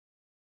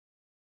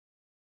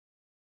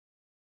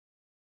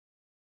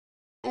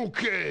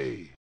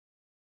Okay.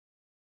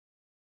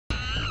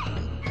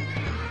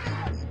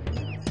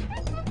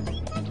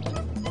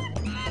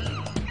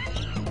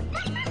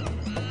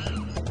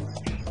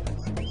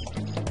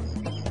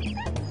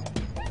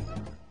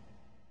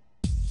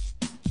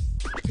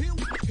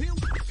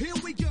 Here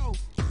we go.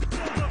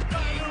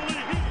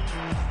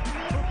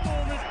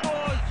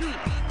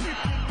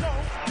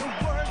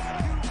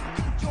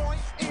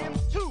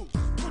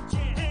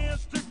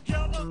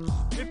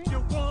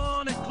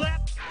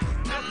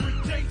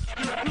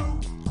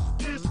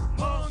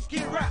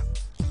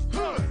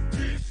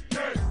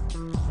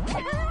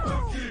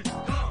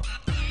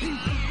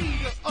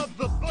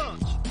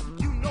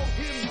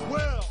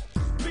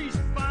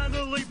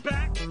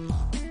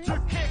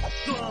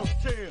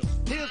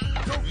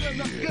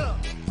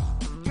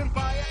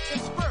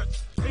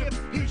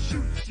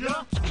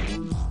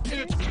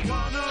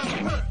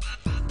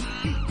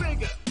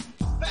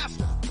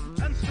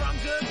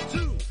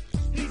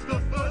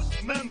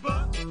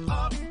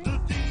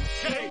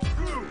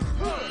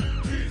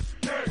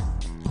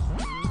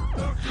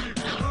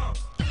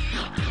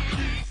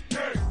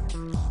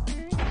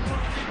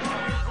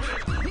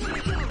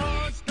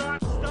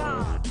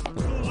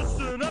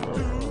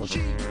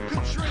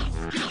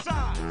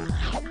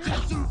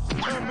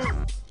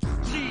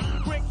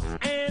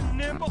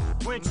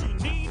 When she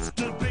needs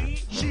to be,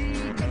 she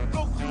can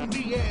go through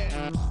the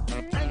air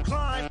and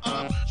climb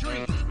up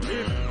trees.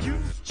 If you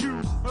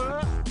choose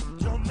her,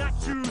 you'll not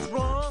choose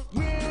wrong.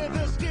 With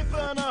a skip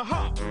and a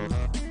hop,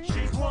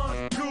 she's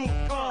one cool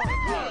car.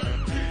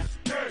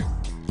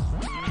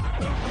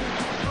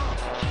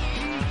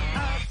 He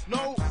has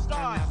no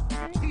style,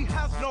 he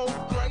has no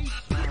grace.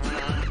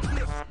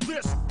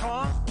 This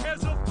car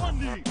has a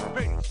funny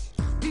face.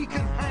 He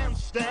can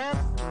handstand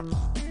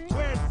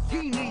when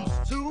he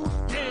needs to.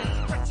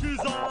 His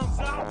arms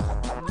out,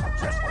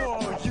 just for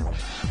you.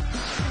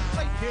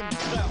 Inflate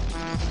himself,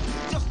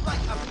 just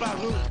like a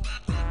balloon.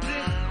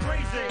 This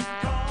crazy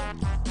car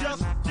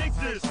just digs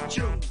this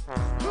tune.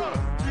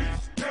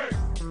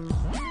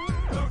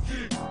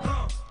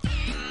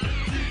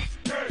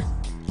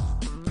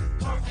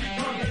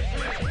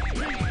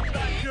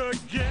 Back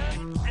again,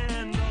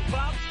 and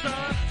about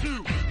time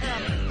too.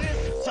 And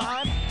this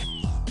time,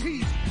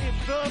 he's in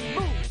the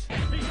mood.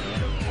 He's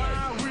the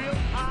fire real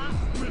high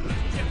with his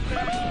jet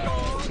back on.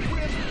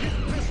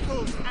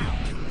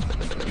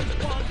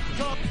 One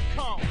tough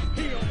call,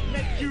 he'll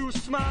make you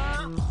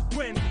smile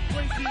when he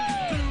brings you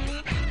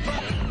through.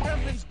 But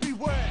heavens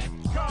beware,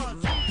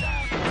 cause he's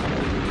out.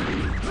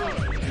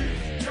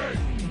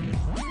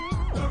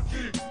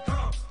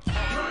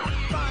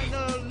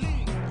 Finally,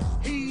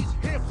 he's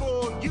here for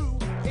you.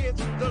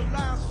 It's the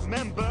last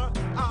member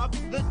of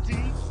the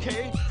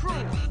DK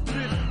crew.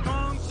 This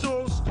song's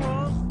so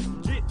strong,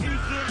 it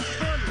isn't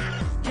funny.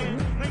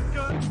 Can't make a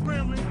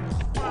gremlin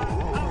fly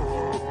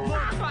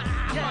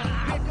out. Can't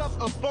pick up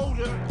a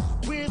boulder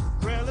with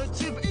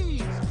relative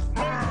ease.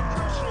 Most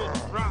precious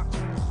rocks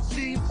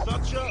seem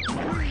such a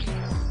breeze.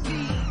 He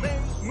may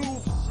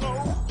move slow,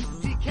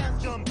 he can't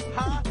jump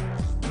high,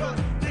 but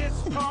this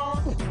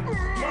car's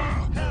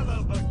one hell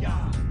of a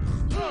guy.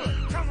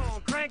 Come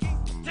on, Cranky,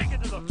 take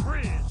it to the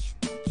fridge.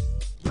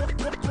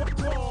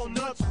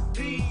 Walnuts,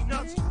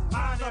 peanuts,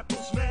 pineapple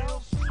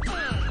smells,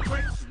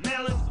 grapes,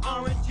 melons,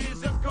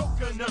 oranges, and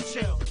coconut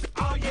shells.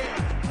 Oh yeah,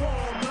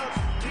 walnuts,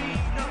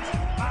 peanuts,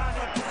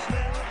 pineapple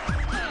smells,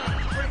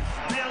 grapes,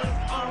 melons,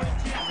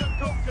 oranges, and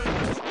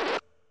coconut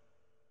shells.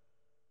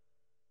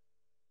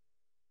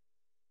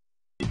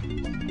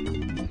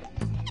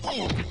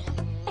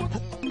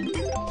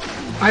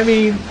 I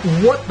mean,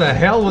 what the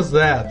hell was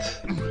that?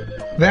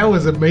 That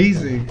was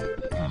amazing.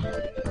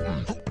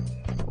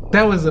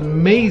 That was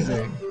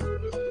amazing.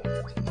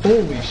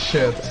 Holy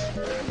shit.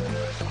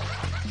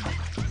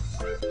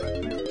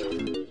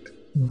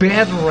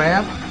 Bad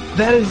rap?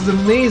 That is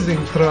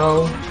amazing,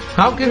 Throw.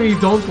 How come you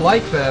don't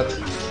like that?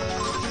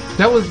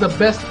 That was the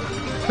best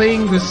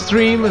thing the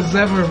stream has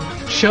ever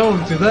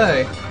shown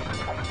today.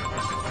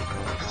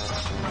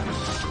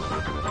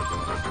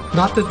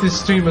 Not that this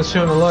stream has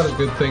shown a lot of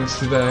good things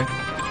today.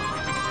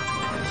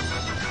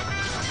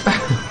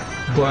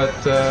 But,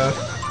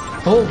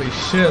 holy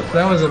shit,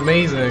 that was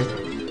amazing.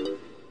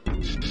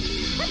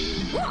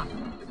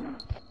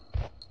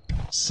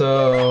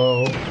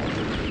 So,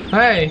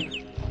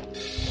 hey!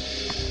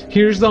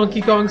 Here's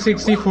Donkey Kong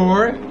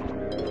 64.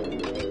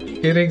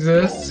 It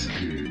exists.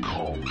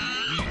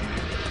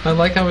 I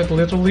like how it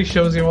literally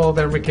shows you all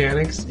their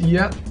mechanics.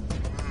 Yep.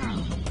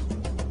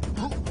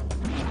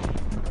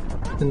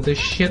 And the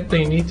shit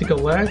they need to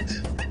collect.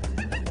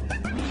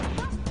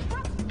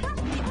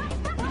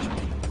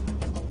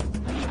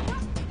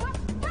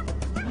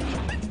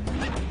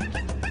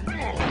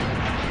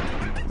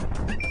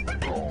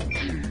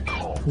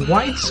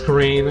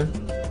 Widescreen.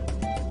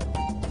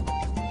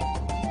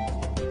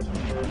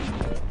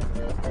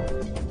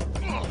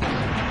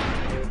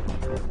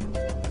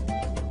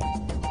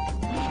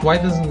 Why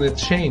doesn't it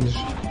change?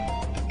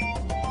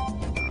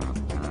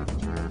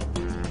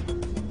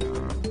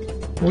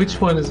 Which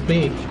one is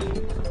B?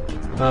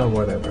 Oh,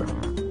 whatever.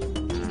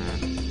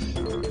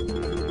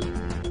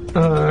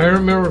 I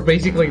remember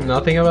basically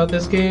nothing about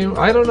this game.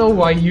 I don't know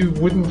why you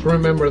wouldn't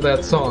remember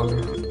that song,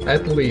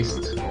 at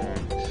least.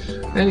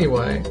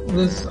 Anyway,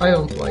 I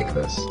don't like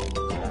this.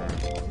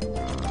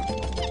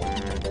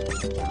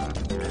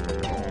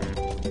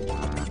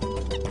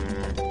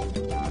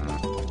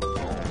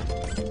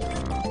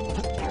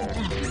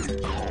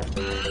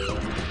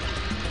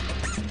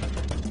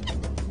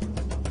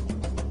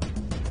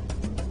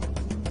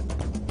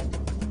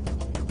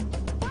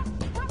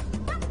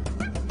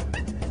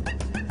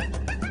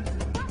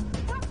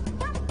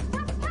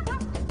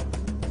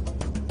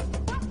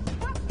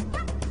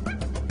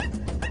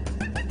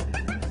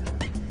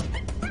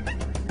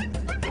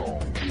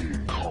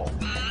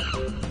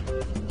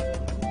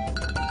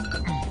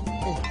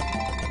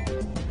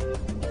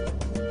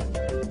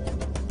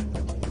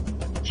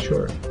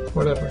 Sure,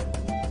 whatever.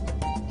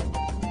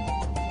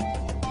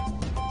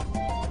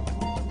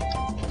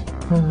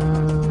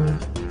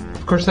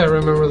 Of course I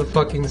remember the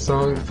fucking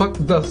song.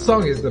 The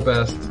song is the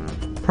best.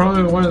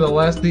 Probably one of the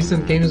last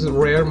decent games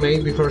Rare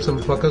made before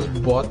some fuckers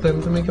bought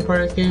them to make a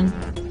pirate game.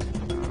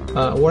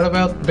 What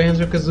about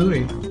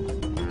Banjo-Kazooie?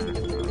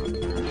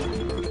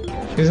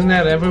 Isn't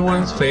that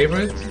everyone's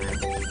favorite?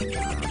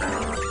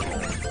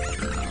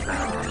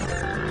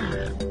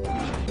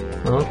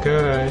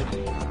 Okay.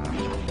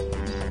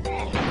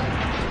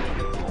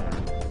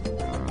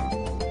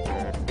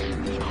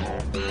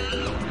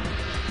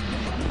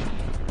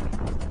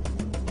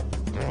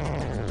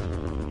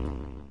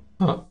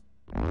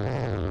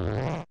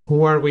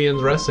 Who are we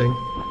undressing?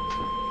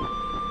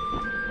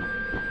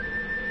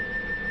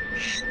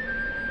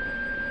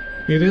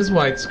 It is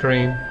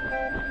widescreen.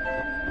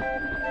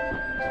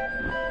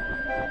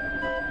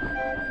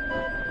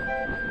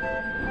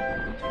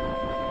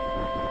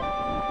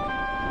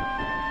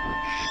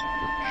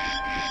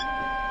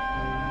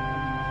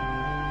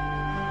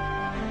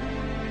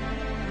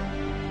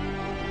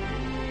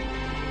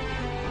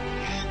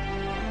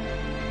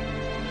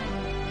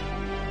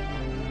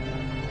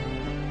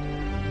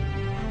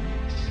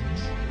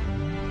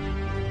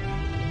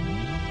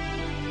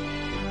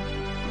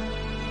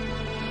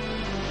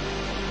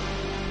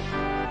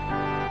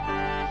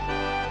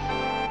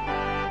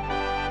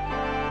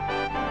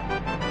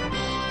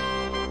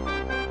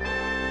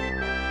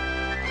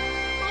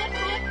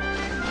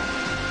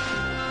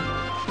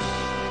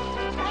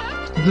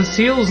 The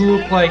seals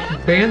look like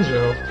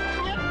Banjo.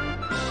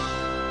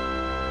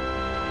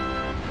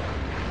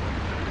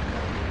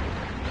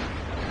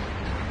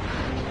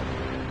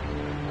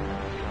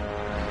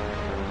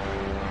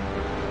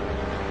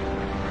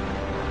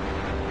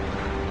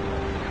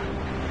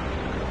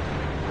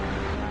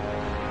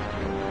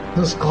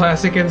 Those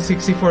classic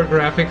N64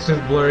 graphics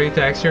with blurry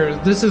textures.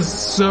 This is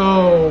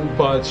so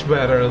much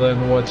better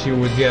than what you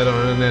would get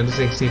on an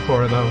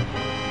N64 though.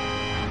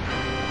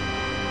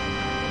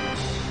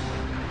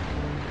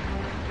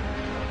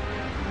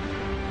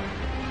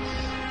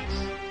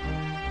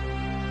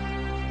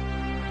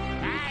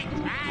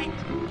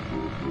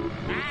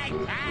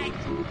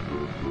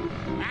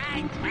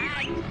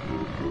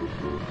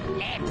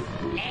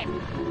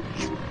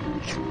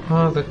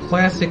 Oh, the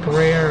classic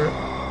Rare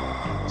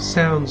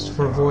sounds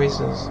for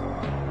voices. I've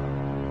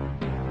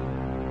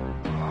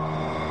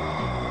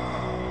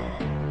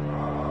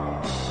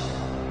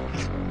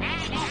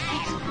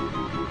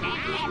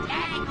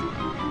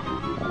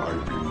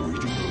been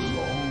waiting a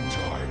long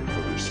time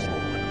for this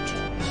moment.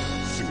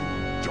 Soon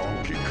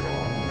Donkey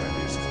Kong and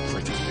his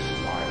pretty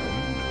little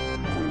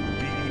island will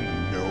be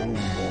no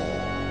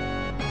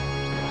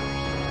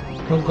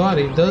more. Oh god,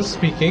 he does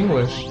speak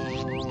English.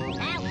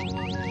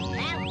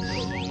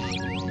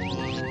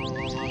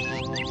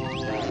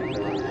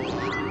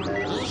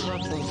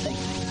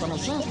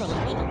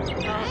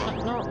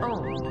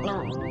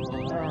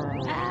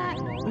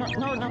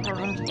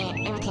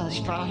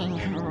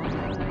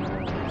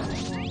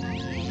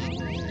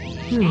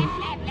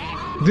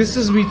 This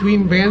is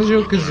between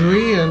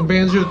Banjo-Kazooie and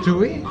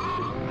Banjo-Tooie?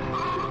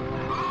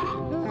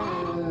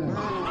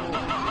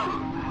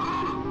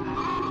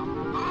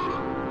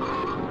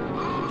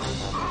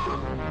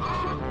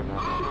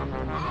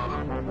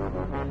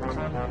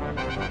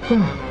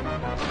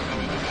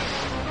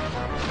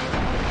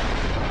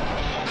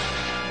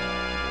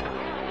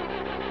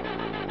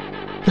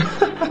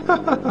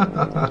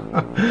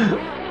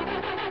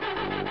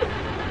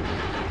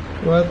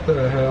 What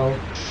the hell?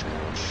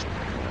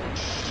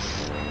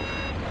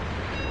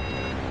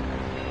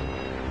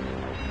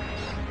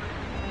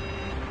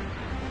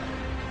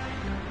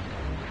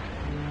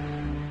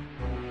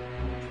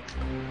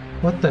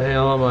 What the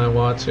hell am I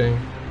watching?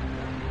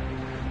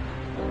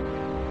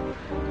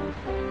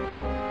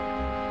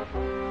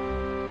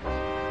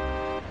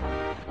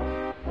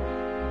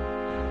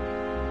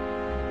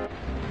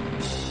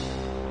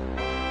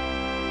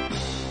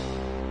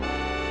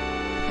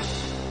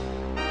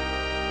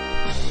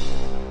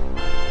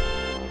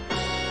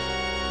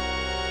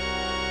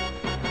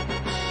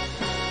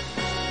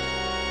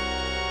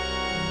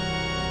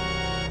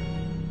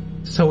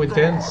 So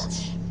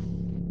intense.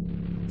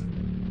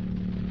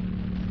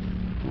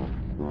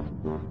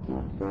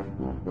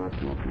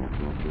 I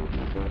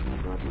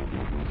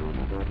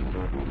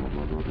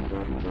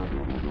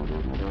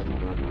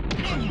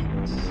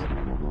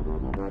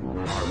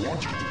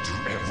want you to do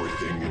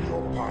everything in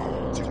your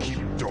power to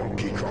keep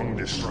Donkey Kong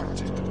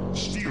distracted.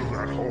 Steal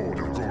that hold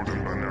of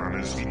golden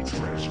bananas he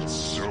treasured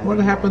so What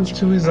happened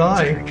to his much.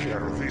 eye? Take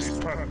care of his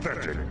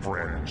pathetic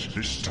friends.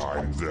 This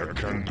time there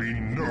can be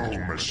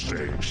no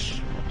mistakes.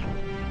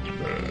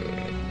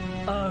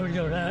 Oh,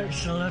 Your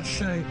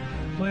Excellency,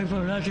 we've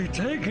already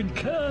taken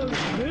care of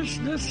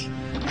business.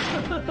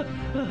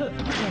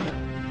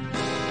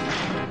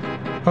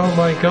 Oh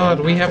my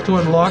god, we have to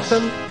unlock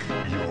them?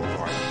 You're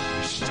right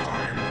this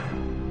time.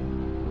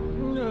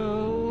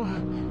 No.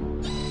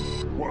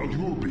 While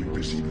you'll be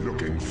busy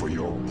looking for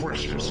your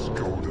precious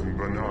golden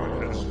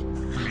bananas,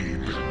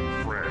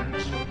 flea-bitten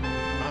friends,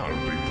 I'll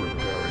be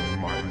preparing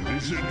my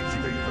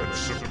lizard-flavored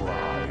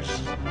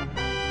surprise.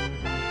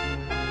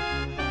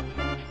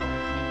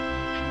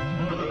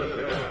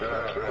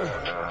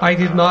 I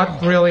did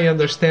not really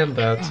understand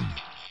that.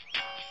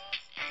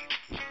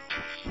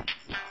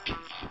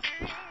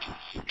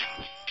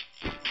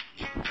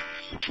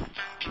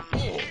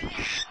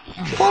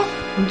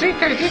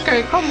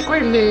 DK, come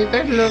quickly,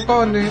 they're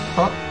gone.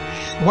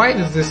 Why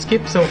does this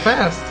skip so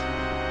fast?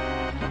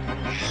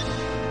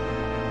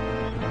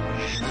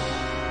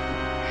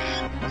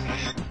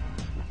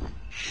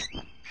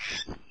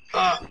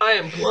 I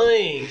am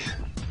playing.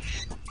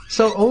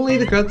 So only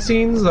the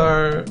cutscenes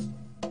are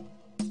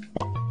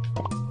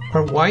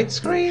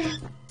widescreen?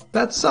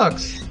 That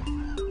sucks.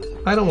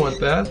 I don't want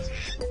that.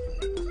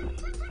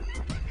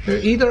 You're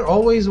either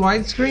always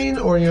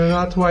widescreen or you're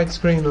not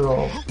widescreen at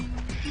all.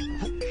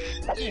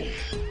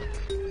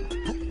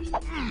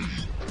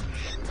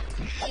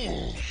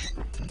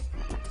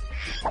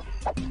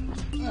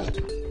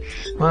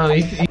 Wow,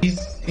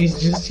 he's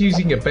just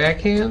using a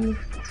backhand?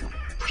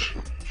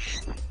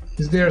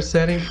 Is there a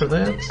setting for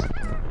that?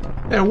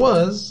 There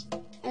was.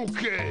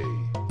 Okay.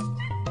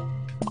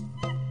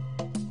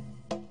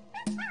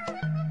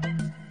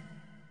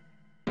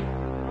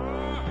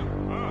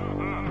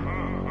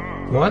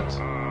 What?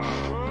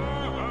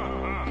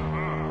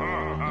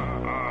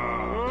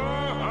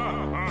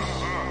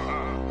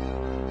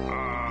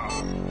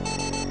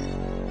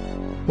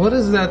 What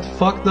is that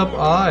fucked up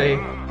eye?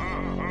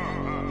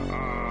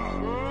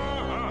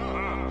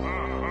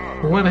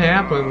 What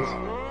happened?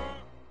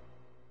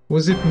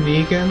 Was it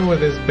Negan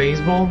with his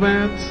baseball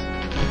bat?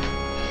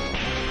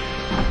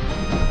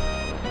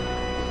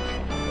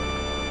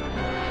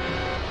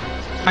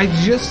 I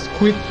just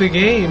quit the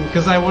game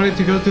because I wanted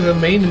to go to the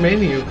main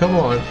menu, come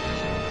on.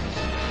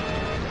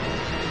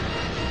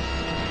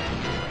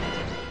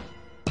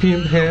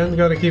 Pimp hand,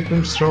 gotta keep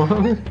him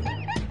strong.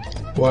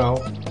 Wow.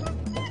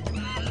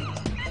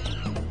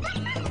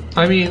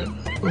 I mean,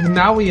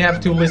 now we have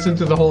to listen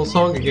to the whole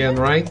song again,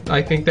 right?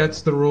 I think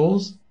that's the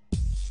rules.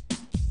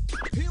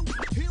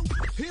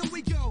 Here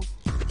we go.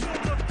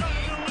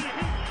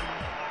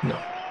 No.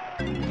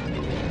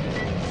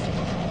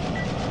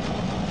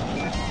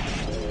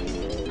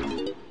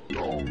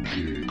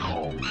 Donkey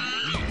Kong.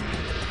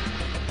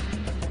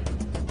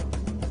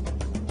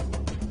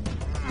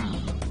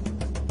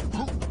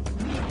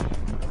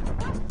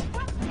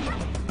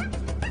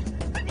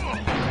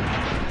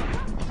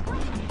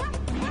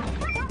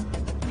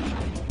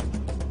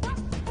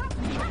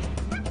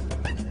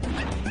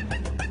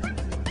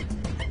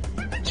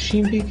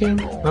 Chimpy game?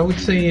 I would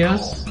say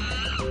yes.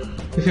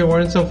 If it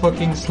weren't so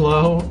fucking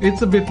slow.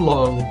 It's a bit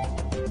long.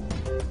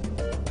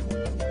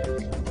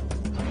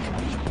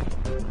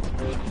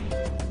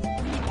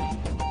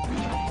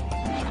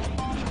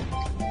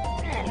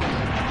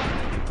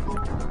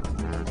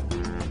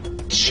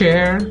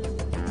 Chair.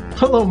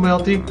 Hello,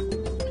 Melty.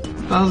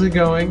 How's it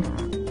going?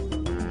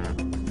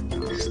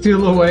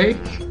 Still awake?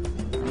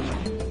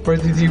 Or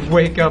did you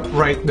wake up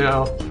right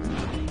now?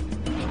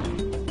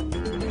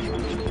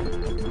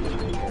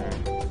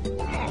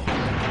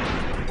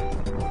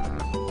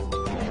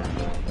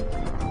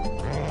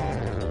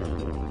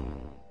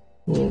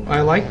 Well,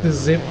 I like the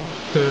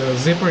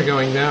zipper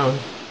going down.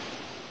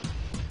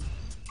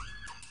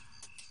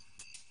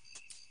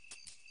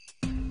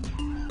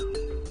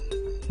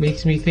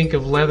 Makes me think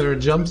of leather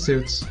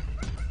jumpsuits.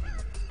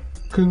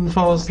 Couldn't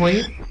fall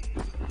asleep?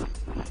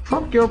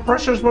 Fuck your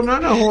precious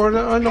banana hoard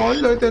and all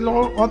the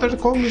other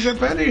Kongs are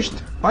vanished.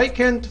 I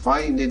can't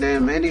find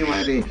them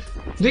anywhere.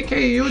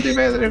 DK, you the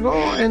better go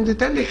and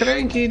tell the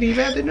cranky the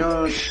better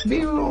news.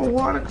 Be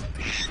work.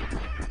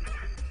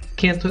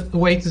 Can't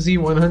wait to see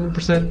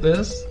 100%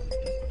 this.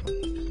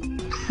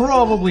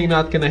 Probably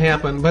not gonna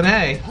happen, but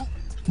hey,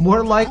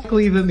 more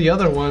likely than the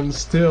other ones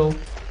still.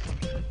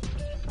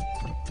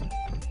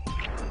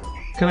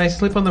 Can I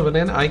slip on the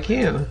banana? I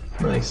can.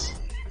 Nice.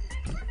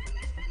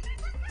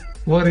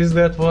 What is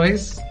that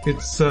voice?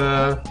 It's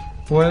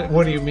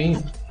what do you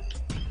mean?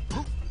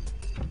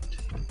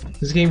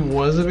 This game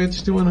was a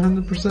bitch to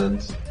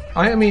 100%.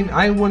 I mean,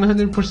 I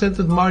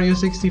 100%ed Mario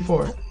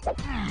 64.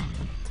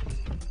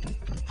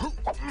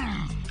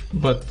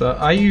 But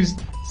I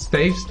used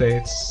save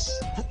states.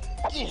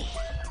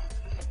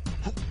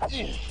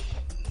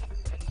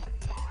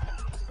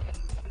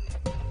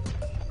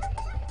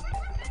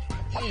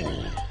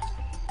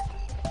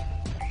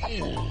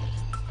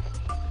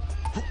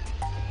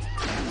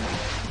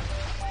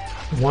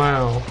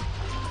 Wow.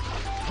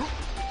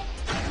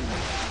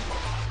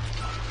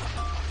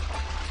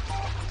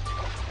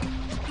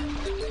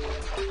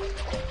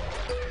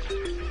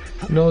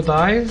 No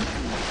dive?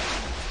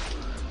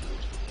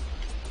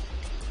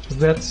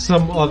 That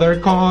some other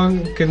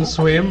Kong can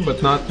swim,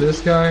 but not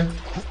this guy?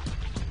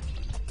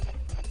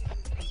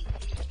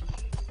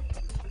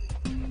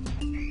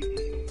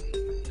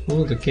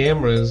 Ooh, the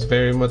camera is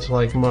very much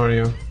like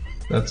Mario.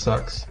 That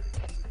sucks.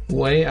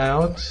 Way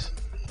out.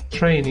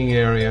 Training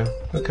area.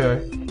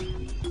 Okay.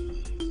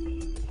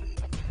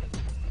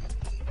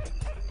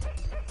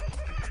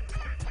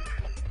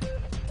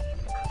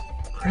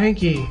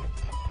 Cranky!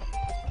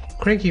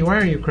 Cranky, why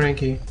are you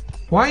cranky?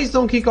 Why is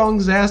Donkey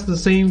Kong's ass the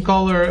same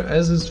color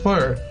as his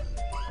fur?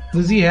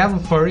 Does he have a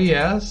furry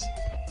ass?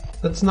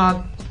 That's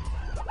not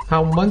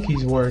how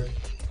monkeys work.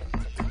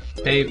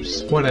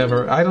 Apes,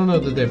 whatever. I don't know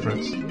the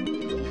difference.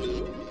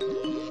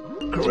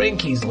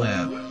 Cranky's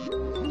lab.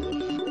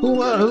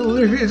 Well,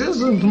 if it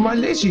isn't my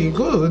litty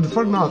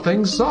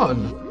good-for-nothing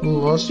son.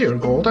 Lost your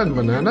golden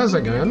bananas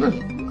again?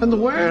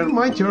 And where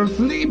might your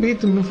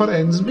flea-bitten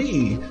friends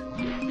be?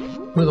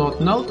 You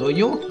don't know, do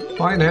you?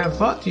 I'd have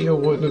thought you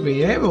would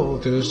be able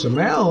to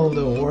smell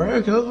the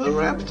work of a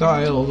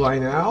reptile by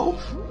now.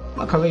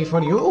 Luckily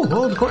for you,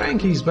 old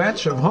Cranky's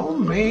batch of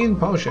homemade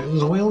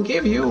potions will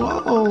give you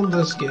all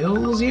the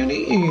skills you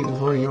need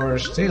for your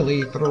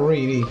silly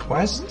 3D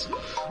quest.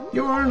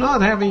 You're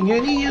not having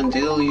any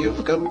until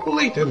you've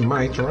completed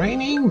my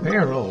training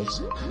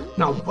perils.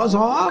 Now buzz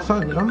off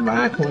and come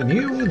back when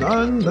you've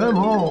done them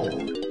all.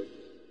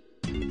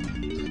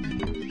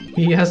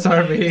 Yes,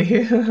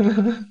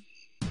 RB.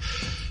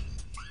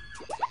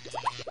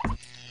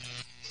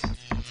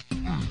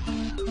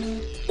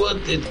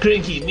 What did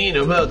Cranky mean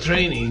about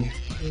training?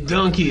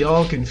 Donkey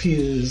all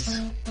confused.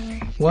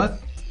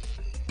 What?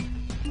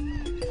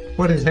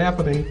 What is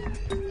happening?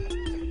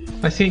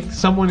 I think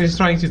someone is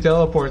trying to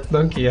teleport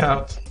Donkey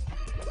out.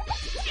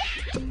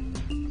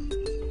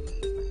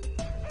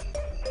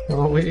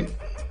 Oh wait,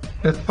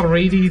 a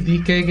 3D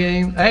DK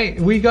game? Hey,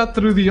 we got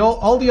through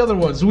all the other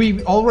ones.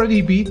 We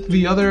already beat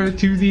the other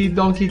 2D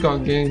Donkey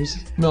Kong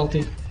games.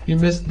 Melty, you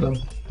missed them.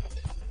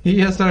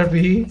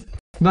 ESRB,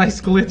 nice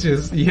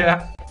glitches,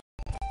 yeah.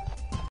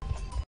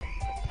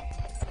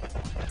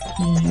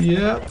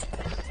 Yep.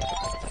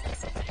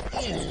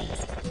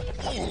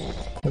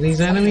 Are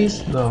these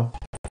enemies? No.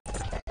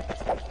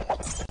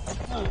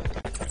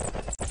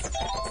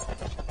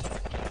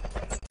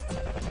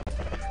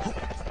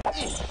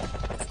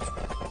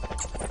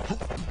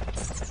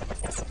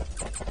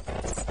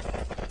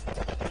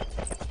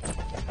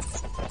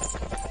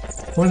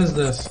 What is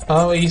this?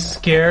 Oh, he's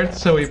scared,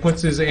 so he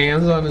puts his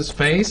hands on his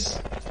face?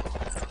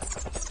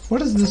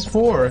 What is this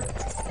for?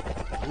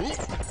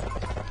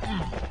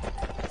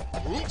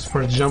 It's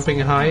for jumping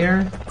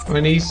higher?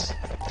 When he's...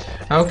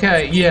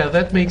 Okay, yeah,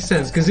 that makes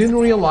sense, because in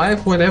real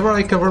life, whenever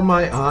I cover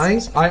my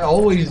eyes, I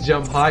always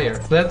jump higher.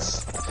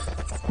 That's...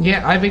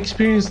 Yeah, I've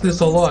experienced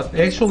this a lot.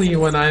 Actually,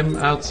 when I'm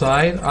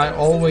outside, I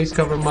always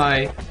cover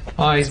my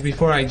eyes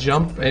before I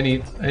jump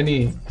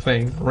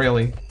anything,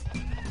 really.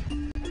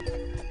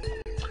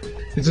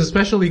 It's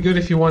especially good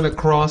if you want to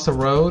cross a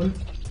road.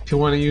 If you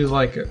want to use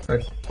like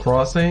a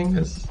crossing,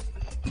 it's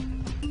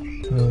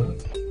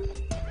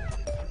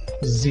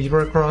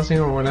zebra crossing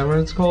or whatever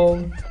it's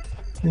called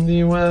in the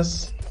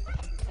US.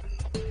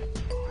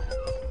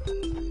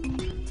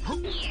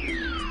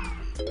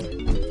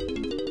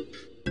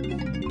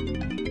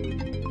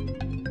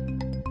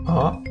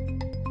 Oh,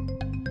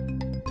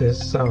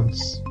 this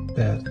sounds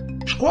bad.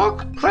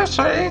 Squawk, press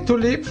A to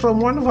leap from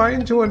one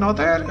vine to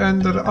another,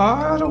 and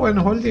R when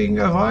holding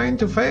a vine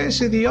to face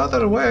the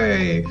other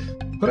way.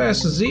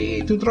 Press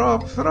Z to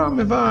drop from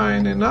a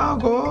vine, and now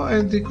go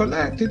and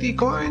collect the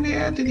coin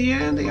at the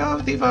end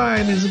of the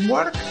vine. Does it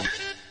work?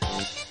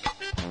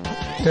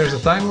 There's a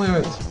time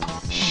limit.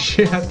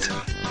 Shit.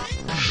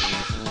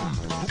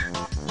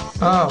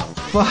 Oh,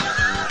 fuck.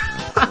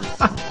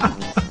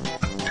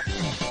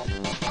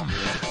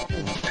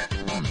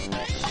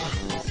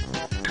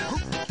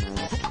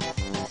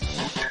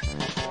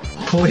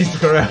 Please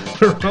grab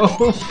the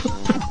rope.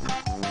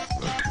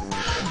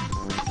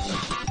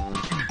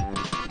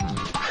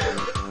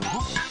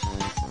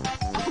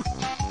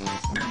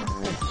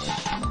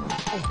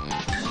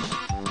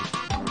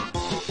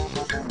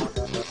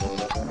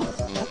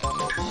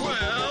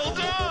 Well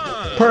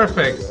done!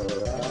 Perfect.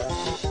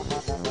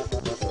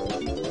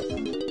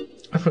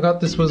 I forgot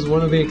this was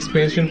one of the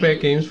expansion pack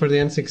games for the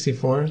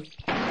N64.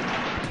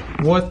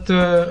 What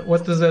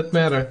does that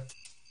matter?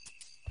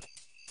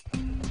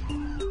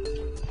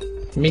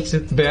 Makes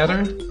it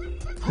better?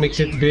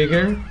 Makes it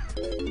bigger?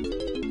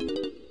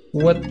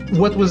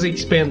 What was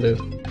expanded?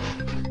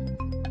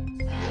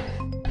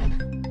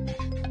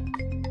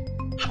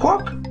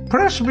 Squawk!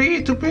 Press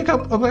V to pick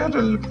up a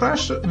barrel.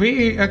 Press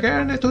V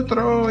again to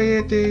throw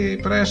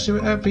it. Press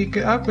pick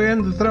up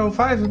and throw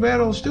 5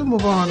 barrels to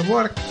move on.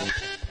 Work.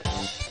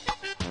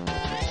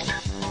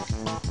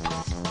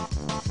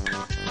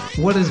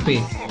 What is B?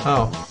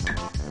 Oh.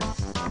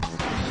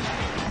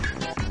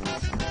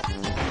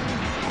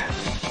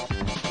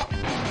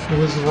 It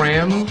was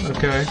RAM?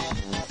 Okay.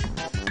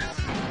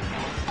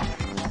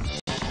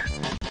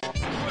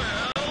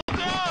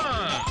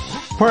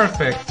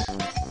 Perfect!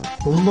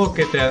 Look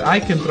at that. I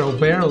can throw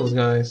barrels,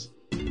 guys.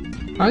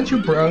 Aren't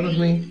you proud of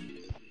me?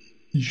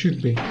 You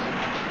should be.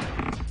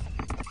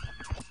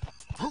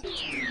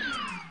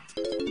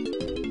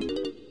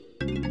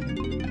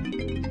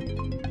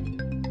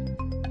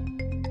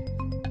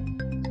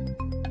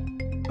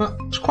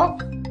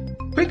 Squawk!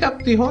 Pick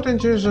up the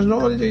oranges and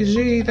all the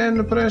Z,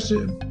 then press...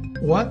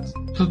 What?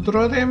 To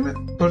throw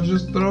them? Or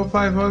just throw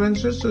 5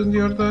 oranges and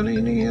you're done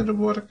eating your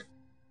work?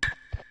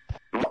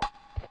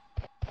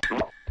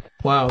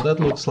 Wow, that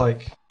looks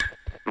like...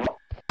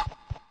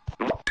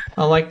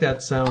 I like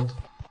that sound.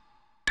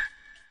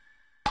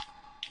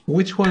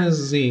 Which one is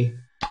Z?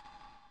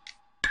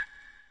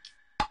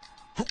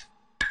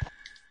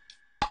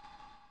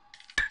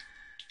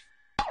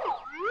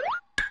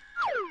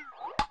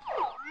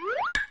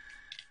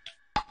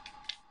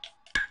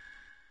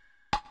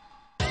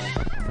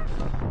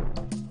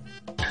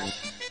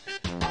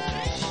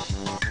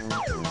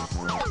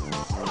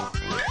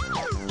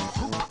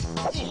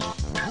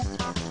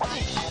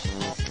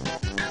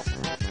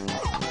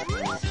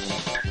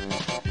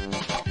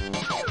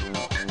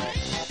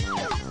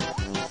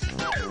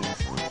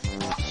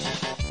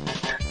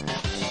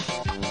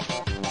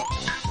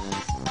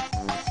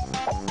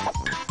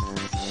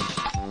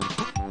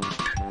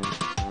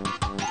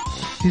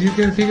 Did you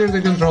configure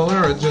the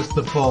controller or just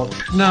default?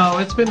 No,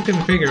 it's been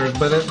configured,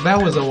 but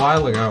that was a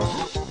while ago.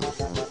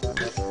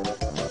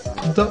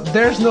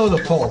 There's no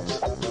default.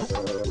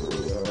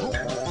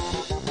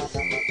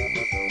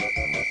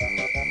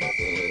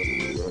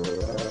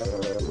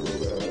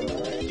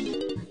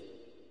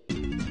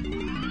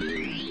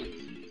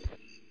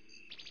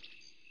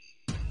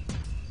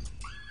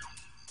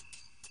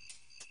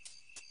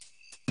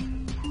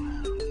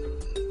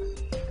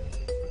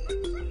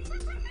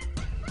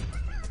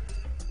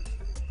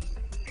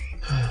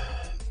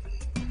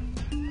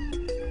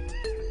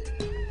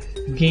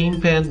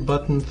 Gamepad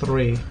button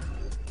 3.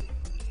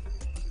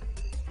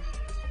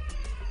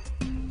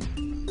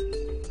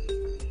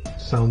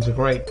 Sounds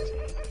great.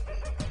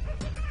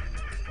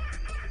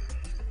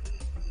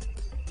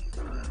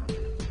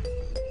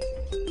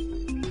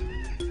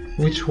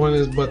 Which one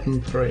is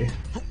button 3?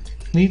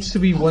 Needs to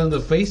be one of the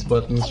face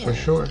buttons for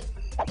sure.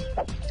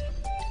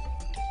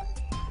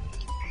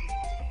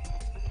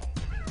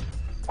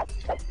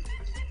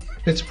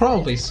 It's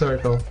probably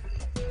circle.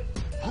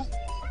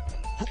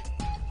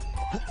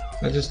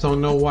 I just don't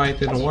know why it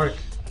didn't work.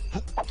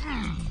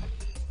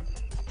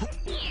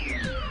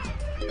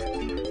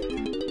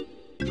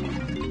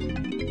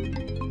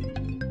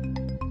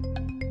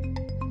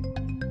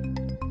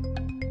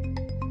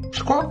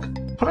 Squawk!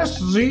 Press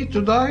Z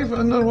to dive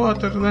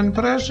underwater, then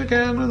press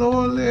again and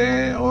hold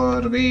A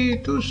or B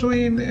to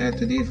swim at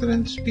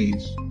different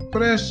speeds.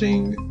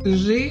 Pressing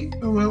Z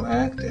will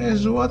act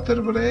as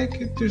water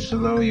brake to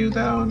slow you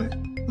down.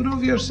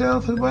 Prove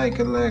yourself by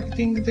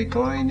collecting the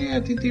coin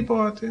at the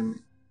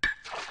bottom.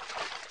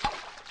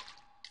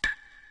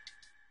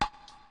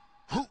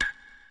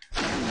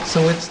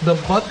 So it's the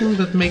button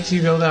that makes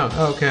you go down.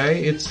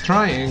 Okay, it's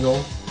triangle.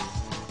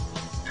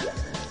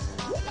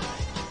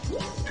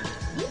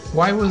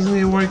 Why wasn't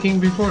it working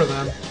before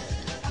then?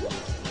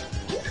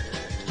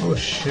 Oh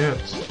shit.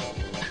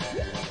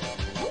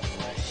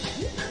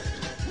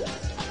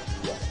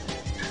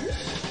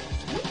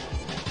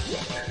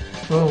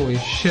 Holy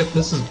shit,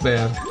 this is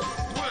bad.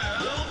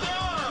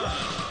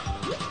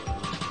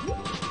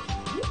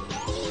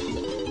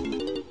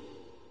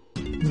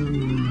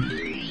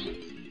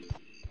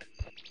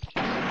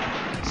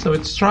 So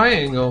it's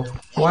triangle.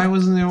 Why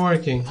wasn't it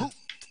working?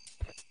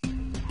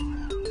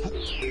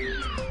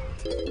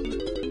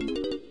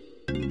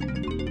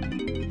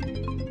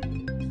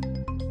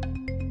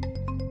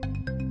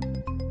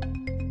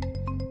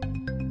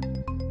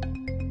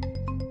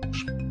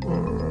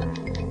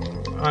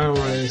 I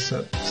already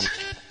said this.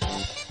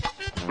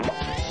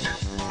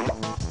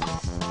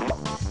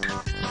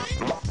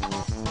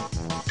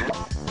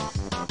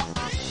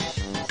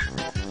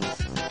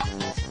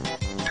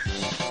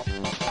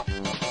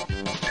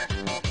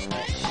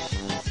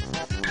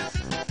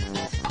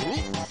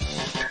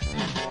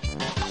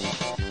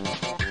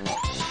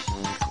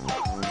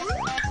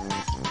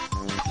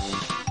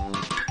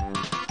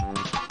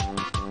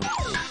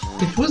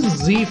 It was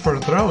Z for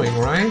throwing,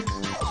 right?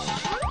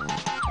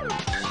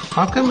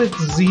 How come it's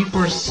Z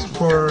for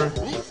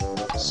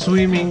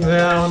swimming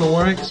down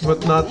works,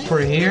 but not for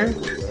here?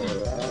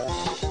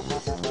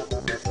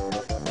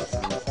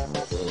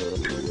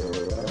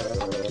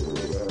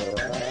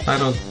 I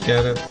don't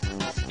get it.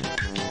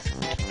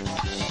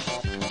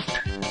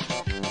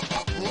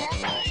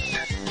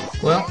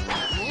 Well.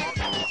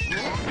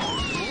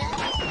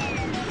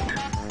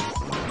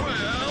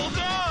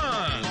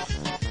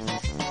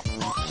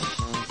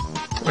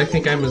 I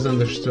think I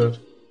misunderstood.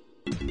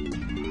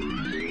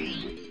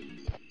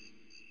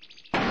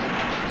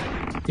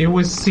 It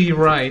was C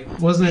right.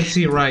 Wasn't it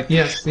C right?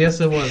 Yes,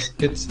 yes it was.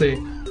 It's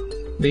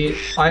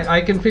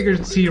I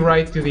configured C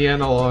right to the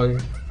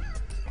analog.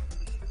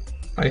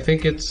 I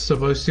think it's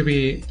supposed to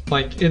be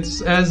like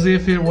it's as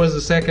if it was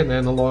a second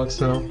analog,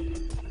 so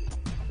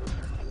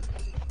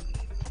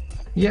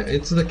yeah,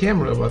 it's the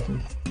camera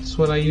button. It's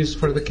what I use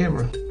for the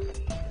camera.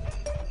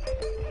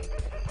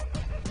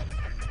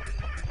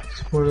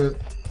 It's what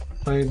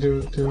I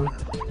do too.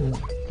 Yeah.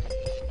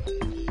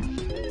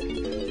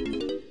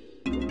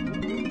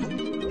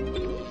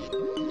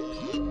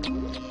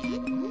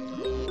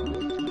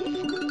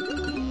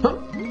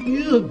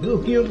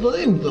 You're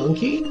blind,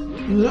 donkey.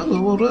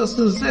 No rust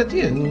is set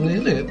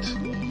in it.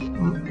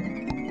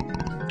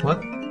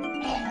 What?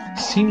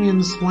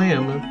 Simian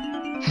Slam.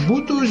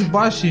 Butush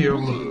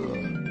Bashium.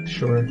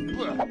 Sure.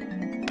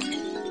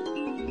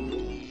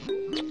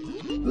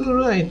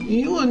 Right,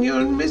 you and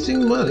your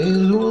missing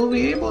buddies will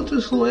be able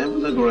to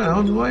slam the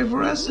ground by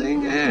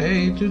pressing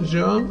A to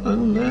jump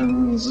and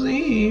then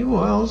Z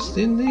whilst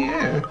in the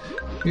air.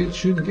 It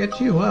should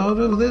get you out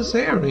of this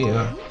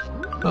area.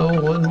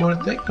 Oh, one more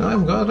thing,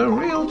 I've got a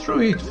real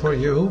treat for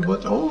you,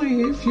 but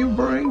only if you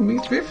bring me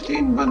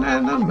 15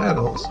 banana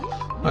medals.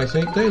 I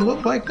think they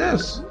look like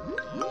this.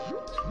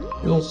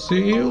 You'll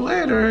see you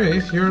later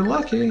if you're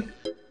lucky.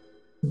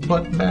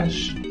 Butt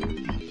bash.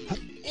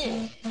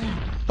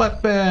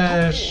 Butt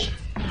bash!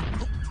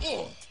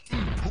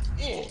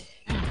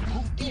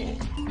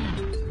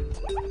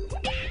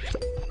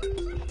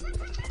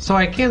 So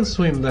I can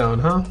swim down,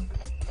 huh?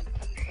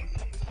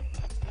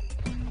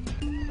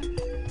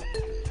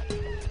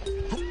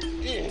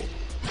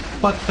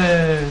 Butt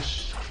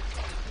bash!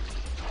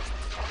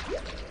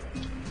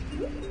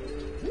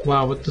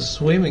 Wow, but the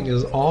swimming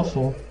is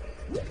awful.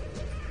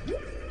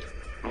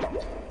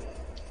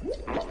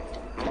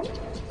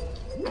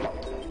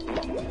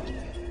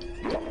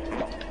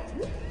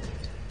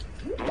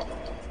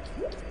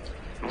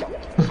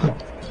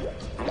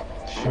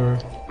 Sure.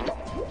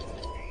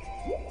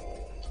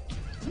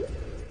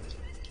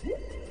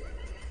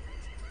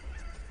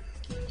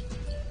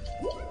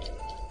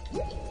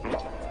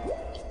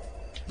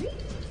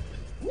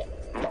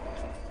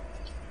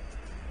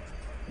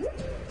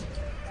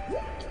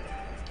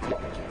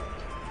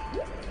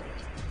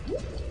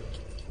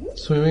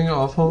 Swimming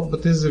awful,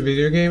 but this is a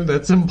video game?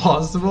 That's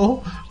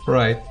impossible?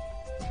 Right.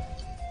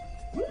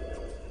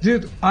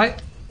 Dude,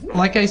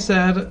 like I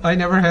said, I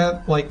never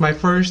had, like, my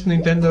first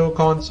Nintendo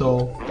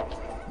console.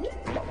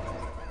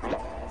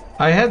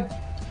 I had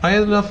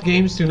enough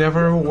games to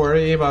never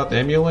worry about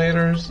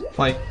emulators,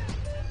 like,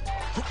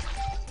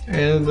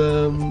 and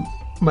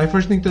my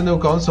first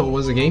Nintendo console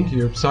was a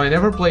GameCube, so I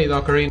never played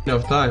Ocarina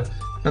of Time,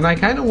 and I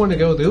kind of want to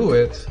go do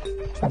it,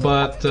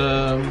 but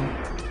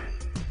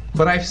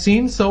I've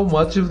seen so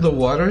much of the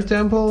Water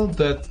Temple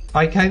that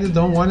I kind of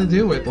don't want to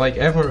do it, like,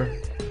 ever.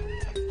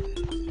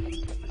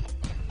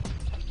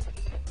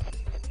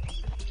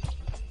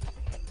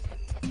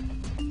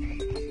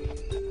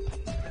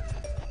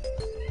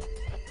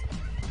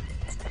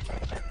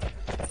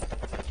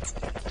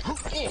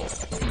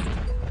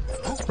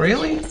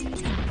 Really?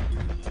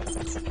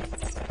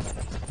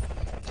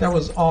 That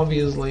was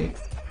obviously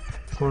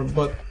for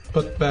butt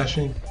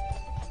bashing.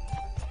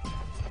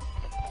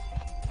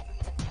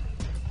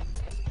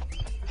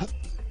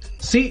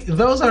 See,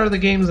 those are the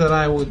games that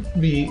I would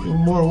be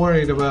more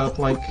worried about,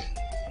 like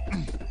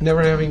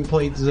never having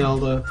played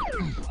Zelda.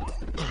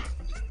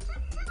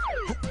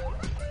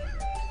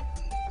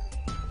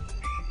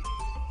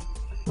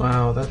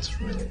 Wow,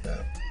 that's really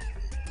bad.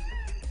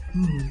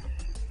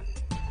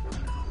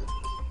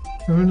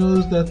 Ever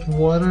noticed that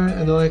water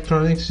and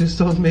electronics just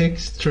don't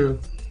mix? True.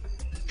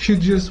 Should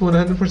just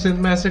 100%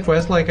 Master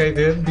Quest like I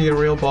did be a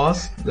real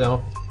boss?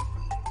 No.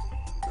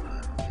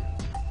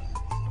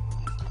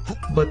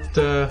 But,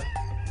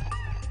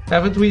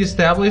 haven't we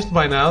established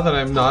by now that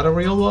I'm not a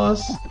real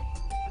boss?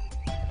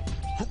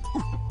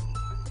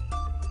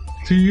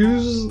 To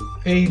use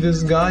a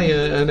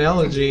Disgaea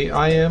analogy,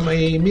 I am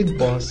a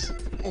mid-boss.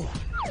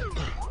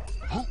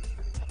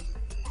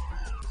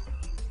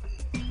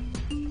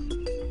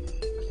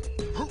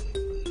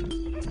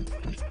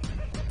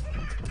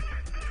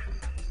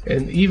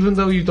 And even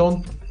though you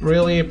don't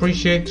really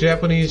appreciate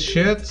Japanese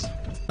shit,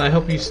 I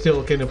hope you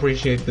still can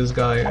appreciate this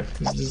guy,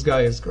 because this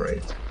guy is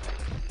great.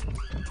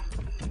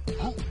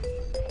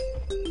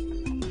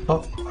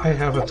 Oh, I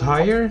have a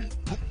tire?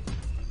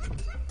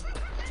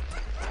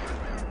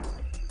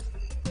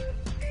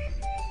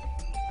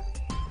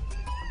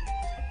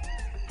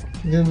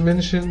 Didn't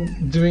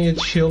mention doing it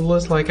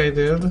shieldless like I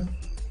did.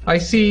 I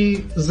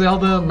see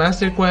Zelda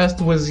Master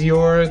Quest was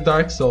your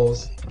Dark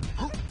Souls.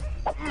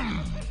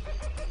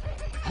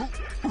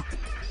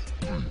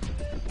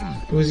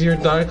 It was your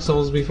Dark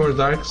Souls before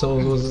Dark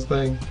Souls was a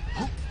thing.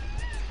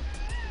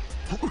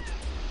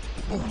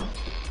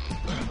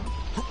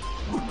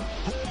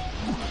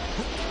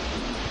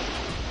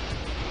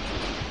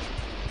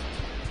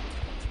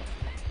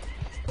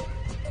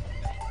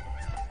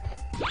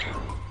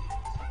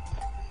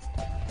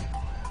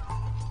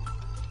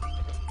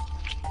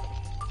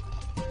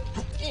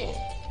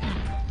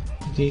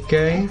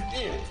 DK.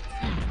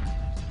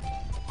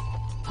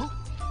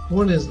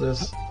 What is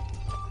this?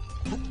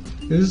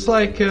 Is this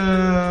like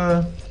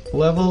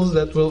levels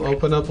that will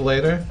open up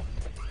later?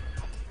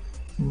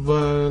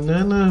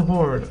 Banana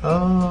Horde.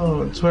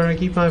 Oh, it's where I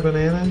keep my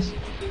bananas.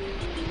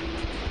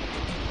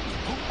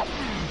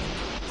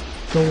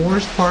 The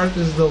worst part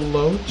is the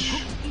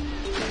loach.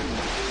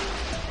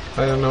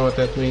 I don't know what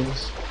that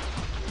means.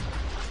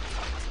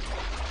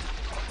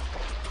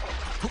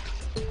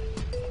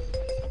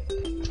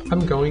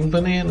 I'm going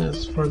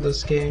bananas for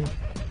this game.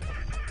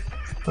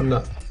 I'm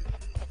not.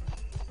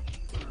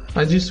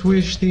 I just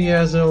wish he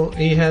had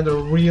a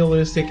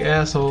realistic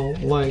asshole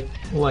like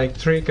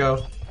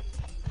Trico.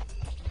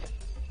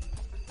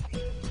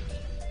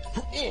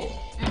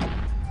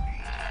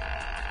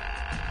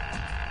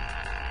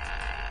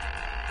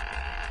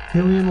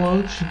 Alien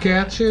Loach, you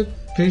catch it?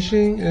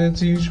 Fishing?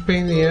 It's a huge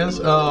pain in the ass.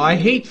 I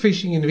hate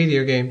fishing in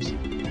video games.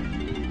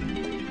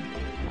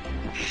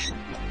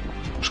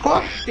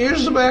 Squad,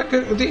 here's the back.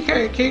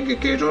 DK, King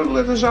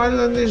Little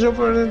Island is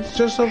over,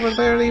 just over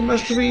there. He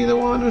must be the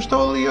one who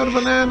stole your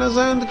bananas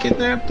and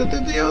kidnapped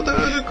the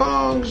other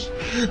Kongs.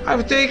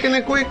 I've taken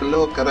a quick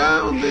look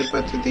around,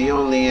 but the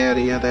only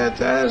area that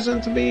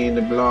hasn't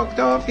been blocked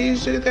off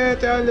is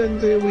that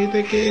island with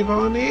the cave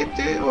on it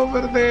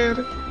over there.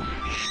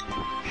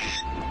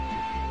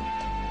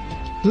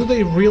 Do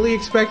they really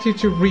expect you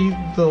to read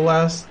the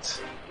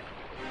last...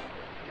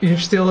 You're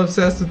still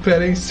obsessed with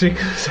petting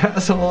Trico's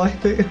asshole,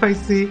 I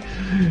see.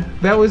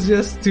 That was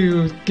just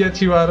to get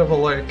you out of a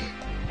lurk.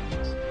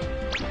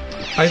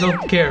 I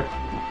don't care.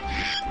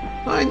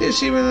 Find a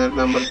similar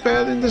number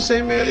pad in the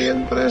same area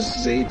and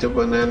press Z to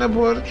banana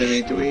port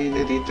between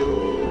the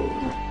two.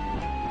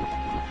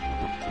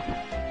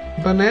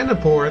 Banana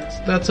port?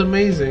 That's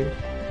amazing.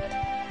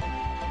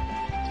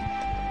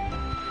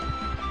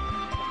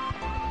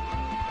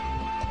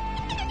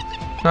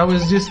 I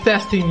was just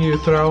testing you,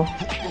 Throw.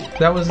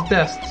 That was a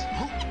test.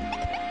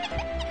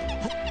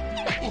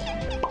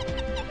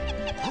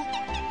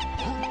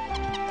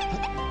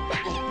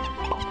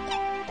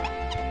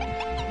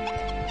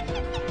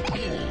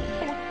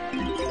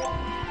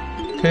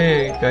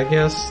 Okay, I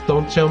guess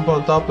don't jump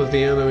on top of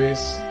the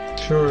enemies.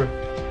 Sure.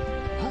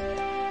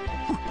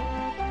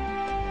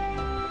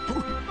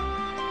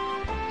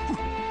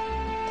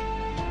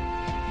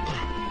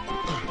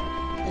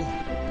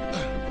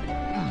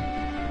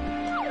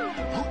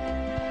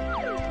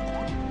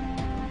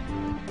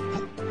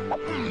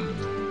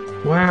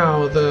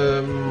 Wow, the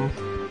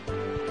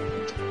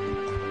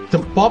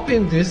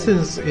pop-in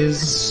distance is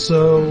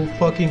so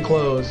fucking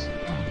close.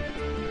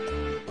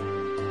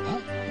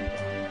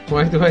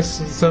 Why do I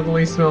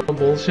suddenly smell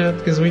bullshit?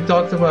 Because we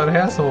talked about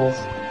assholes.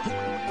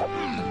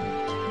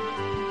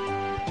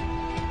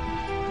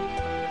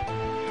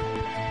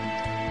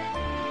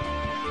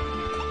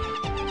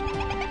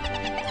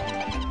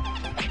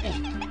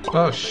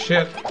 Oh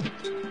shit.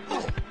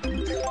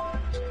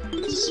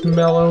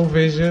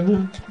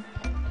 Smell-o-vision.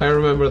 I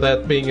remember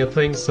that being a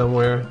thing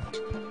somewhere.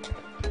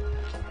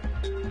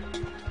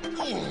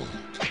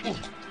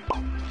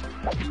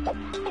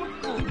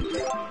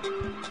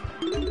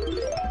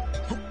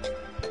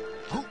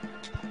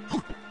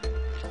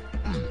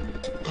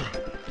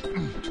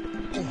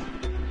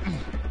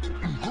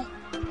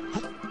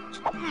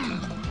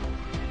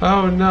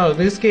 Oh no,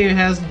 this game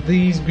has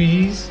these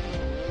bees.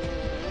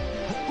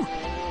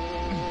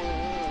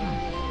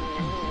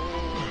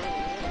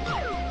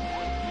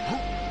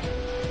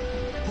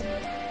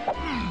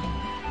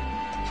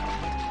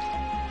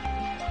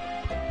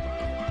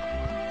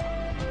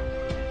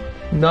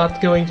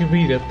 Not going to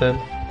beat it then.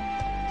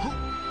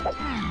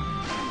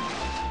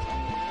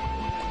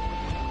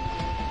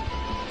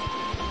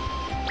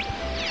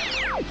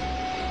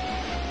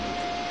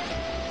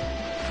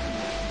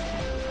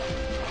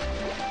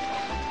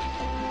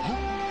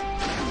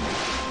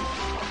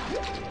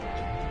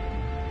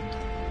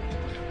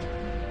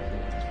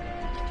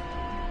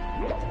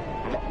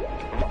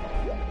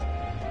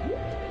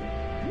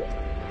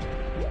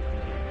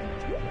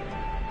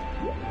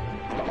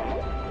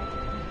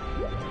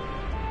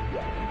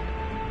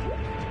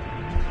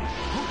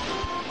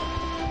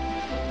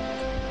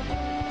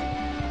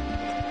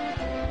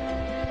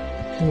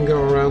 Can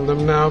go around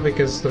them now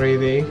because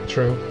 3D.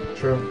 True,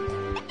 true.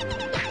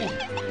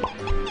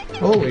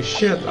 Holy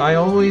shit, I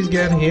always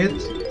get hit.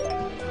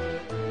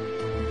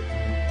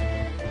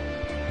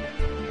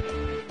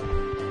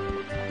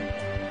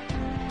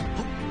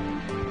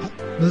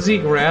 Does he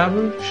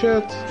grab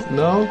shit?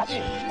 No?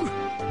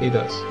 He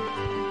does.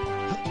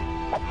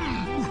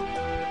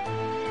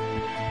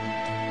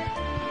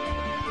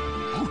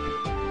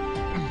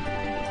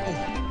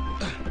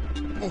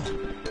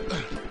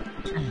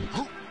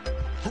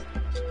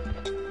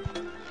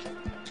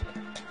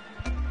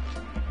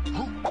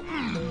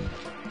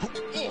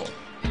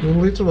 You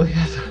literally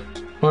had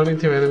 1 and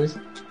 2 enemies.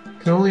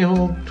 Can only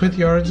hold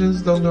 20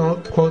 origins,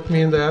 don't quote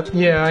me in that.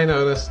 Yeah, I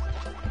noticed.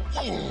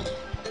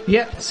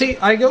 Yeah, see,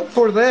 I go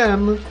for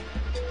them.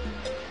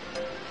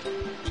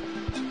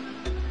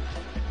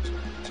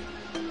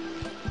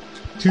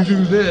 To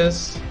do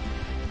this.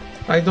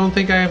 I don't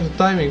think I have the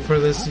timing for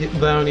this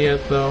down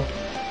yet, though.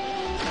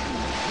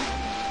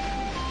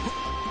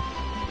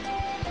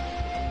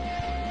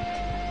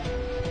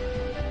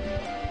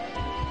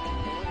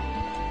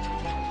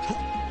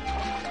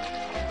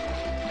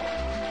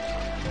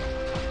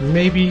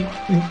 Maybe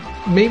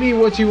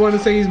what you want to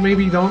say is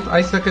maybe don't.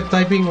 I suck at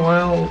typing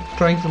while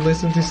trying to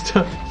listen to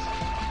stuff.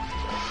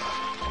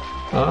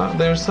 Ah,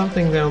 there's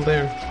something down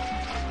there.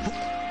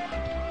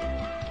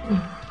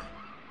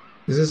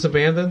 Is this a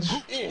bandage?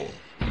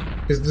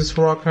 Is this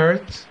rock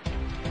hurt?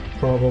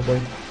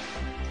 Probably.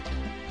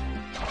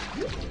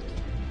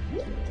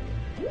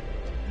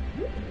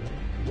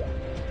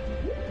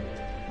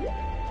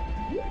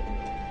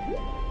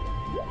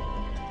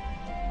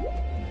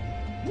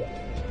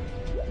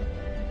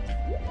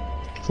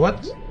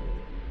 What?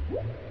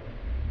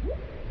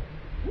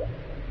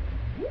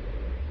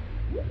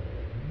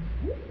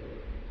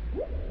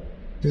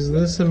 Is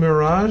this a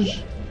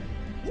mirage?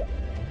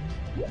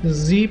 The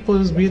Z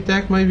plus B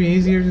attack might be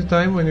easier to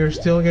time when you're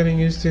still getting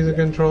used to the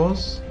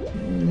controls.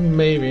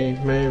 Maybe.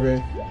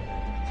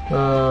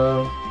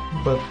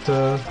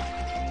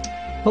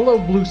 Hello,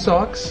 Blue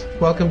Socks.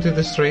 Welcome to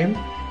the stream.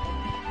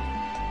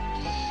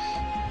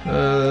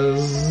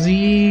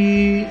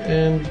 Z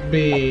and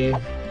B.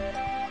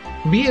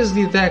 B is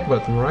the attack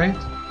button, right?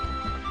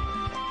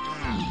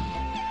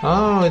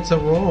 Oh, it's a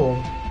roll.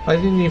 I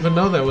didn't even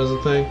know that was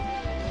a thing.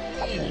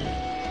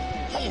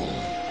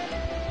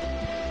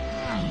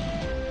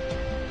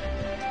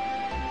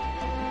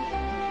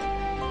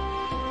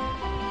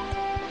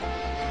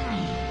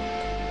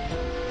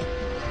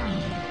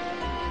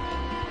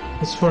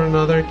 It's for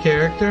another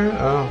character?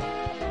 Oh.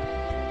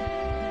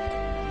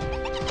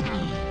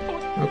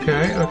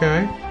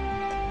 Okay.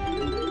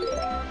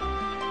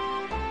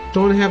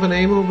 Don't have an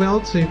ammo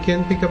belt, so you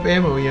can't pick up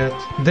ammo yet.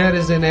 That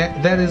is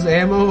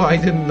ammo? I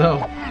didn't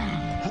know.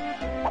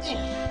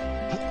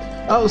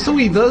 Oh, so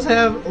he does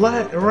have...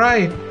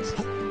 Right.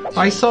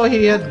 I saw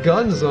he had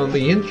guns on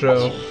the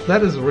intro.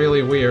 That is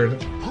really weird.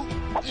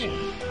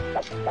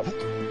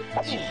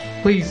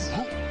 Please.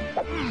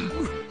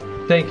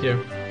 Thank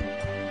you.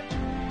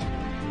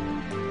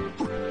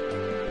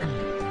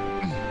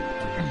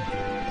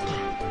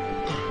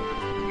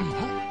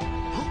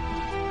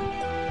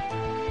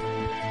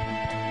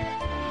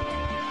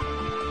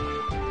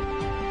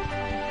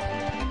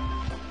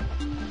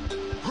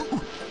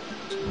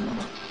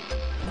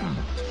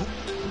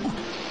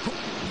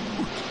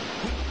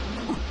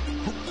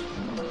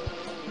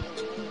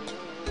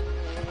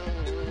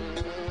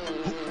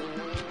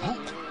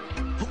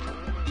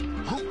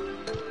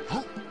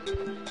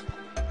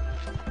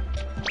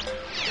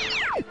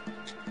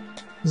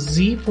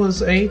 Z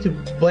plus A to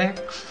back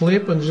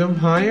flip and jump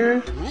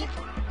higher?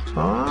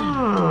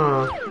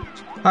 Ah.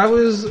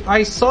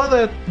 I saw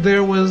that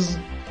there was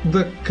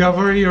the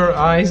cover your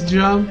eyes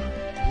jump,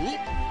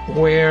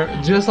 where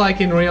just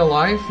like in real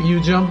life,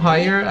 you jump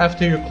higher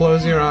after you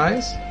close your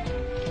eyes.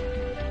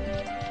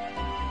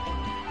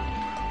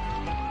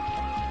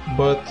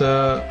 But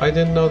I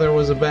didn't know there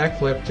was a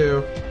backflip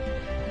too.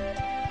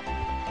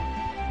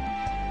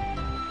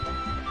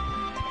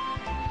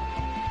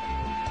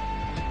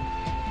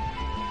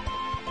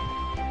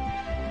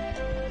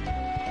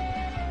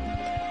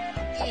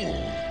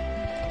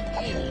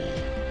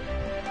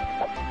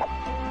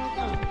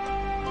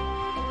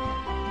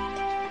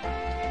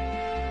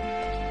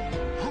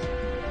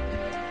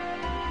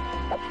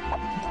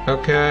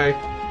 Okay,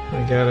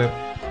 I get it.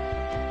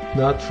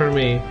 Not for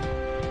me.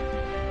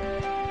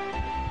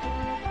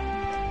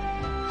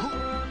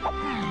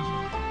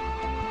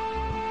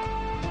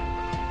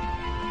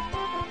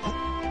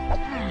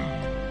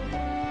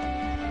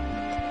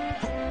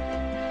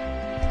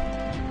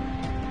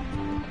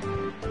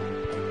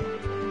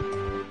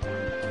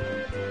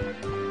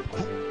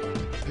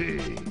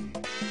 Hey,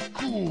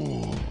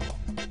 cool.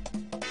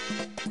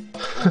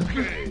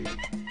 Okay.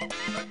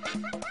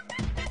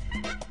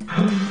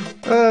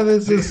 Ah,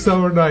 this is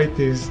so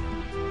 90s.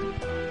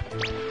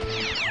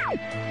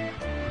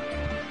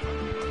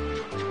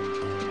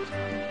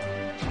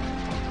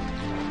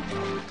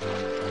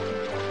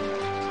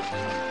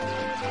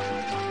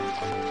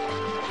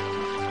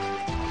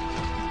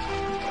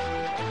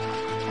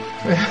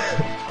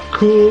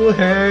 Cool,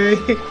 hey.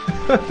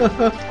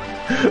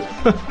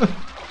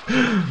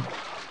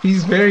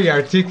 He's very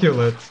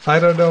articulate. I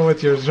don't know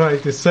what you're trying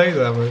to say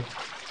there, but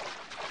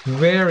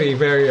very,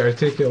 very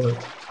articulate.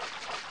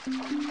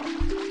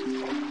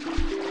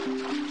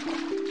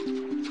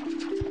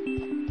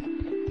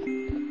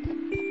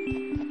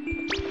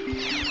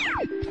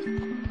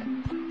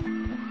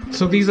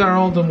 So these are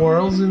all the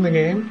worlds in the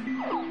game?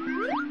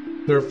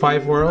 There are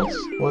 5 worlds?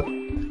 What?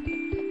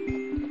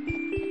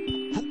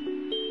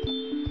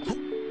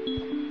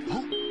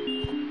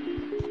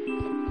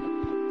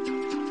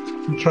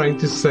 I'm trying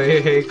to say,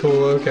 hey,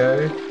 cool,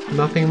 okay.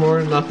 Nothing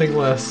more, nothing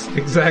less.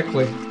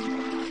 Exactly.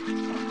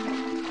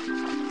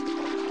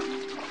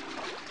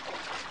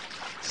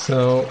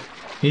 So,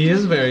 he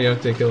is very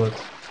articulate.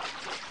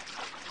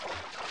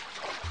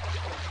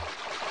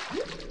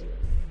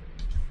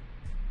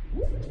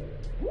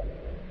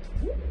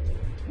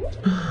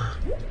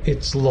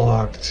 It's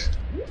locked.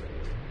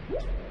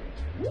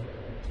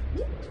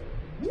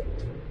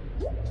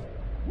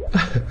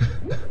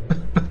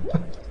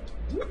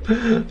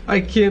 I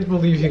can't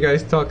believe you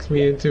guys talked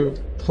me into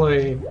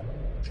playing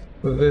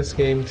this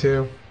game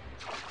too.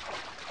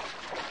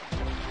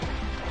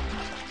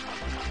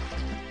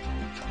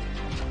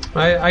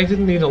 I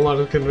didn't need a lot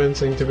of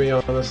convincing, to be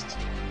honest.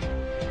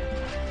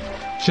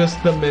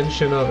 Just the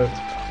mention of it.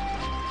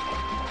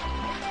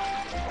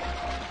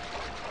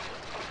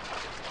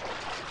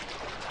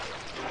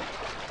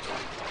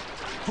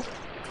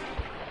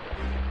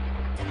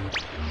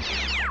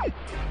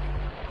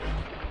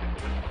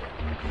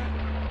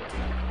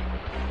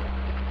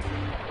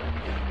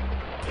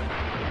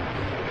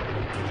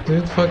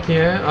 Dude, fuck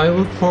yeah. I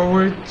look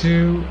forward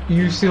to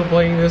you still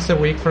playing this a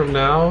week from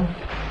now.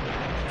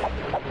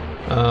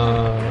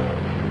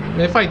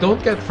 If I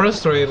don't get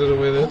frustrated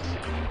with it,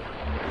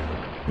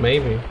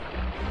 maybe.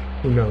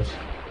 Who knows?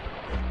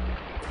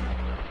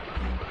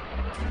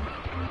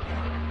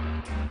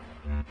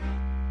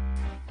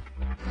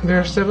 There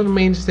are 7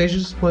 main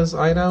stages plus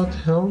Hideout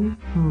Helm.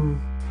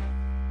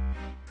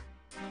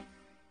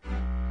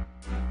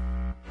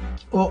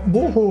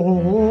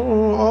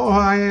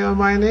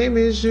 My name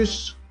is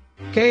just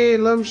K.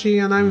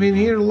 Lumshy, and I've been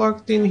here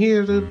locked in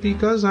here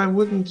because I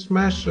wouldn't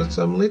smash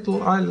some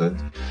little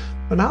island.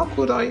 And how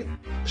could I?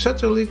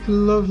 Such a little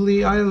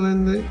lovely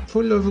island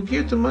full of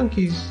cute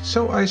monkeys.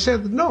 So I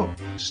said no.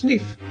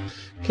 Sniff.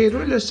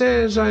 Kirula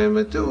says I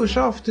am too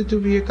soft to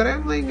be a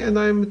Kremling, and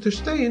I am to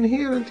stay in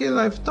here until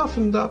I've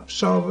toughened up.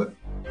 So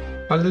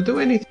I'll do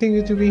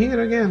anything to be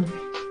here again.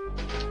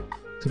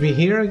 To be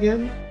here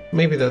again?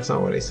 Maybe that's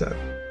not what I said.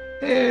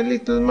 Hey,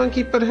 little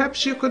monkey,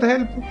 perhaps you could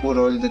help poor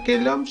old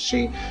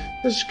Kelumshi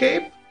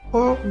escape?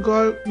 Or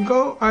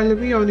go, I'll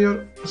be on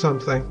your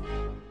something.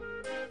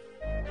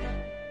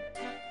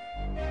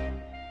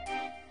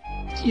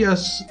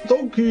 Yes,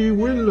 Donkey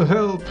will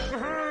help.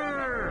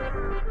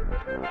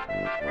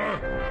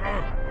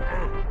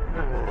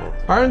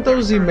 Aren't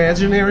those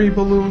imaginary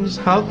balloons?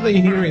 How do they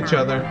hear each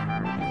other?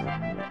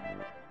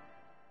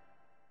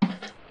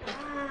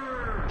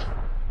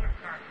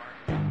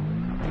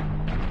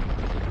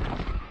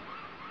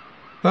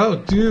 Oh,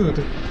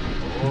 dude!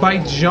 By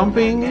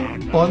jumping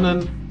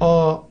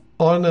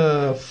on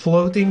a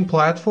floating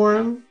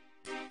platform,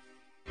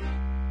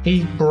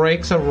 he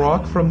breaks a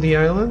rock from the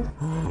island.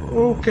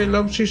 Oh,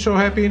 Kelumshi's so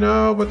happy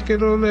now, but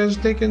Kerol has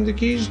taken the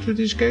keys to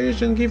this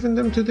cage and given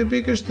them to the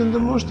biggest and the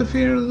most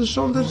feared of the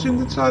soldiers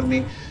in its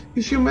army.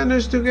 If you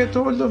manage to get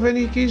hold of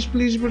any keys,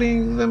 please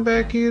bring them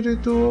back here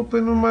to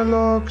open my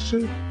locks.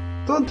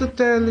 Don't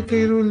tell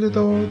Kerol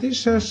though,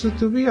 this has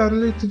to be our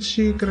little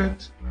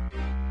secret.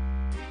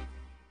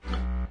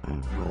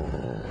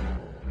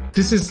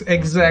 This is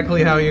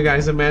exactly how you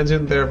guys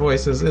imagined their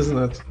voices, isn't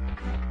it?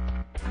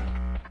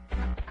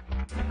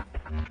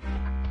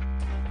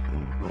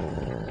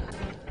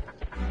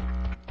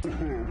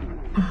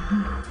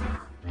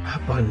 A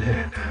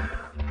banana.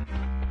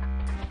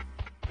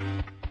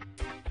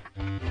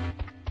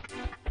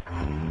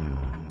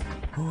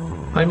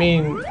 I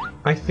mean,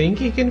 I think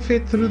he can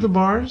fit through the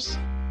bars.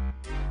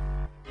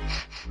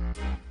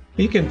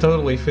 He can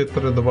totally fit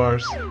through the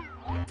bars.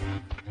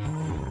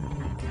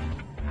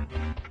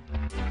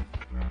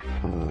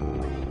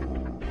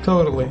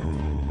 Totally.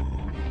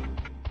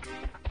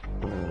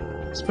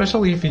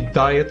 Especially if he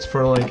diets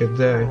for like a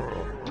day.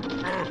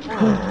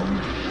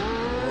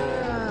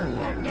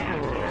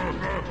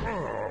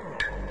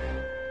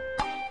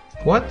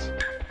 What?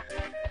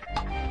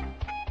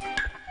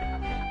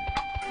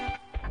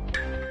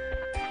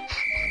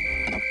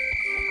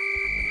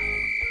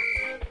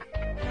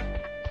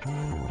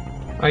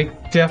 I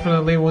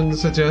definitely wouldn't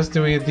suggest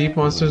doing a Deep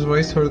Monsters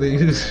voice for the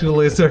usual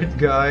lizard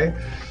guy.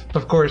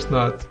 Of course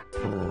not.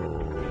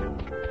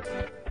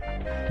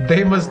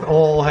 They must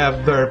all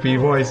have derpy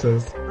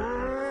voices.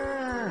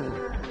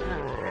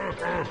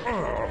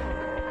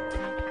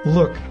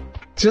 Look,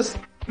 just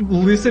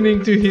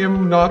listening to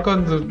him knock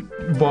on the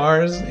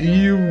bars,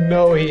 you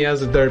know he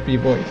has a derpy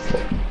voice.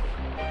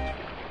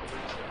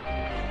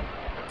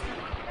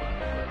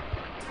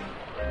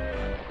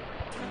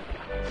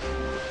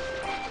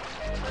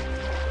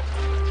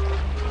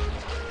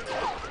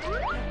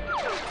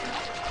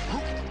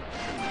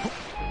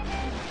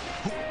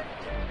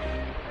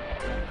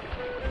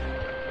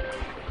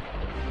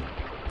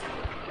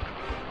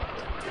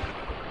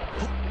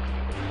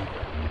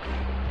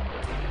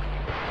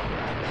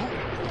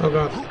 Oh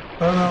god.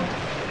 Oh no.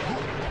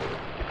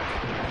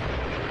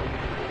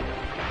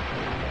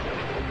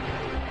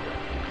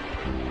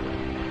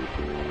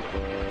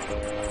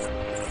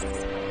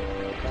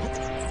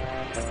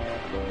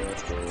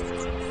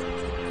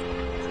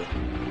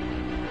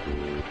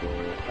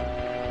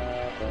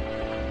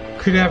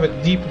 Could have a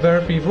deep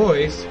derpy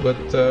voice,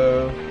 but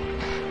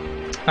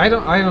I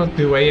don't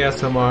do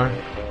ASMR.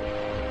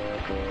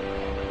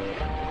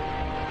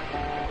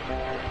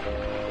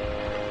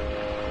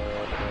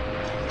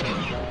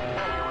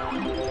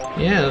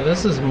 Yeah,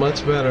 this is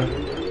much better.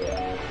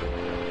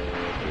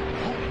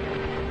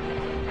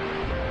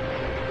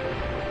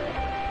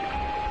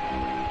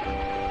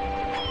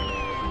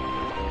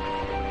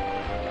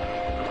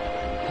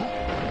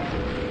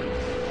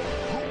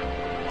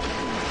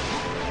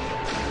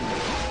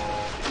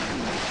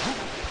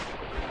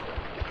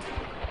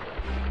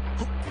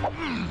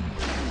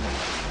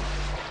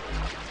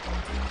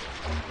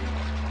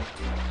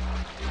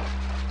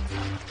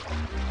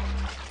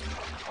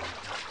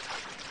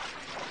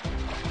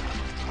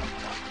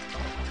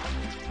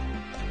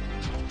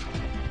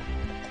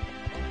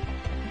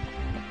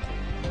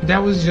 That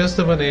was just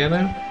a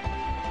banana?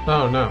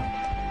 Oh no.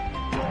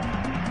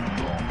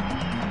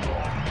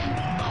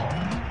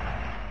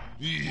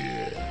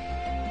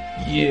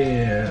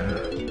 Yeah.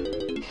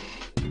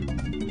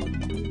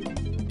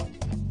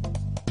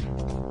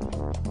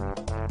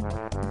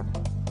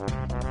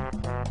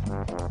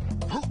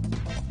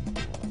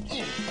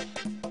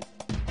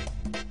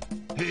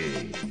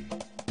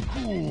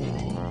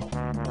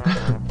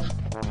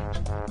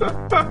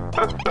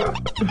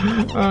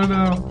 Oh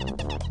no.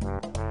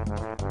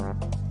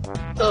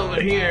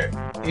 Over here,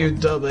 you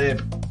dumb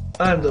ape.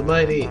 I'm the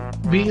mighty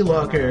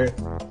Bee-Locker.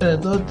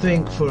 And don't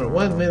think for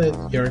 1 minute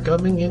you're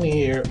coming in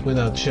here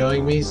without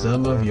showing me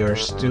some of your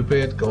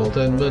stupid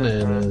golden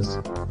bananas.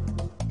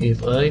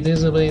 If I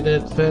disobey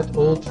that fat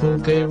old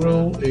Funke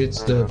rule,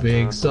 it's the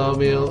big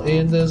sawmill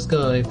in the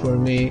sky for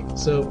me.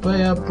 So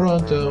pay up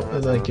pronto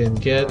and I can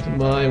get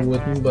my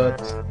wooden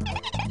butt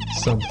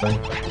something.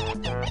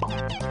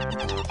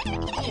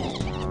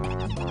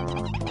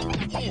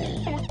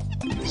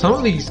 Some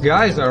of these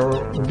guys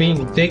are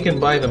being taken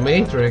by the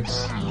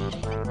Matrix.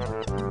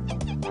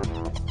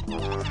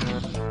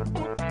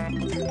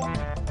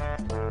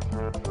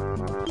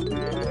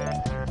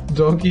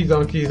 Donkey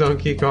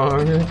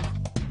Kong.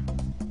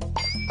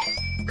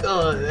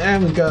 God, I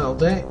haven't got all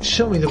day.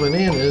 Show me the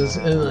bananas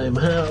and I'm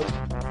out.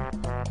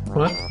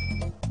 What?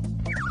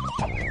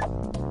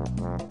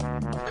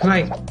 Can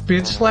I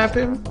bitch slap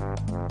him?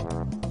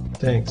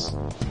 Thanks.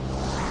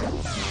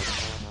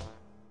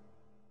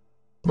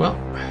 Well.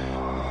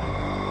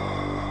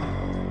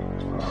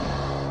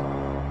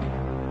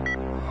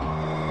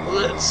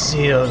 Let's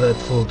see how that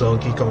fool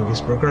Donkey Kong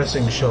is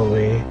progressing, shall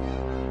we?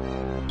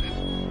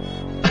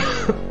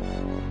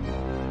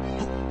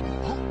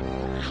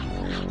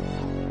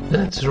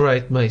 That's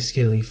right, my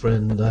skilly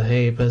friend. The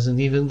ape hasn't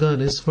even got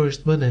his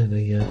first banana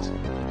yet.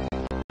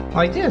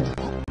 I did.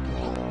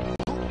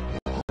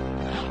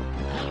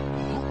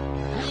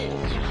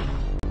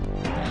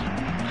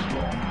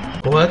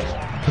 What?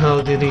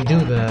 How did he do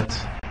that?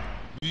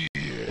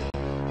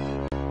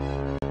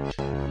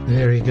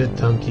 Very good,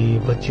 Donkey,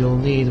 but you'll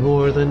need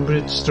more than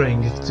brute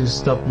strength to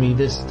stop me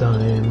this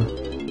time.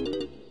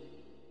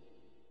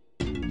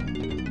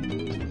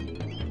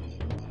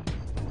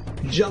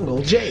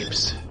 Jungle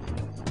Japes!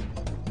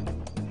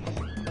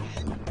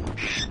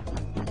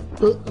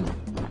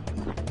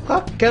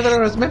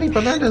 Gather as many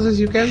bananas as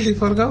you can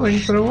before going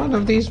through one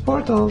of these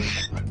portals.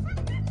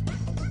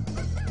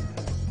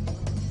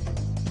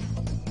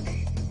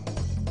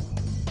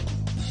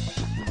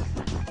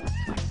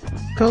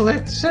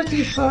 Collect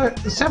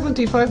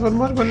 75 or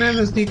more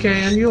bananas, DK,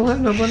 and you'll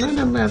have a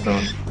banana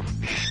medal.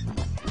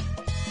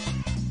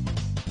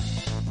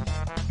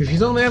 If you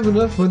don't have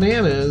enough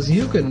bananas,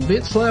 you can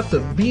bitch slap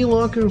the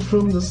Bee-Locker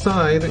from the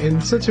side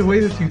in such a way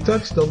that you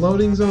touch the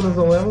loading zone of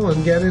the level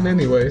and get in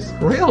anyways.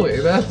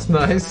 Really? That's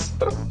nice.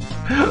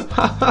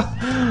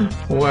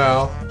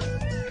 Wow.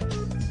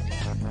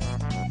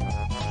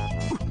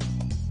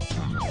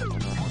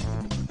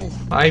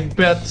 I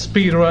bet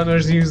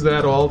speedrunners use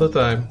that all the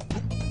time.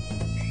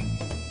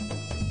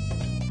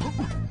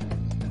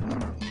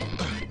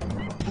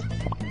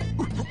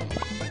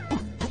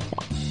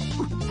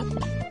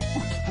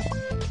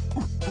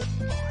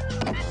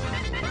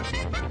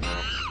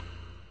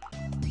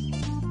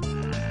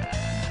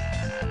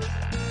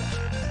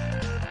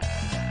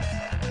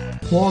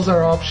 Walls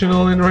are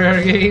optional in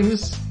rare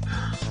games?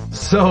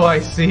 So I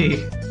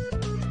see.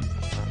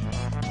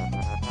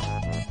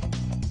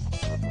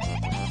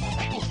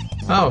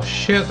 Oh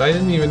shit, I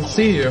didn't even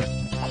see you.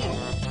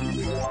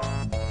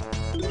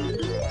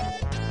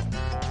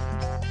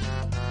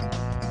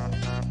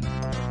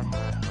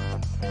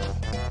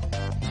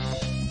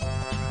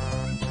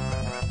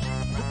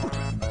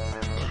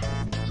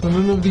 So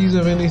none of these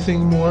have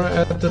anything more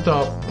at the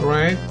top,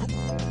 right?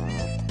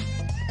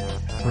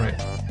 Right.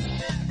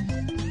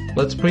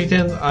 Let's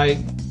pretend I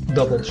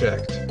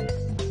double-checked.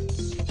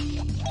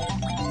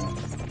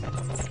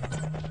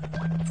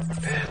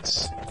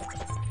 That's...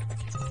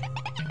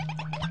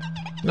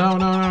 No.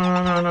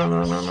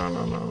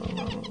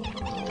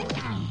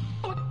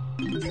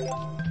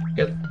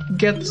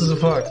 Get the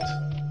fucked.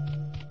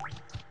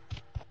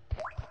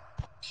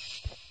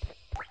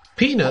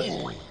 Peanut?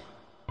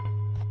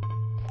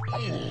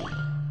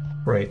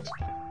 Right.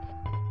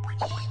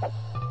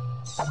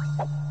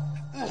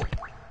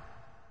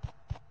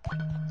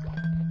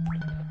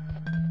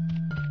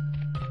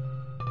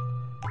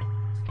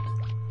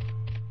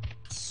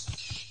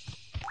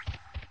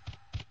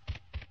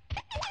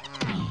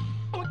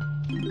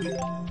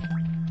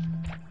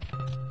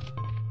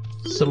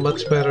 It's a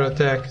much better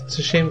attack. It's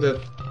a shame that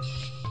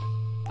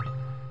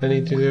I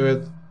need to do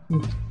it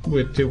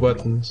with 2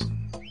 buttons.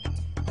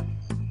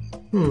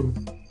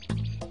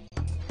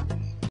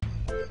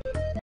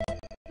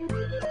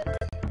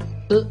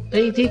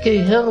 Hey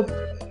DK, help!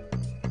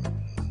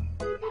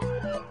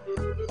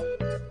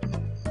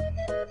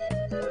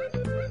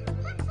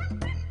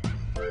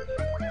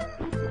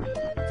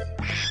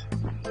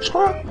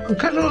 Squawk,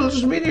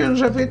 Carol's minions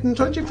have eaten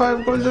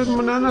 25 golden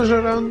bananas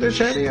around this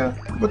area,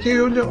 but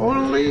you'll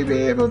only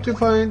be able to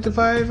find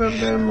 5 of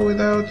them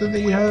without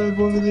the help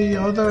of the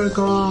other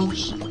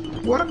Kongs.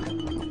 What?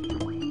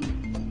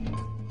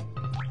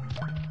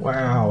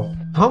 Wow.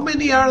 How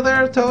many are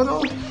there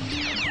total?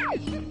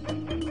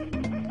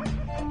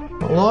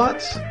 A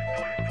lot?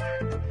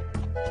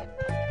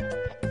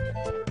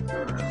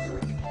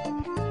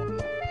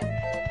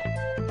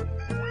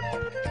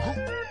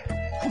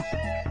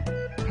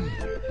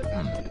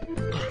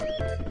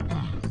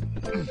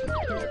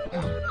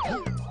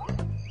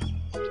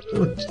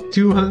 Oh,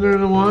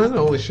 201?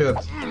 Holy shit.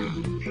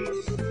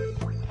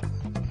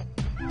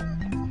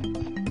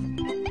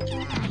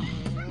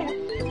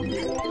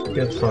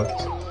 Get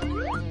fucked.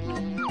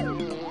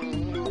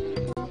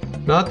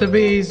 Not the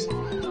bees.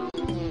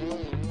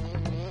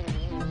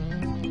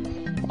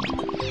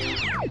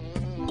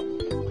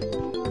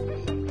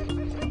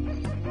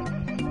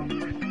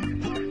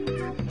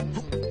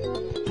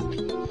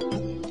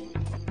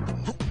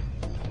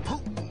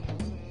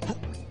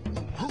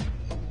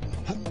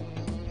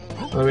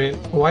 I mean,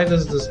 why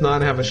does this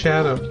not have a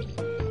shadow?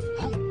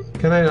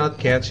 Can I not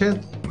catch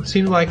it? It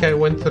seemed like I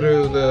went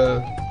through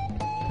the...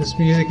 This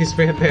music is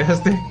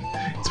fantastic.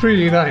 It's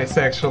really nice,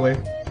 actually.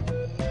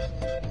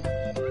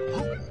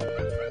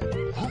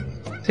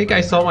 I think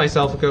I saw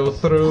myself go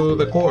through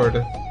the chord.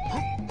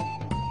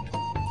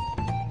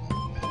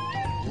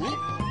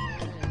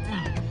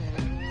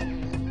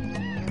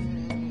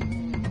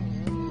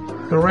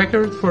 The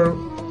record for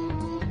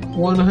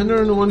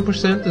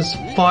 101% is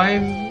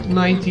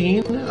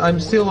 5:19. I'm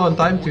still on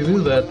time to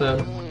do that then.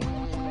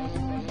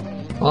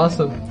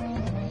 Awesome.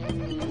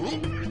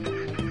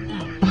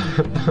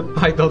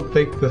 I don't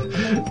think that...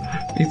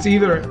 It's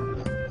either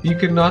you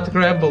cannot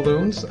grab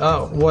balloons.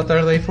 Oh, what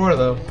are they for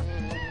though?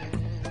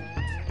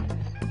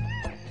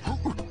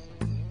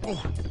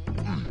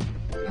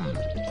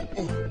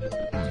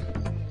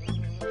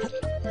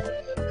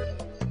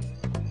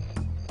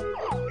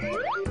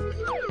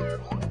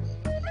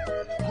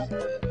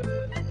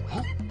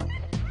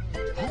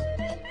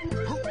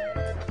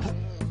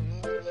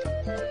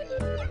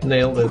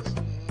 Nailed it.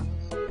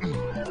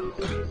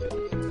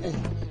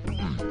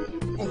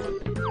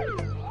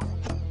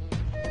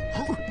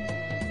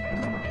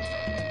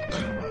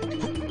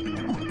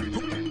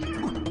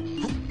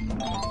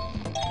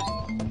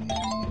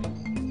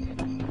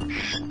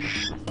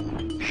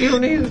 You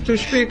need to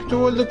speak to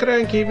Old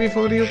Cranky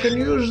before you can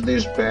use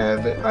this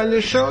pad. I'll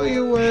show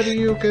you where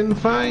you can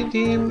find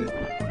him.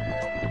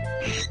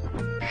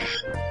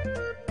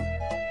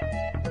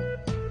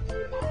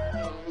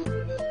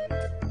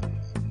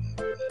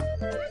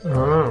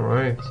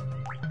 Alright.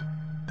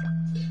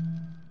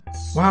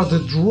 Wow, the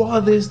draw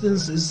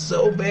distance is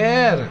so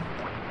bad.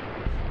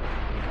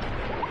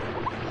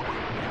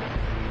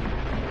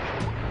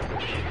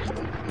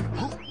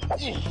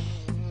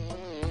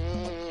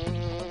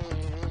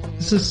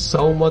 This is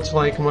so much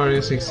like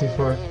Mario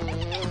 64.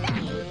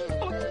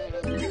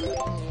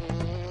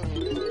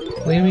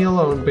 Leave me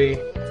alone, B.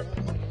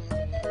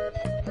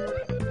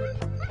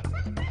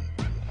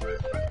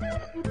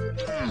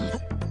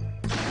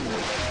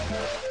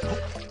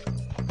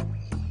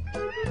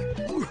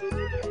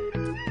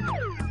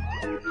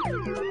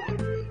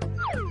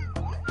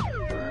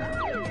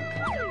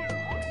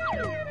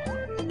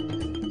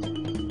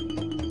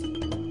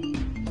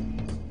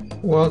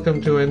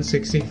 Welcome to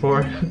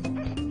N64.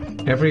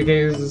 Every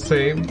game is the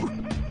same.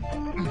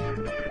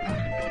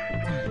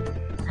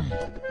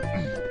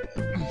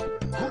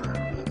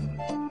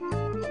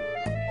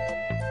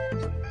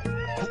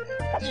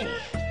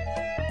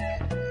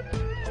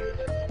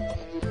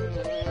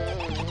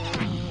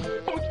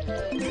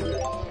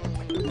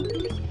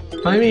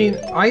 I mean,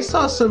 I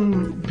saw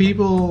some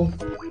people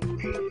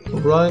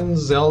run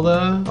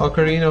Zelda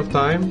Ocarina of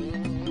Time,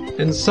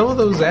 and some of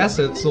those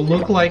assets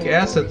look like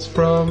assets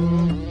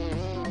from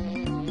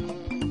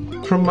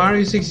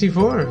Mario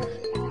 64.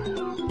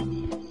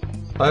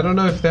 I don't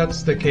know if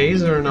that's the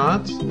case or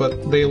not,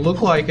 but they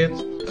look like it.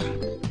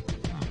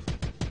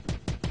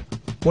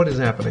 What is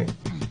happening?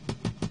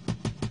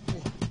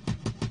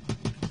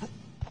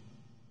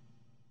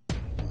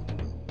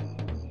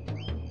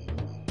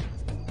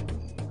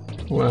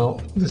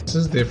 Well, this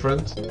is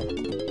different.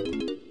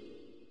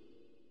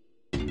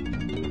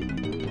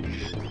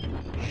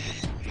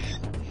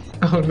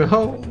 Oh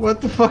no,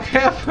 what the fuck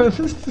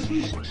happened?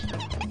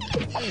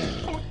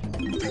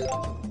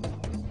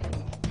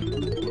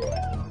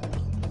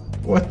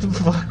 What the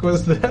fuck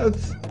was that?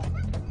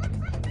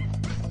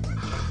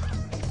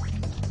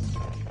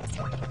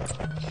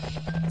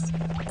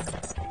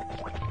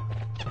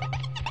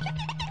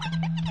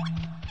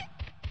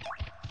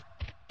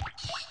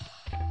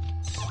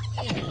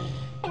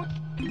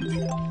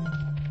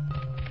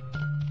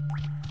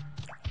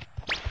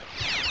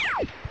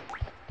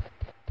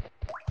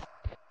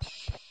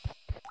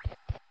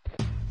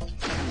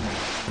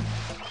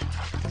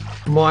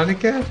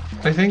 Monica?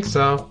 I think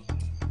so.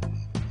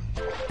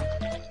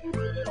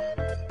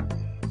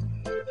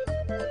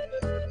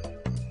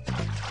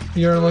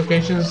 your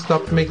location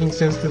stopped making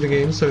sense to the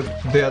game, so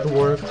that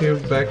worked you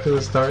back to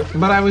the start.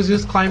 But I was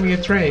just climbing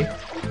a tree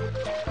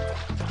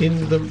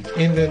in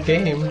the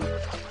game.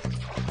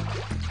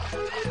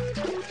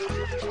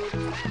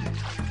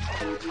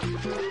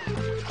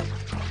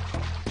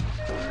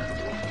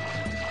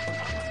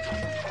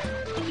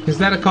 Is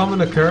that a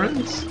common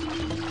occurrence?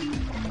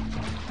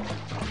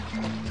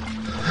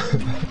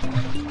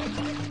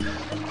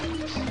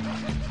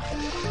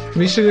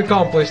 Mission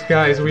accomplished,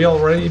 guys. We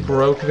already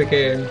broke the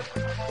game.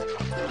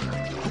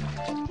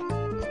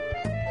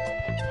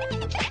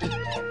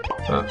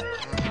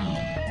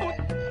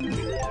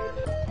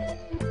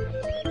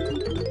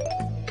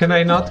 Can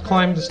I not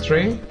climb this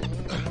tree?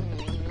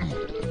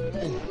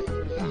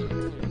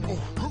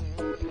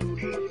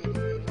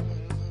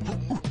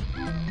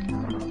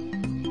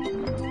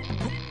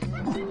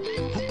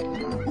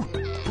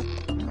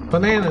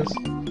 Bananas.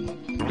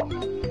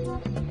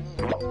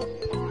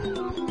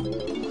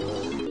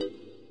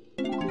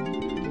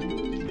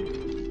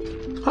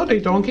 Howdy,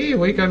 donkey.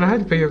 We can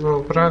help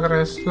you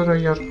progress through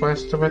your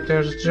quest, but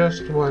there's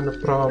just one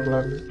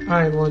problem.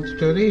 I want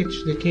to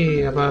reach the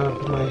key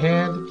above my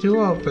head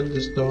to open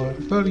this door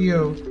for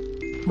you,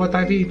 but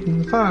I've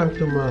eaten far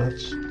too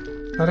much.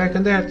 I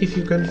reckon that if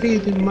you can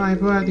feed my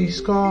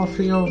buddy's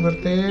coffee over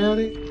there,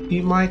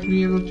 he might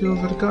be able to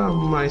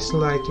overcome my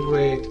slight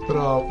weight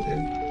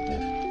problem.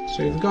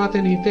 So if you've got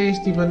any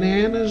tasty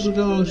bananas,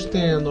 go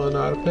stand on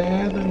our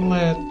pad and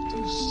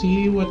let's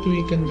see what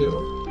we can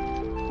do.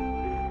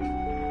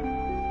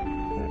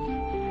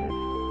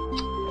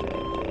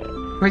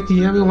 Right,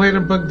 the emulator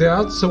bugged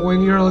out, so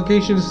when your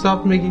location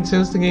stopped making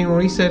sense, the game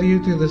reset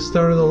you to the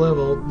start of the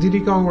level.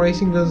 Diddy Kong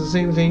Racing does the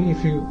same thing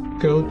if you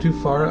go too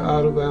far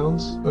out of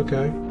bounds.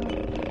 Okay.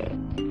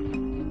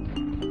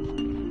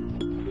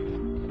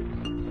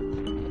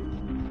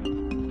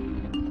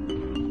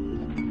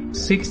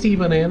 $60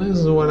 bananas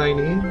is what I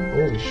need?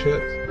 Holy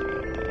shit.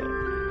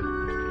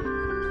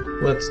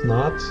 Let's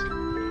not.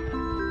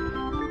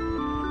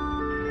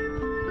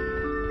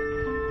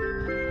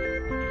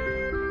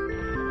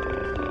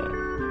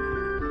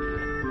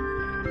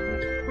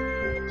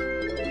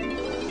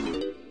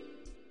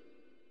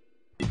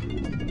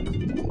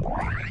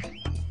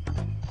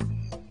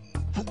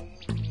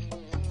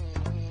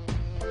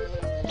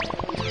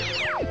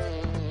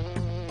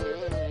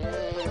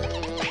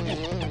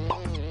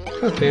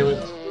 God damn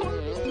it.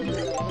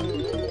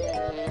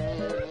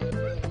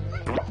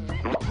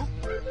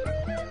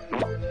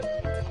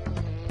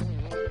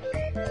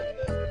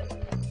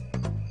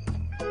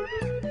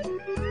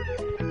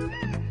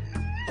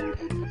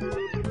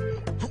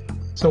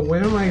 So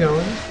where am I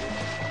going?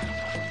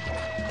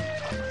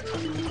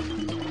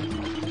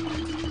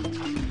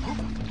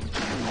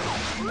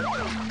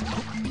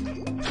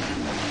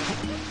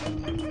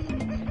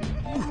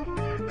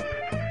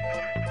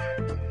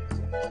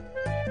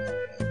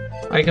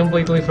 I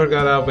completely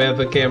forgot how bad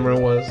the camera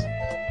was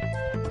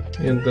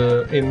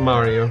in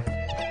Mario.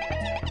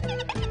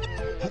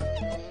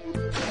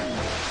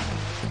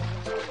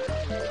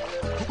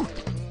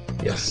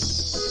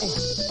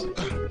 Yes.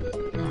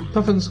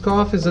 Puffin's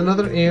Cough is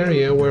another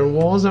area where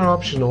walls are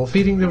optional.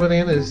 Feeding the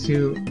bananas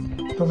to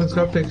Puffin's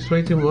Cough takes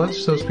way too much,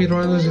 so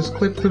speedrunners just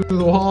clip through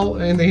the wall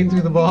and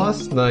into the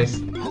boss.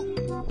 Nice.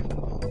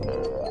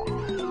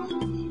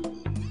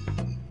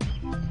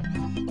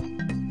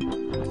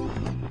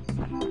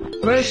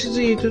 Press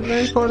Z to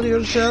transport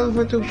yourself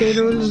to K.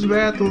 Rool's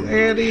battle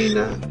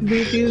arena.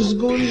 Beat his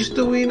goons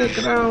to win a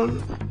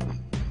crown.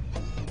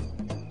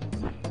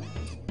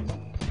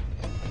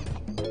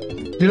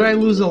 Did I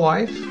lose a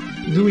life?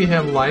 Do we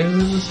have lives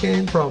in this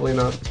game? Probably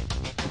not.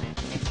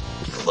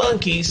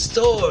 Funky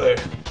store.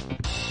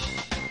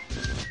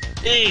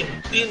 Hey,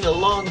 been a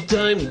long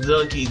time,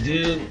 Donkey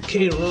Dude.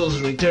 K.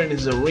 Rool's return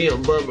is a real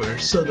bummer,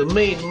 so the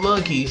main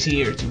monkey's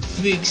here to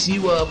fix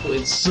you up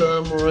with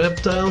some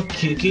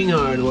reptile-kicking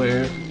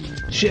hardware.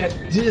 Check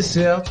this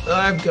out,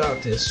 I've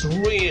got this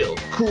real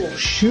cool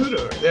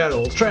shooter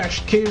that'll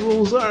trash K.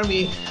 Rool's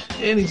army,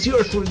 and it's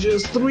yours for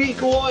just 3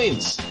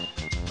 coins.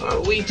 Are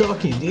we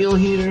talking deal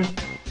here?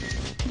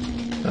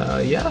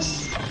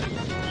 Yes.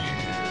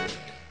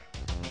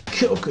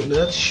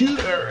 Coconut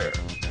shooter.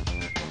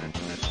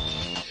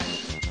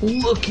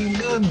 Looking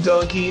good,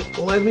 Donkey.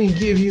 Let me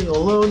give you the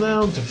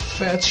lowdown to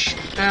fetch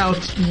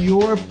out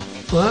your...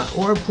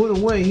 or put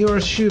away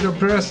your shooter.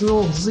 Press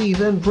Alt Z,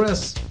 then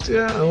press...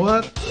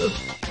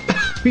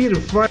 B to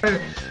fire.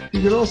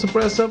 You can also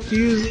press up to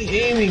use the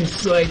aiming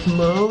sight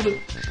mode.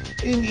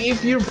 And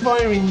if you're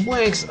firing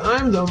blanks,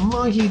 I'm the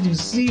monkey to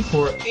see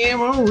for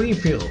ammo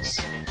refills.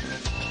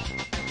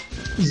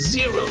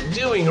 Zero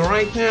doing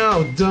right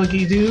now,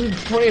 Donkey Dude.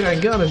 Afraid I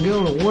gotta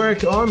go to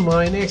work on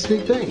my next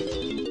big thing.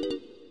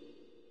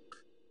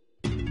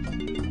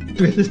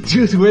 The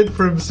dude went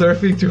from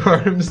surfing to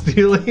arms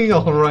dealing.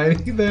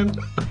 Alrighty then.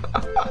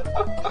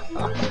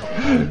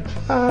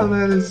 Ah,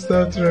 that is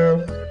so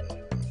true.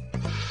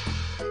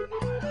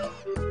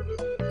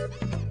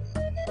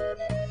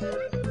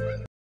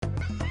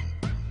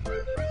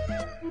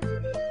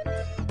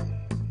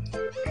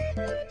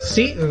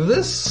 See,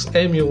 this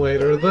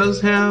emulator does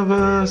have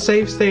a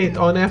save state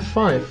on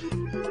F5.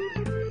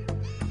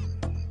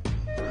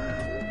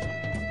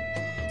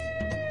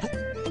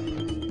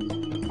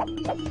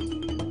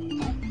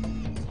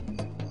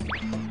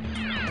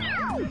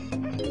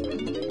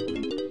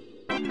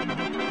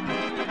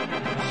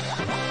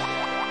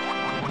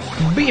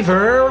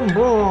 Beaver!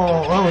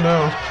 Oh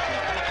no.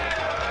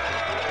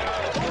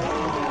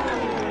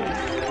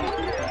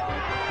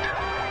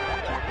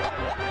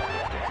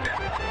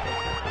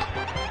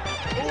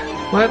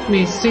 Let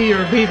me see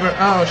your beaver.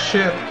 Oh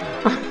shit.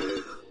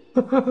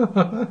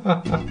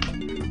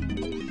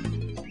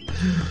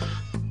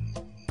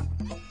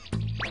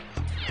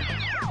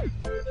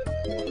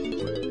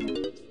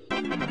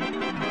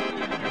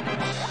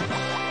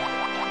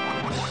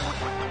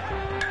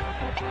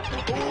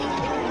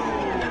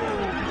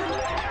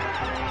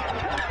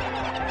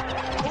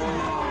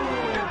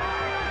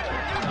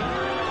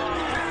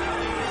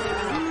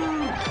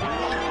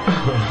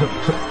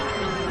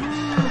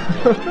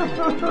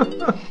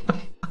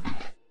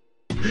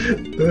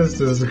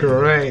 This is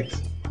great.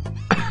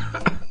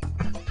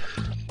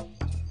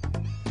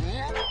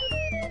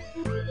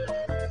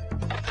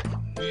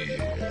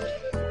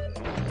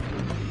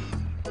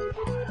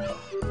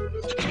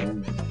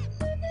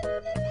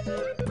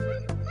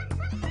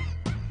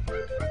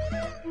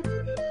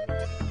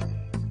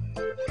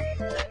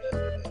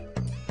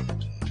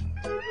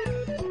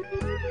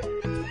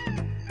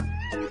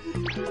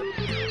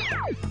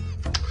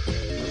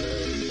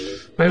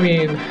 I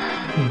mean,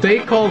 they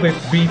called it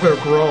Beaver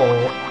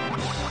Brawl.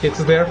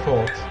 It's their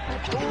fault.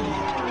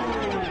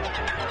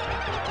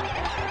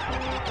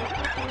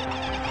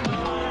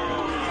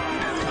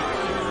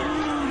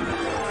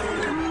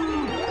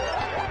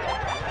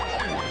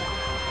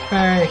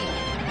 Hey.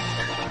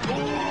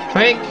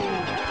 Fake.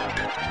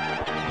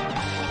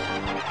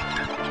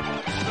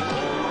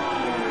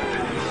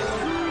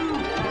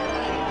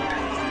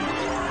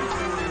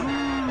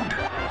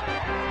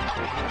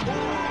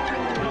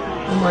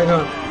 Oh my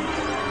god.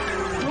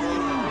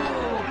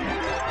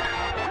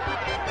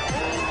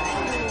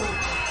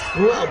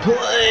 Well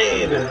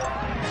played!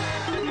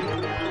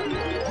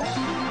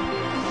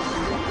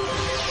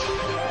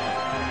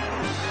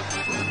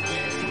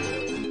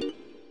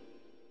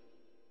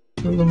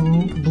 The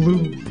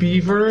blue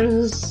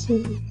beavers?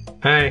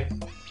 Hey.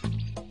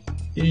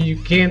 You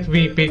can't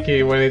be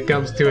picky when it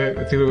comes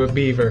to a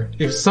beaver.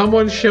 If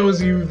someone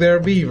shows you their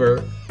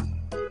beaver,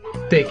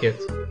 take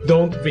it.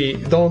 Don't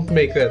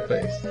make that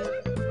face.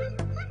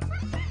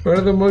 One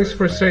of the most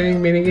frustrating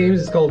minigames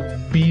is called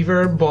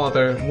Beaver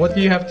Bother. What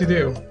do you have to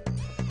do?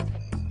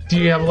 Do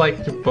you have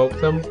like to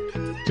poke them?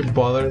 To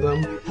bother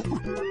them?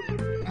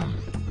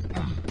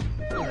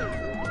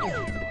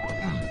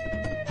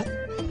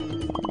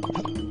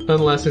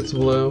 Unless it's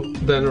blue,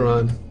 then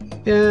run.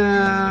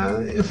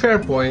 Yeah, fair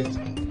point.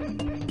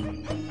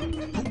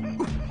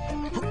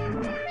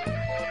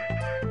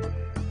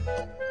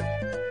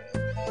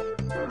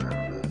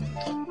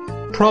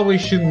 Probably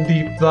shouldn't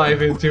deep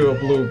dive into a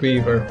blue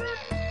beaver.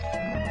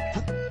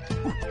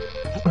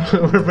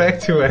 We're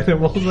back to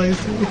animals, I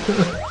see.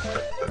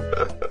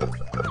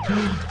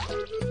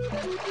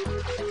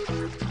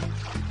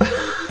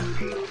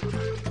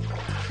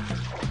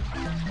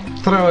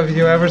 Throw, have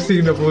you ever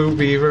seen a blue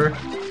beaver?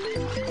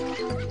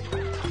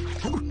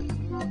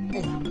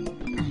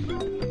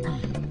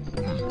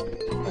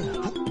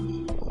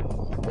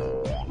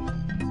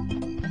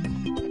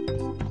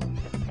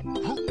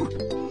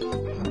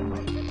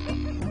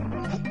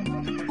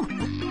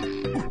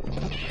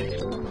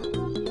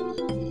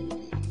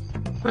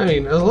 I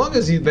mean, as long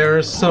as there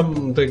is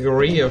some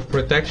degree of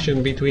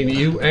protection between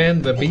you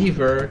and the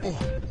beaver.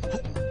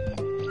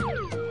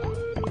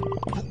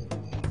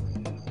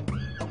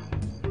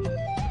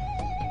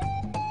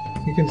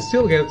 You can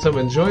still get some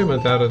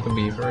enjoyment out of the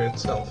beaver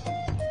itself.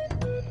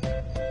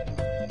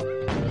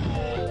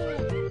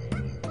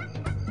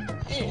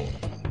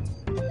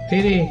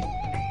 Pity.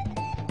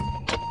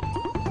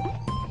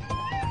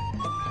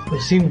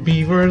 I've seen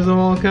beavers of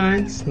all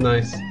kinds.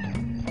 Nice.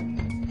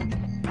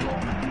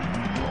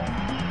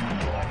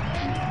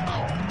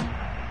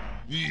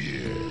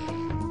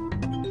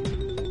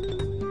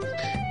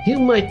 You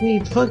might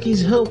need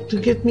Funky's help to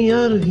get me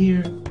out of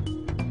here.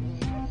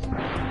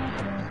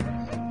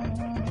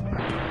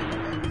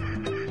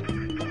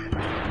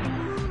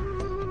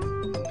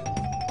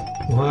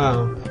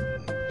 Wow.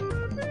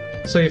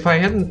 So if I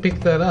hadn't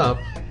picked that up,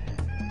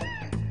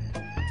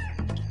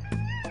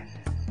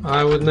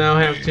 I would now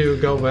have to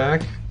go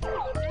back.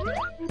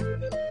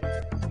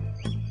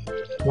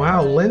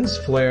 Wow, lens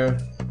flare.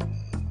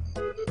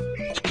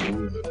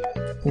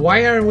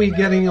 Why are we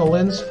getting a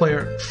lens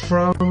flare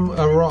from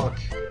a rock,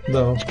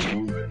 though?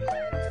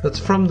 That's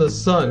from the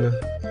sun.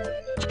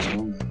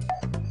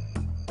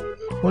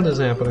 What is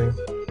happening?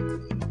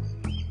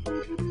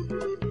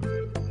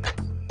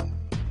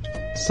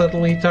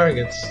 Suddenly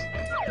targets.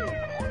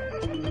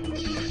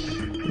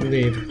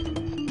 Indeed.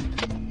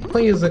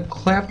 Play as a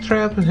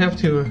claptrap and have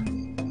to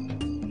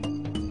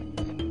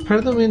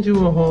hurt them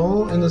into a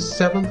hole in the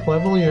 7th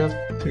level. You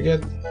have to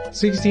get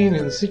 16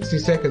 in 60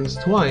 seconds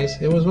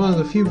twice. It was one of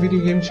the few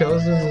video game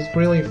challenges that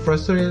really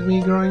frustrated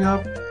me growing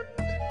up.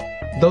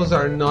 Those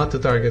are not the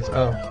targets.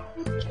 Oh.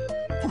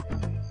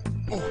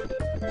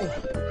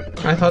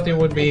 I thought it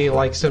would be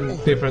like some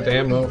different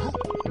ammo.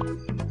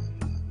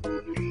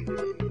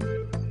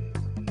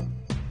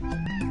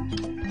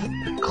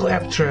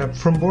 Claptrap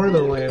from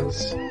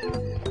Borderlands.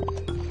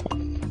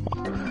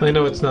 I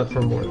know it's not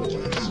from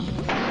Borderlands.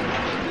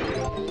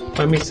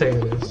 Let me say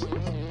it is.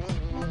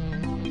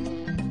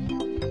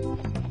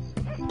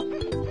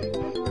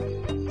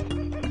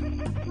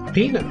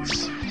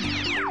 Peanuts.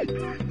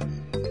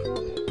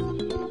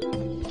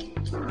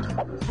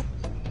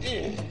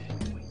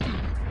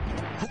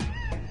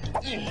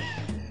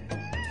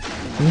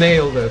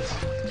 Nailed it.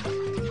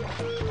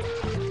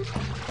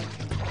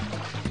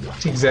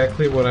 It's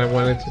exactly what I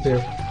wanted to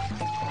do.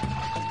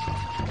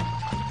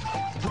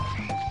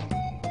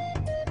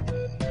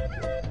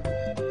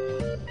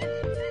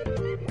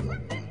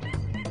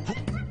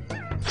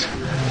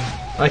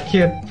 I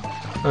can't...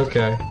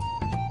 Okay.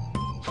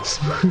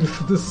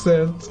 Smooth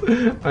descent.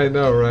 I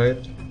know, right?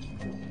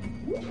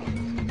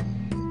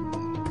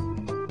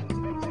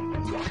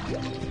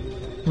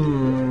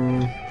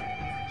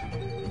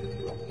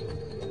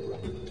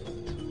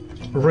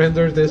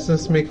 Render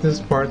distance make this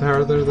part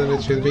harder than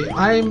it should be.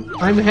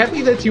 I'm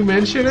happy that you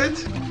mentioned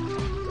it,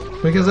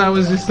 because I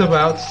was just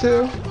about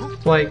to.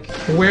 Like,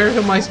 where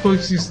am I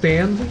supposed to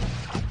stand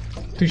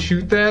to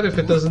shoot that if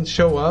it doesn't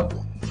show up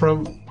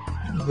from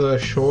the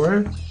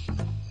shore?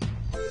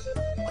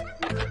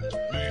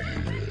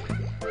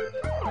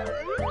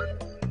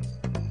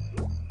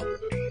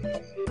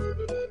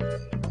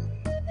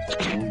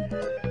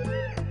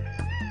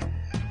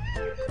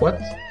 What?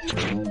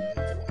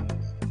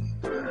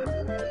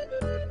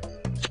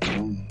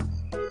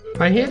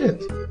 I hit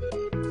it.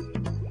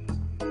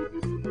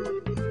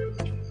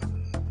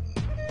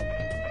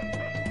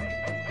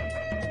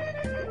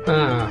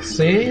 Ah,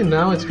 see?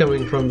 Now it's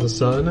coming from the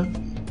sun.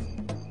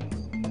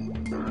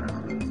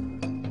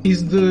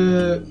 Is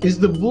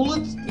the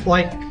bullet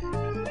like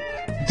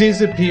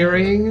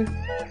disappearing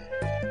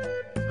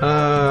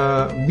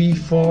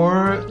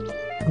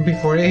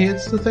before it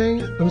hits the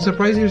thing? I'm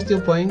surprised you're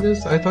still playing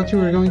this. I thought you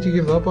were going to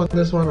give up on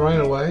this one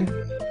right away.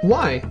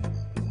 Why?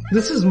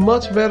 This is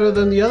much better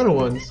than the other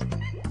ones.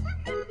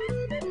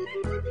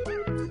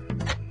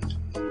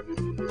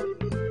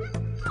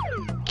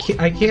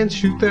 I can't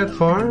shoot that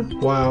far?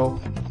 Wow.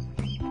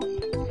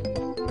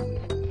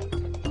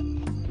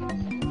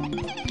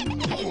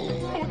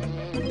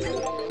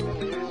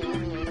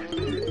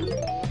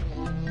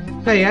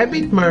 Hey, I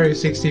beat Mario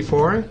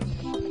 64.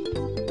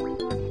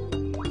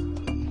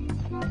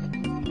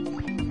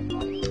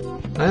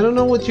 I don't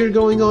know what you're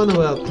going on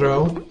about,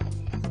 Throw.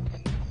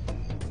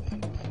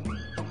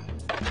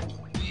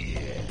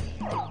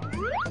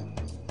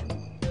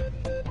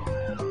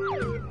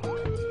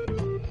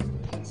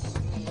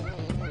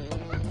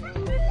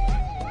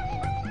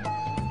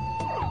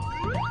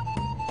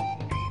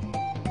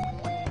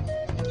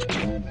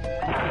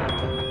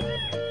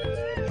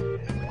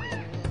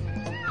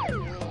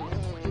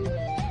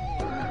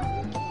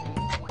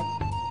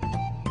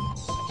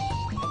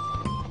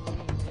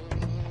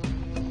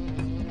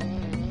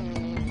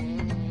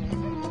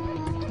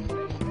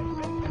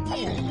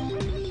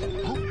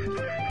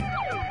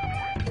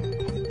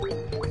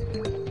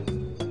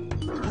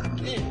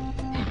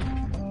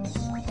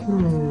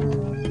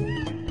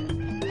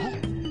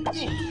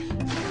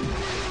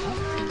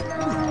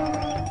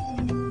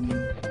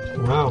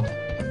 Wow.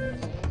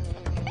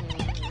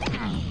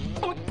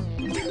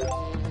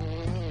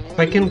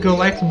 I can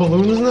collect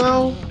balloons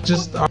now?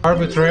 Just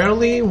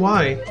arbitrarily?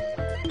 Why?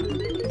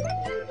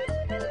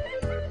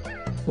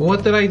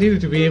 What did I do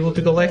to be able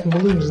to collect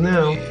balloons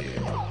now?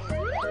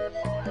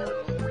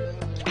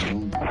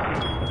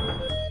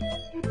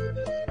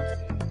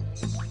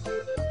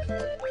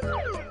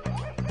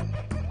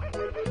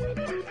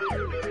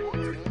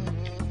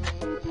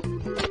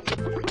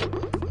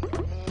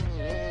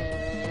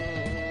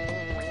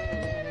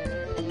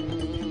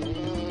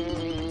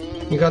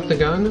 You got the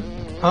gun?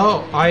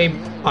 Oh,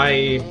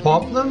 I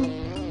pop them?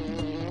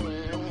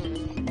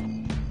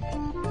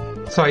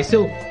 So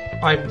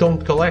I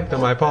don't collect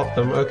them, I pop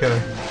them, okay.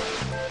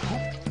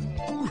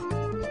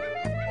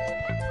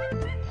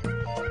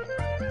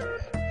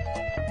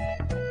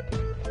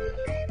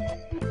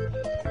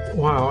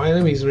 Wow,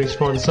 enemies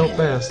respawn so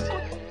fast.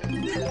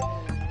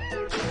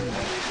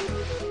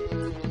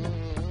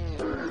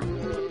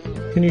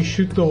 Can you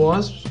shoot the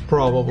wasps?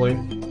 Probably.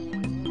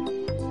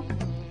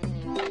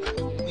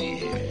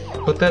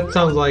 But that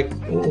sounds like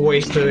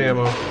wasted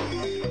ammo.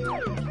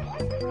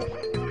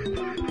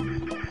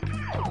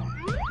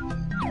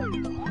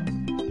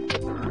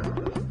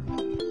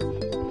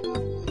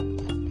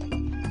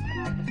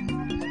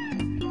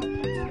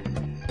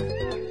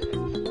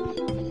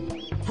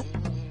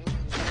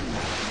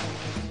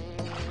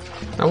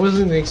 I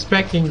wasn't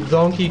expecting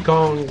Donkey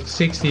Kong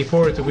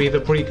 64 to be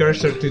the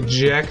precursor to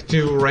Jak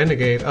 2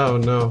 Renegade. Oh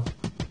no.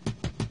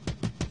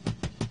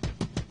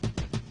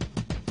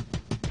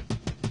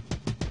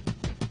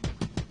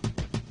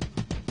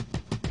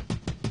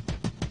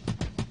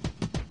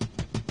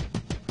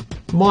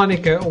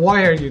 Monica,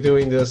 why are you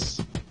doing this?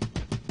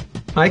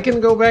 I can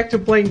go back to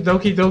playing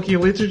Doki Doki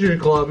Literature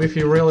Club if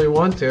you really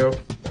want to.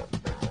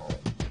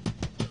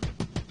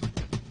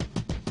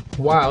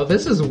 Wow,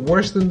 this is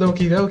worse than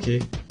Doki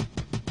Doki.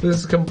 This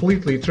is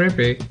completely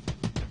trippy.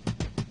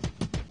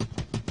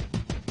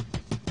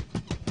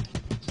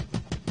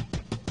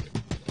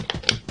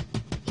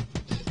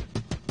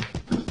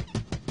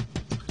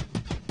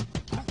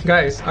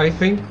 Guys, I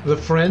think the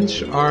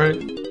French are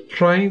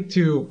trying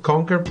to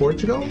conquer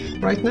Portugal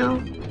right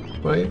now,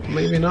 right?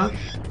 Maybe not.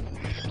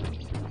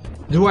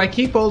 Do I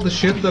keep all the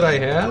shit that I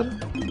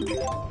had?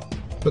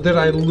 Or did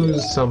I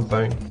lose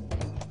something?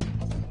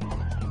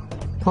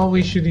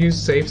 Probably should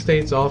use save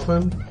states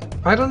often.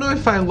 I don't know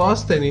if I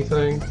lost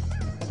anything.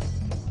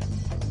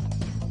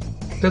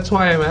 That's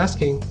why I'm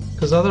asking,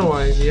 because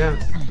otherwise, yeah.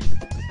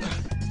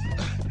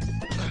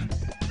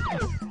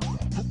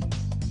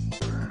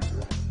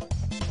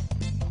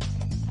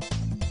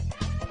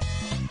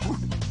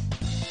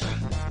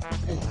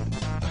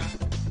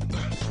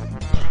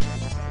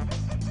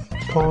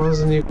 Pause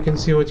and you can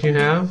see what you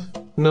have.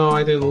 No,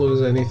 I didn't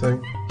lose anything.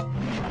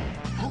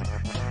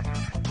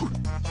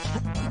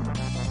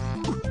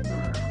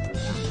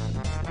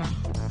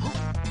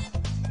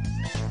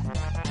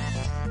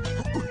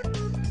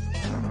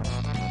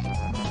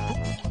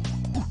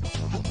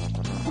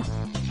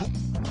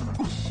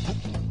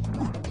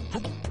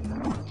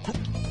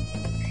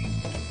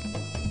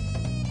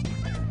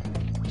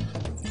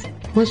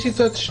 Once you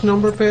touch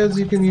number pads,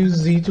 you can use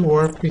Z to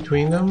warp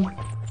between them.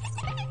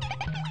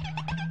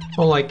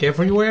 Oh, like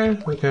everywhere?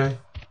 Okay.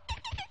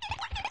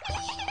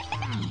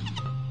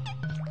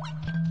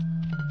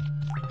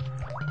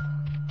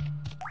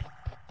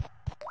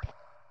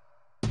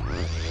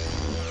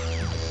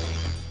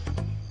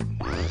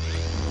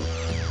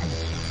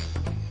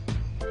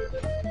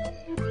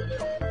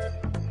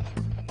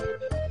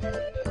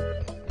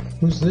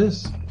 Who's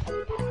this?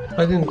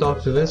 I didn't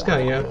talk to this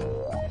guy yet.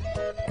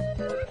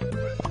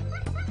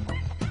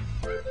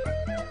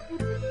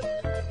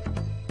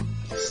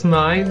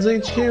 Snides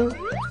HQ?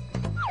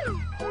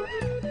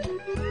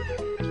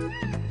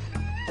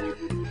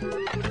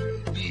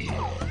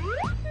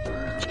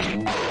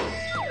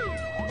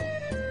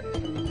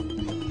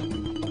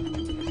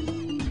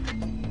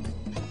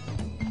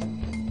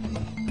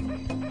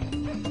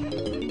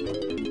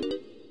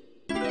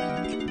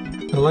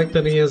 I like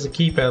that he has a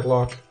keypad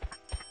lock.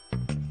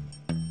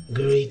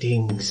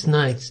 Greetings,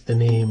 Knight's the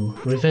name.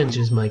 Revenge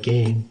is my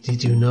game.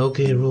 Did you know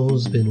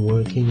K-Rool's been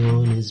working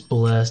on his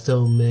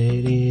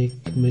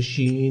Blast-O-Matic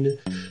machine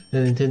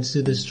that intends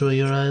to destroy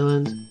your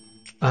island?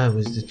 I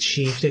was the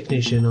chief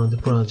technician on the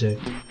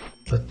project,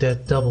 but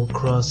that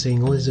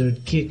double-crossing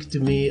lizard kicked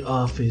me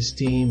off his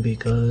team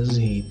because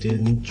he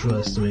didn't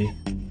trust me.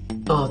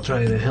 I'll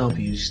try to help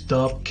you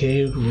stop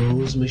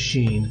K-Rool's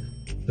machine,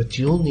 but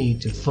you'll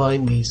need to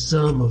find me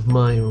some of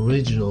my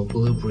original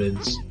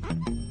blueprints.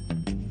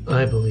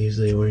 I believe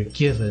they were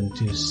given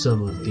to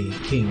some of the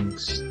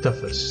king's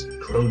toughest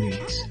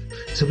cronies.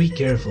 So be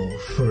careful,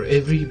 for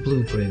every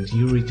blueprint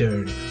you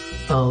return,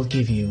 I'll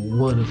give you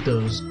one of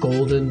those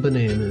golden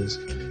bananas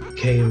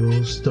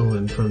K-Rool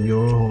stolen from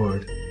your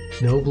hoard.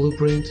 No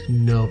blueprint,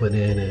 no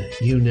banana.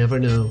 You never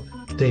know,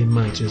 they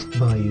might just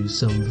buy you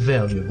some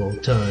valuable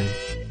time.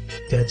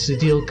 That's the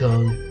deal,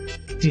 Kong.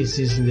 This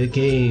isn't a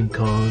game,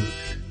 Kong.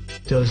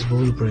 Those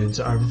blueprints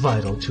are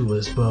vital to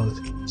us both,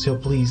 so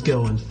please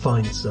go and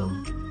find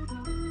some.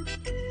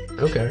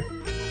 Okay.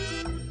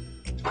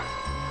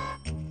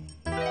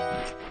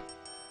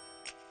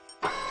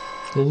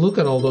 Look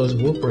at all those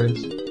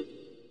blueprints.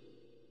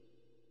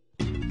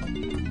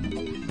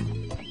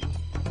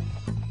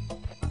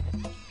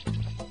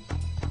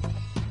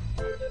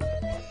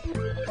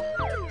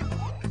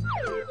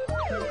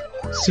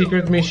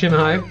 Secret mission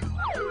hype.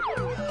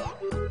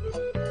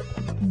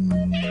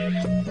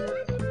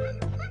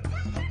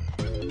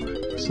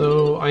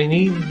 So I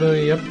need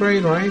the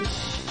upgrade, right?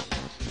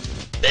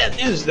 Bad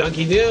news,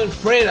 Donkey Dude.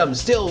 Afraid I'm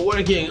still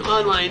working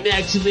on my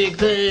next big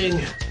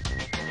thing.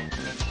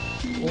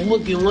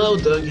 Looking low,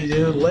 Donkey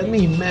Dude. Let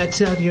me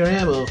max out your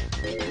ammo.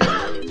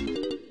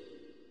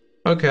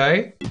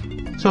 Okay.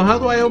 So how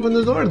do I open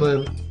the door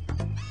then?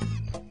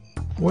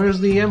 Where's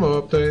the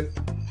ammo update?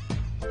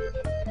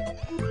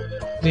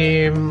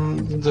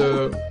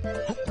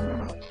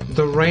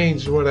 The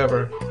range,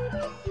 whatever.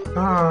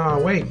 Ah,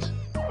 wait.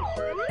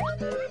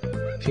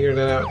 Figured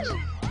it out.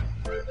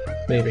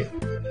 Maybe.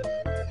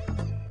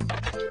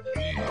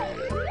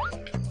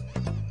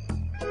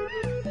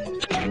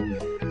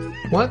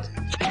 What?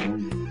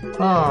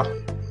 Ah.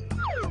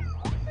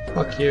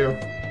 Fuck you.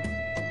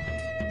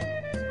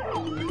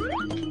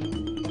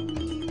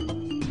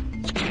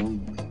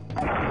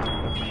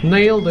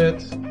 Nailed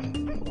it.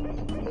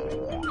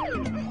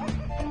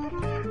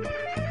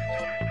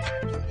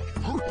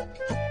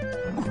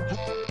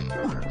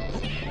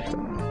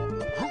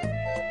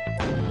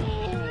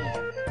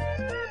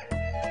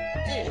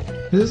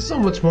 This is so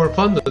much more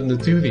fun than the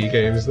 2D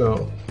games,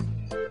 though.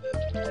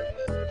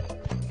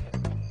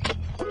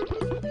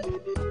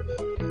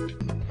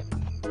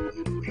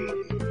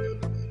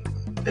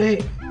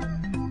 Hey!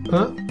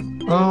 Huh?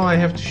 Oh, I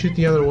have to shoot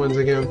the other ones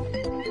again.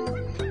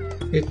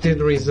 It did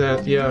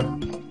reset, yeah.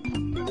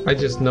 I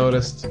just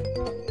noticed.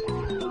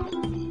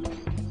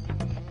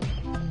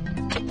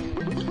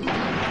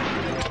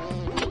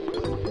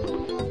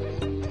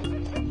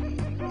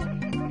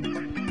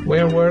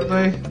 Where were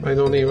they? I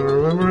don't even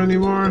remember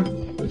anymore,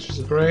 which is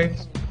great.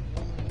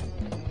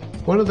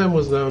 One of them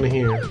was down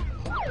here.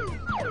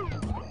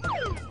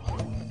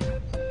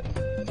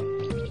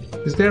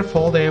 Is there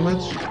fall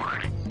damage?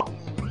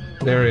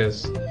 There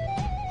is.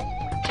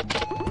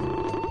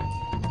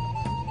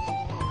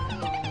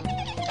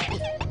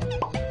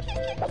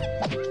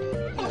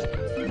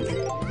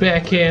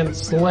 Backhand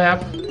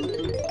slap.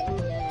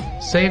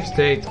 Save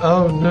state.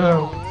 Oh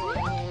no.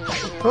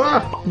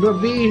 Ah! The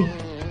bee!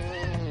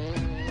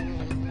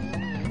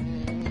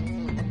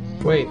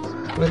 Wait.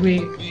 Let me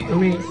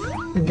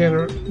get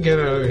out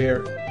of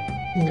here.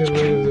 Get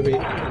rid of the bee.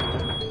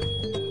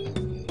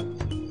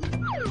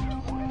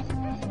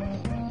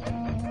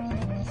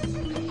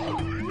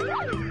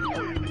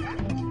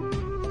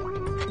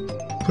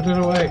 Put it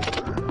away.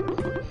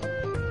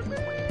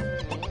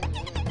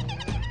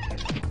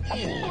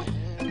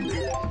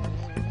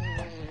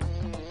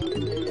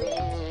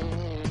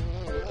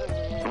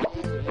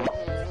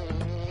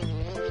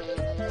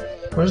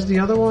 Where's the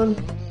other one?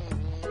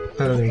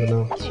 I don't even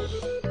know.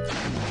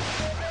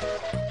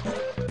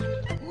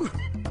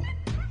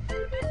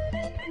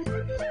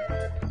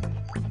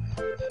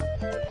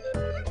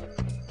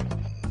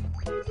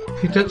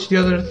 If you touch the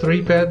other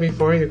 3 pad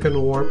before, you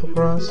can warp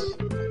across.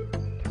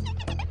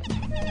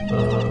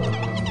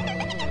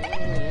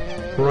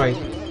 Right.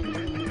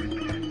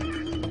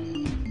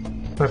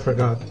 I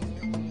forgot.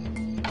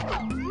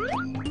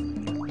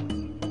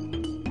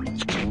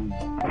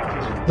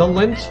 The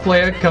lens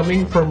flare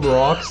coming from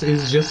rocks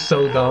is just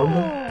so dumb.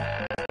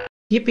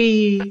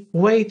 Yippee!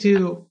 Way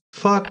to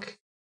fuck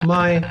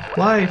my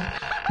life.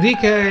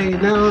 DK,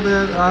 now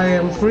that I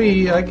am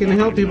free, I can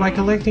help you by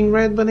collecting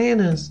red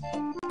bananas.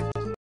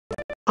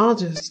 I'll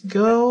just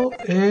go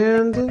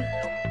and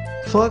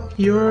fuck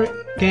your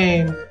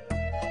game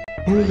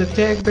in the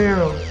tag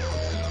barrel.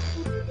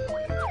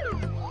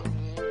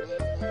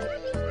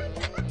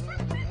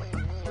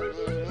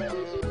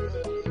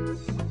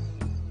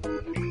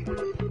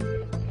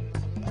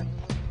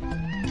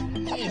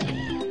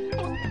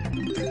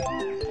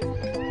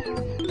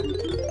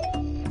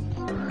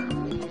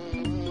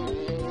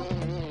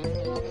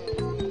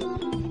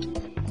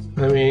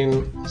 I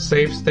mean,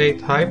 save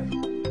state hype.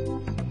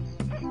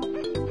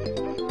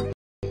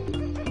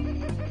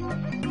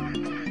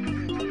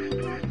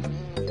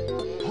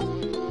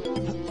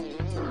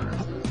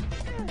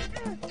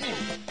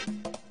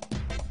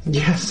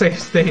 Yeah, save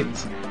state.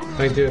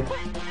 I do.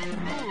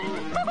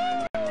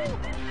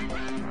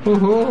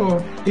 Oh,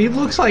 he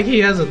looks like he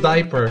has a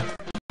diaper.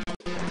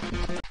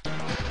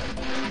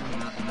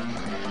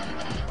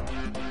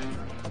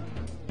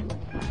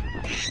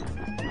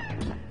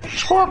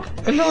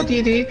 Hello,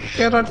 Didi.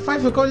 There are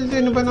 5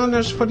 golden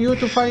bananas for you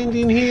to find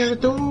in here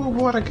too,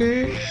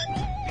 Warake.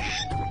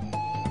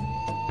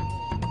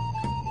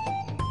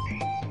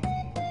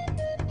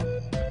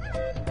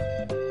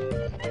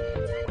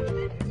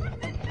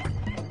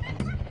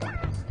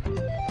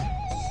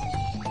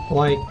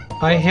 Like,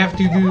 I have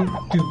to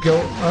go.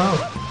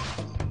 Oh.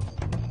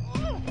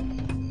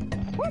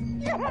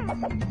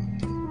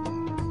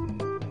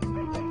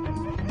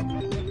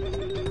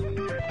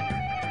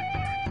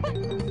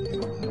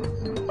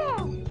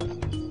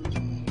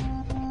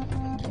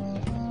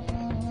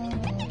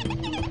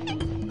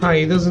 Ah,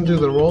 he doesn't do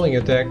the rolling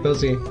attack,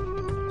 does he?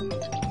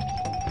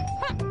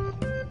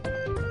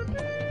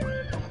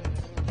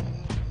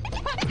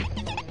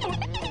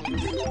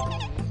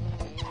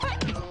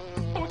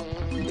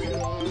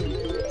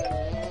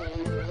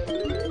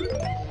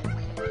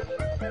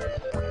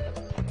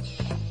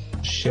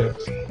 Shit.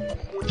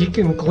 He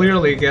can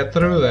clearly get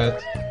through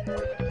that.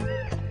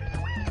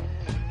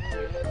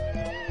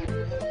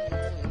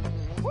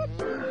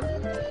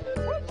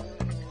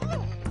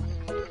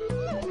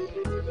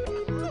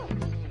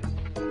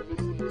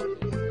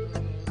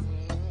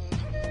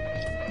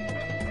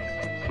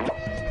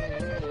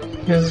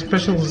 He has a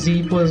special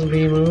Z plus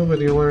B move, but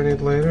you'll learn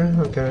it later?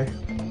 Okay.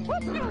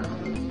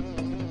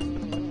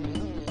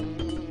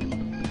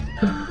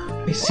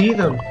 I see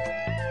them!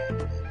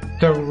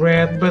 The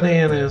red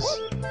bananas.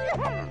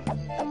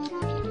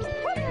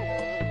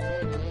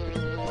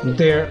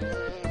 They're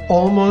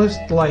almost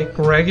like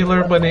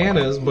regular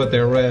bananas, but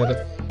they're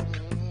red.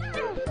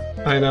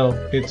 I know,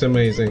 it's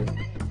amazing.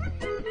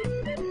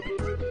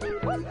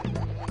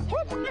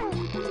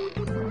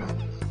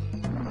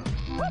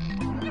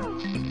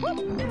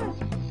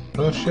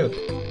 Oh shit.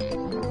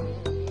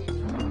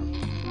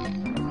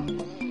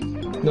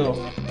 No,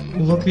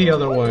 look the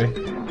other way.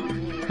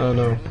 Oh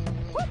no.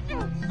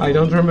 I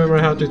don't remember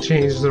how to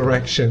change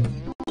direction.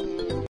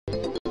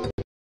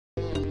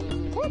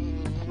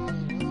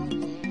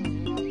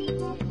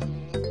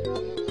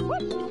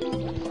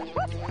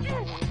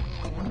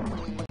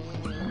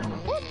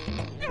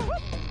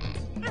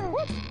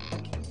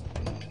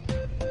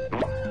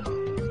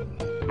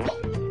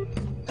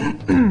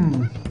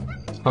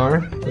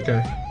 R?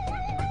 Okay.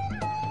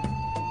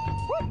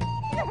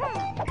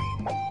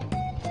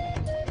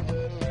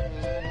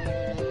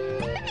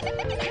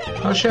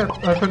 Oh shit,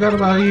 I forgot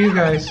about you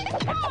guys.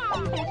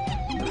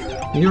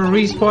 You're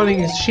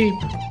respawning as sheep.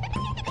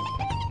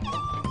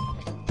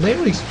 They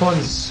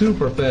respawn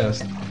super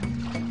fast.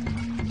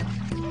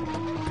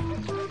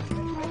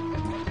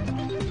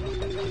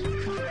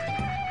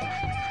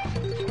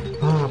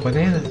 Ah,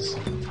 bananas.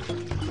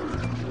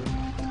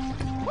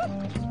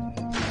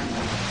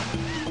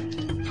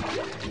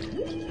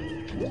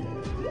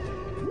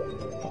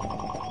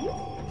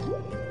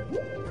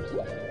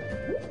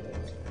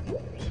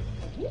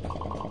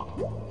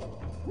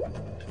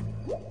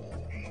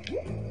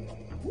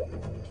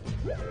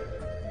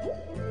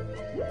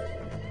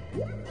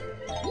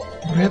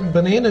 Red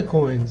banana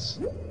coins.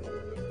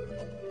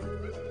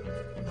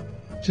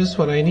 Just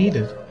what I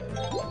needed.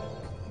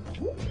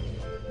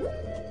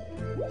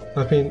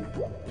 I mean,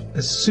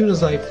 as soon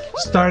as I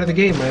started the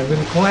game, I've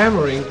been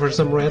clamoring for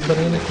some red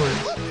banana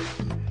coins.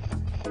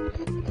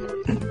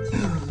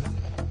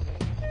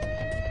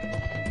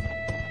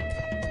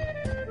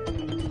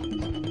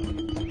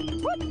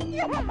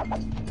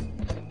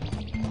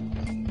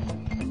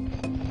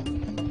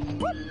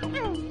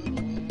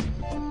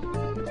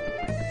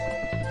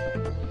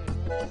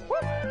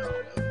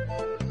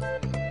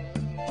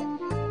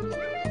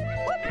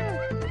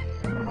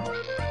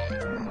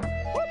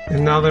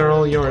 And now they're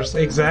all yours.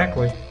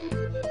 Exactly.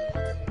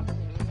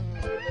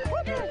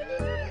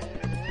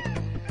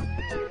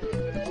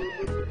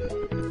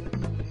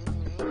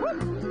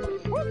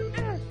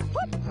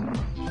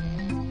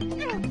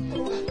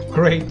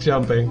 Great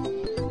jumping.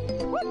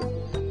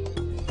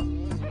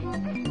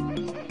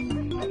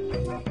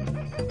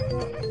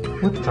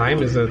 What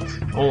time is it?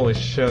 Holy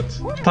shit.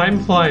 Time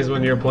flies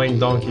when you're playing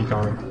Donkey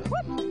Kong.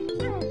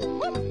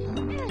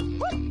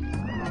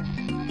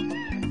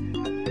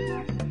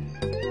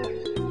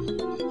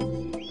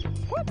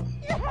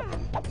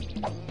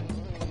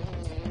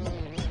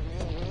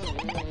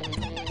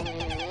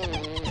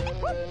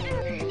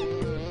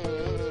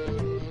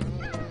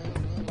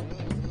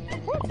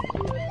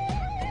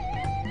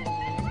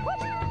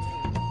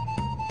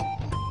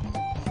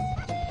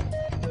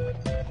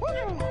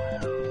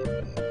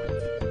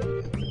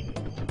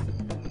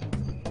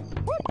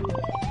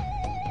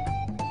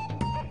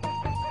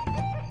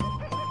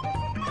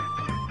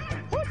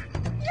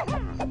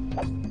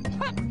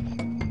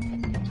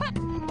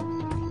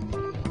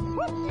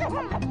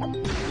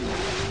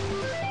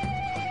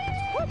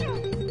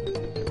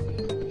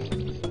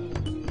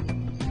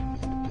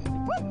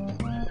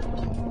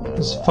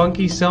 Does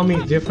Funky sell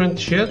me different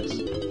shit?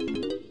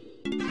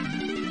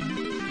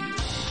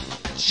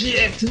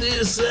 Check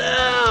this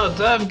out!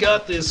 I've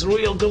got this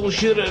real cool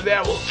shooter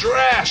that will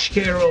trash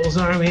Carol's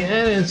army,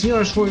 and it's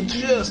yours for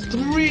just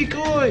 3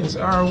 coins!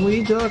 Are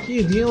we talking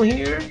a deal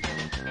here?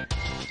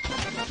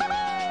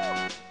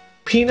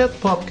 Peanut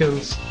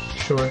Popkins.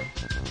 Sure.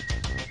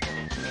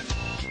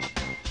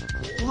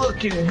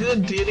 Looking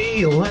good,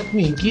 Diddy. Let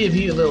me give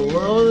you the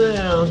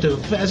lowdown. To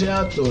fetch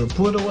out or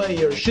put away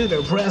your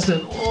shooter, press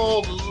and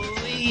hold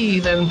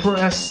leave and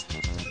press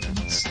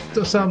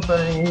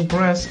something.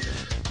 Press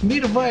B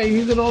to fire.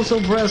 You can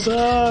also press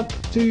up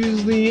to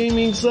use the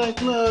aiming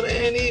sight mode.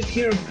 And if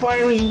you're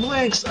firing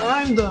blanks,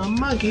 I'm the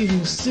monkey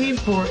who saved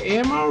for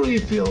ammo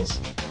refills.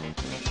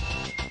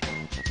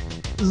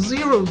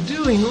 Zero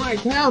doing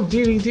right now,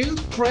 Diddy dude.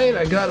 Afraid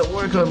I gotta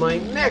work on my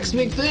next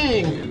big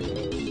thing.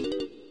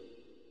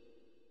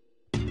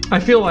 I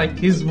feel like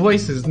his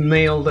voice is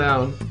nailed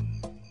down.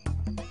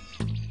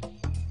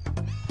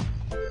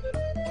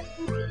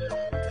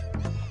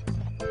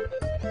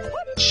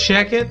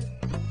 Check it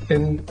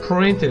and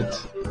print it.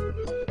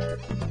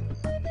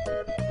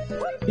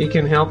 He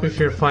can help if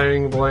you're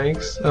firing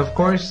blanks. Of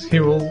course, he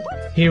will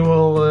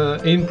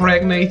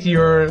impregnate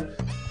your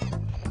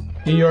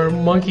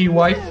monkey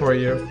wife for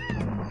you.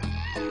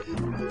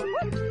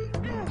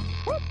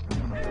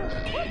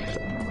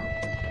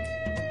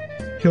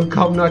 He'll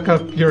come knock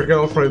up your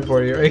girlfriend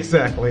for you.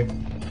 Exactly.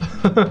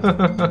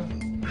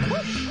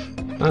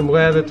 I'm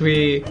glad that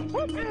we...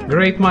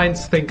 Great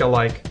minds think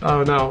alike.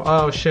 Oh no.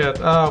 Oh shit.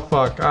 Oh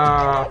fuck.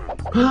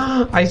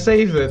 I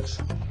saved it.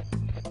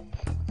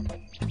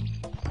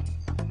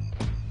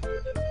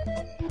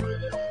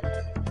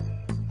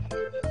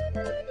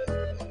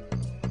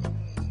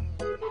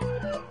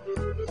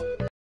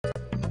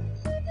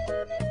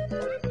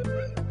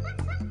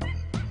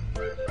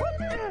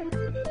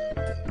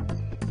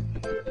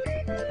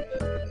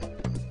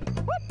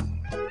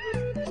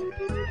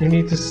 You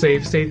need to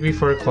save state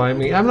before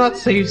climbing. I'm not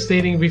save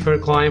stating before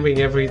climbing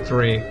every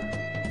 3.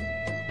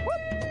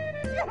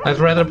 I'd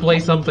rather play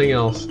something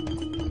else.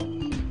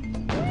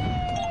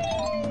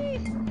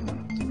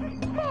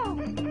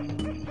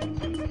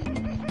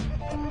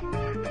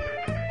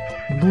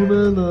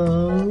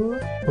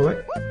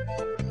 What?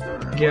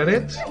 Get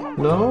it?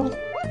 No?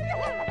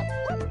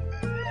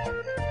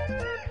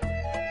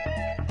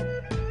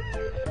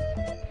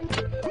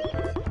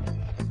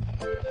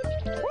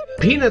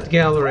 Peanut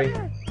Gallery.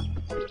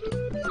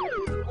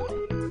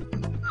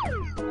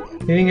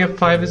 Hitting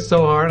F5 is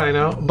so hard, I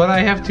know. But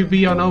I have to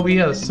be on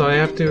OBS, so I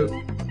have to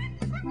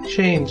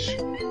change.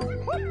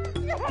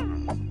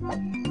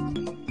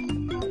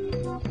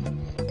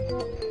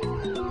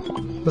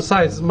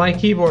 Besides, my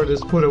keyboard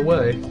is put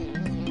away.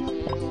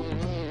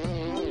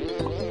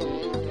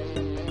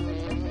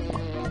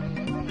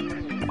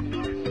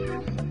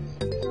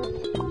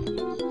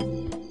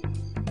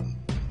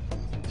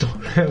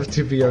 Don't have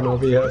to be on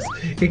OBS.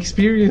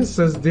 Experience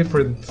is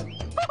different.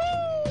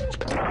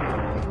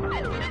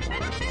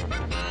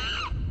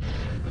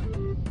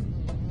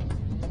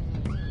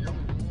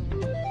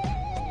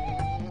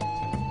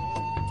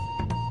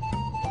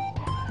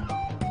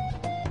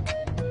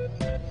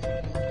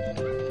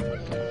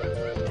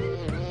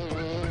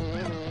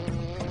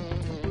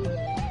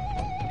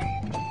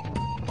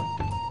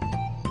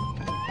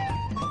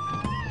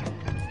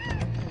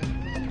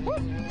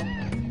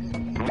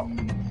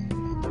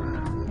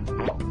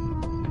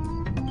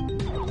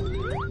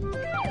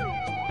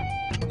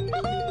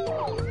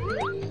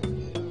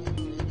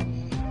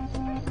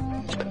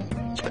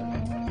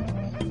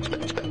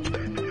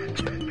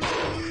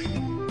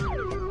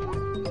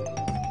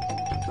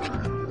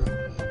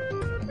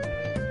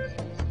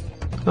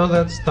 Oh,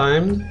 that's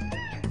timed.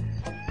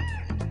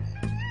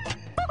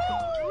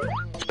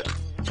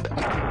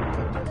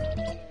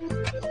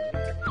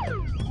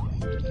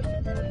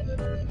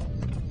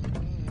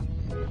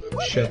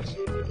 Shit.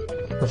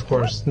 Of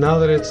course. Now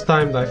that it's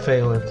timed, I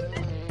fail it.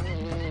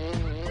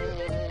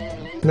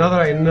 Now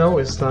that I know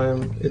it's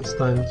timed.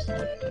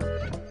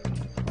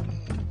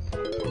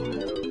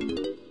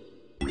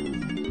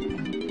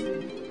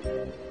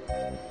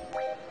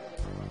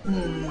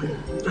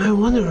 I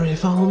wonder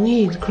if I'll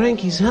need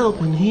Cranky's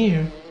help in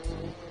here.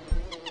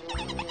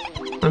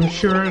 I'm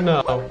sure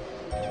no.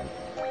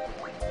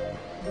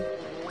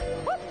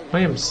 I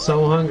am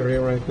so hungry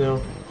right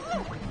now.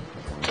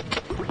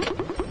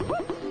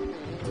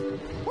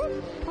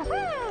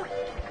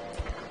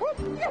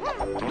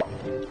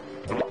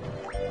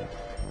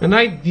 And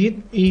I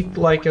did eat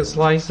like a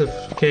slice of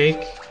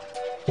cake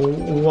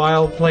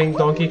while playing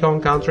Donkey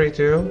Kong Country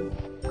 2.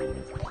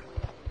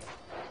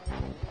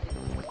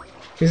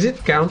 Is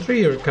it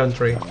country or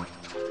country?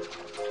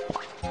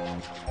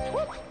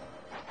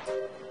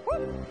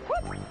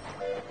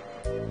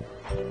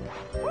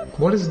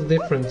 What is the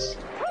difference?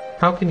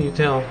 How can you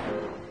tell?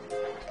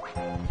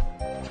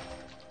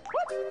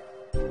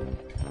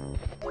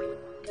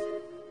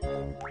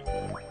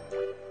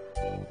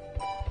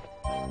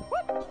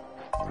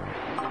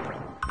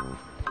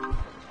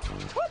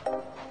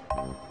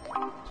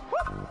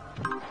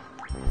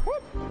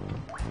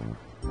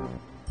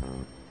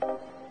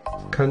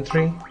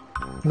 Country?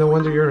 No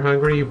wonder you're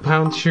hungry, you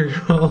pound sugar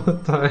all the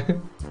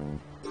time.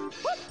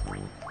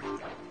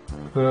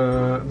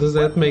 Does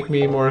that make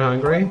me more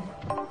hungry?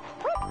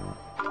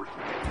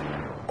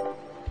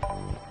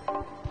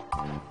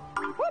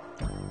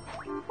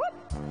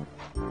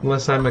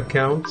 Unless I'm a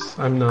count.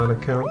 I'm not a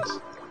count.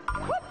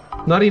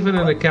 Not even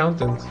an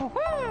accountant.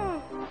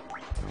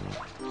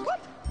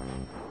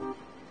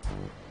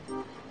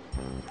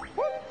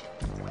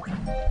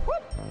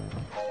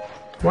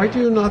 Why do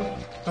you not...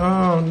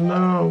 Oh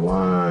no,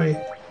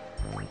 why?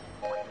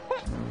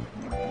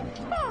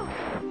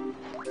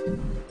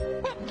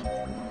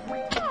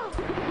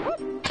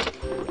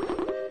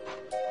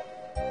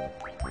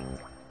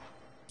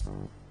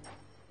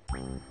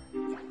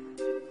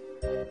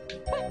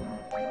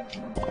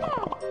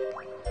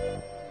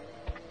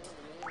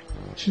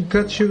 Should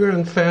cut sugar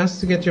and fast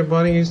to get your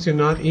body used to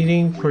not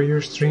eating for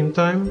your stream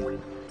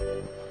time?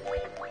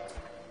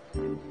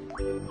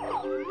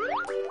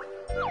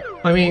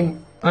 I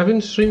mean, I've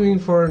been streaming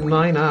for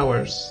 9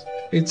 hours.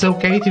 It's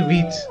okay to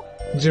eat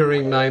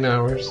during 9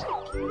 hours.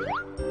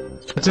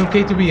 It's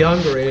okay to be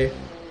hungry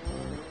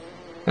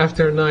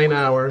after 9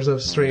 hours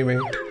of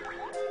streaming.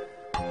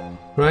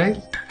 Right?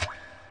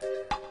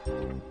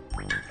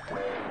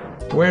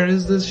 Where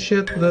is this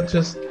shit that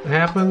just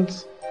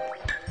happened?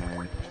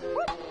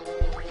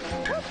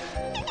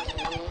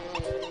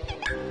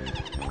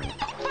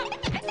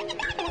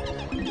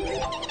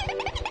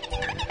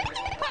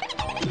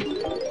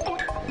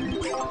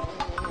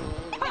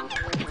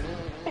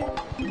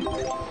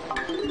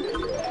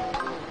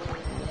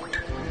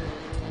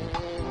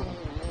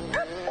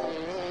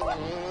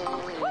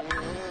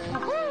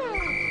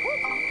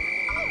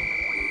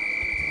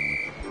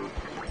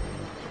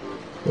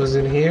 Was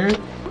in here?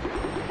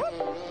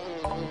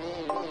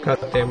 God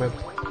damn it.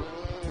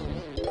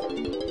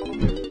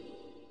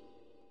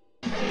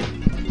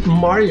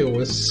 Mario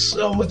was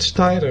so much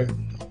tighter.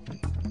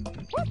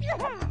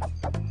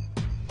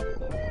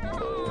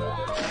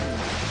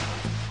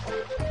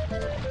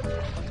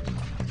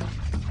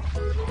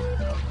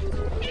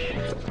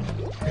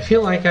 I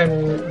feel like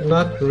I'm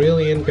not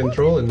really in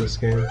control in this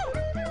game.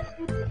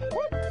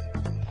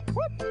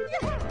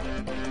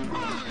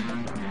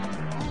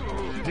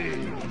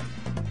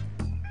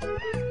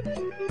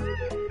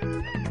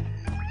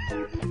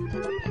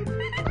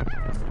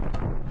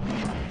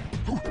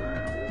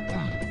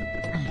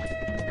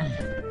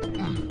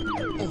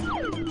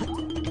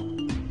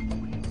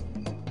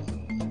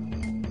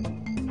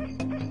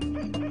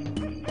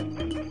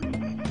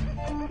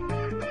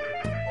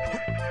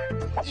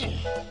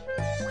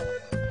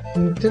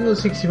 Nintendo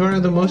 64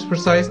 is the most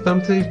precise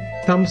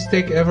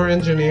thumbstick ever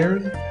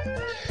engineered.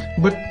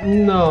 But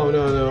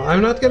no.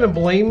 I'm not gonna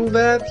blame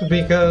that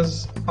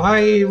because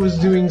I was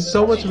doing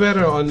so much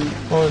better on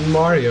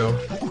Mario.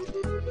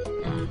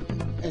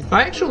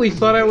 I actually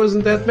thought I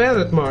wasn't that bad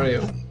at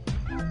Mario.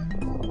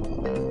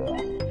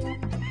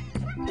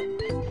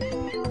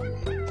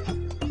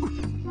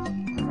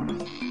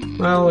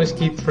 I always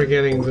keep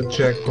forgetting the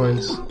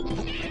checkpoints.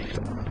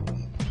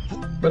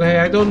 But hey,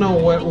 I don't know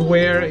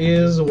where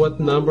is what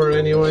number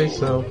anyway,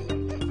 so...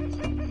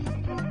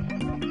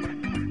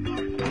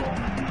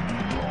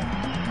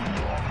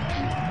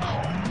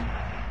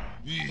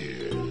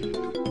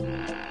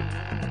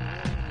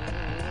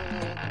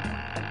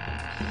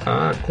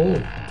 Ah,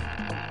 cool.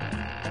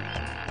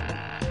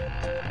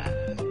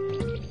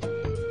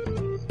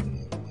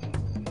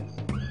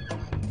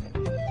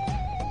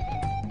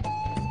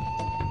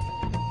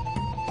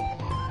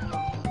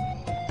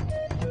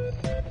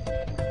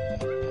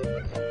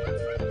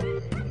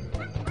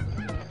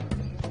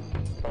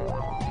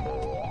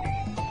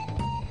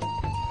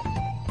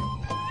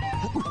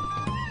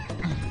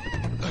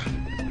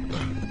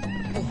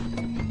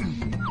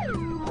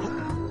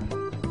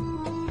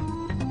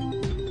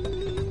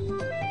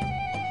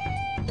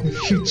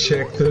 If you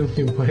check them,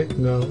 you might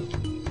know.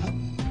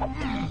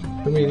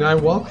 I mean, I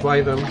walk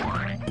by them.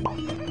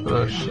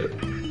 Oh shit.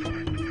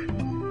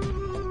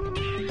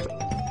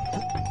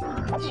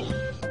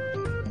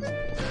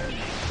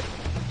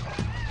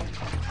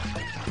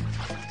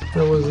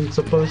 That wasn't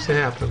supposed to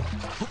happen.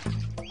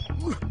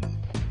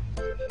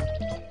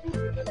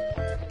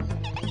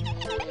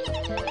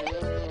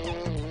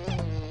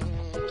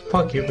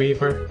 Fuck you,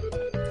 beaver.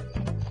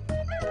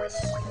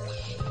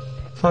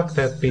 Fuck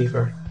that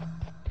beaver.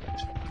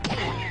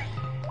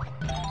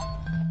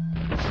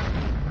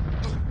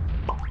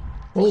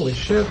 Holy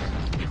shit.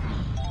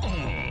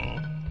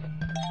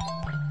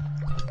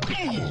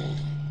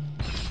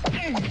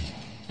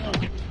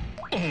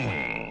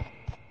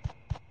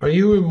 Are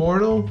you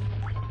immortal?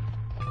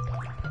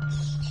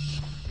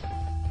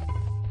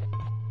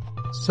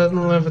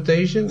 Sudden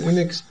levitation?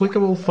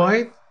 Inexplicable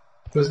fight?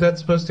 Was that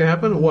supposed to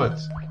happen? What?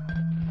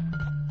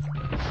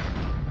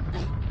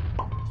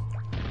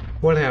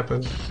 What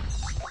happened?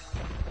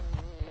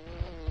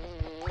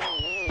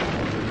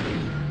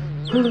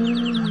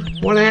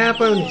 What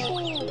happened?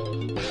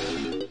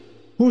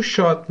 Who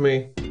shot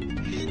me?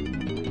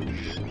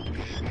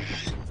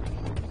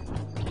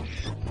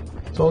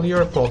 It's all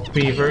your fault,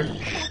 beaver.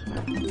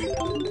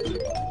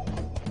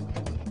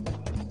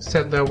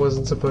 Said that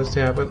wasn't supposed to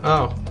happen.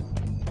 Oh.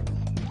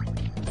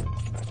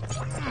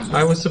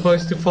 I was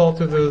supposed to fall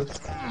to the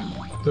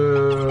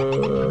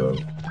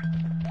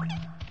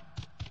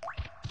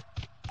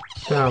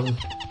down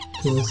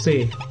to the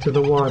sea, to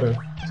the water,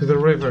 to the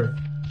river.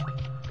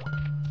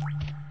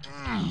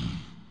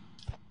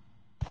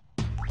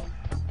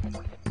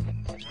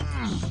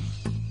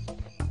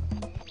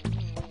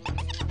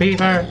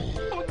 Beaver!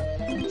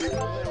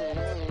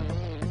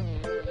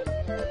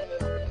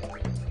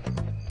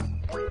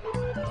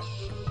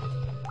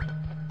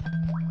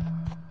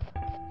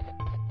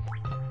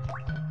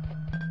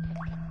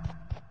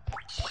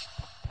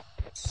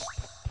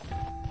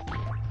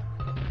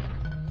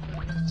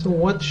 So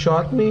what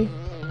shot me?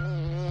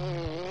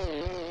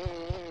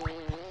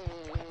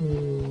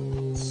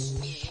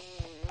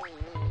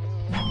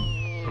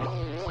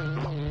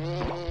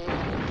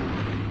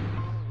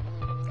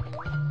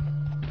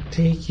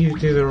 Take you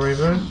to the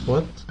river?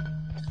 What?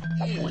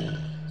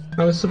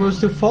 I was supposed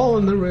to fall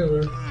in the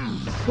river.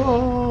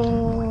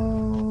 Fall.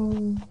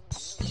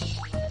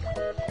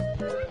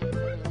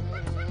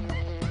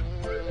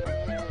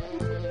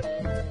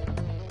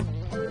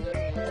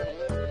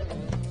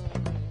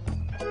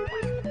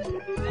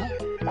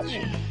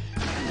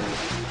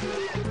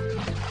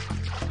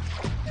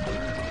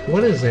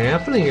 What is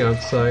happening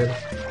outside?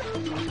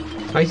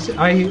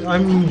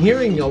 I'm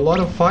hearing a lot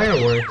of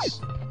fireworks.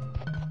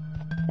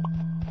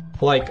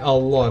 Like, a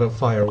lot of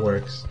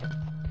fireworks.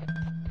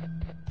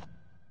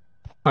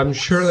 I'm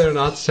sure they're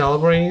not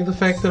celebrating the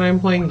fact that I'm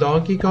playing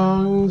Donkey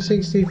Kong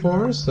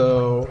 64,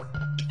 so...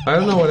 I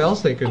don't know what else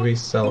they could be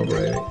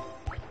celebrating.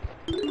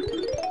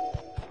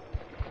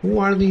 Who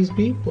are these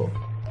people?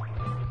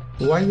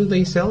 Why do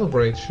they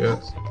celebrate shit?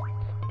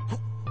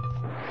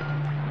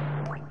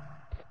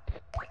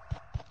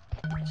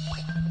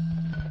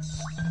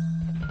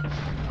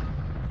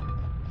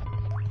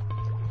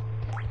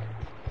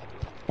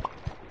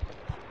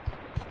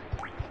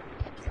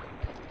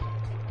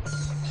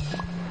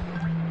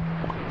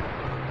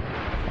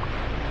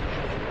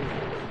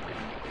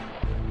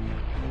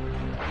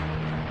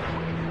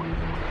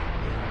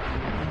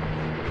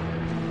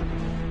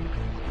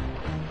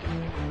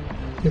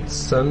 It's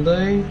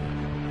Sunday?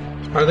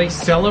 Are they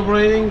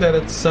celebrating that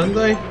it's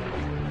Sunday?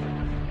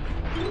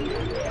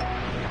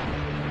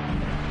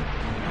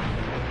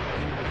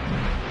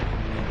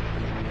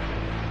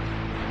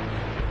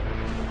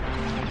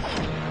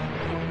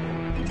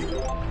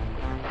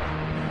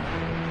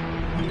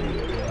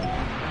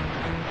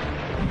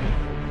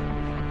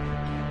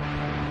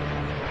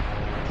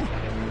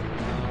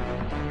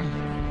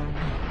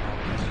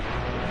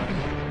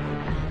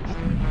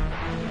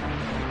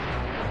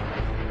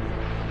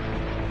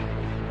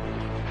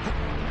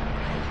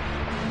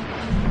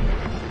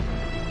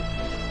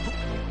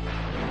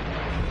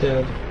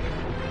 Dead.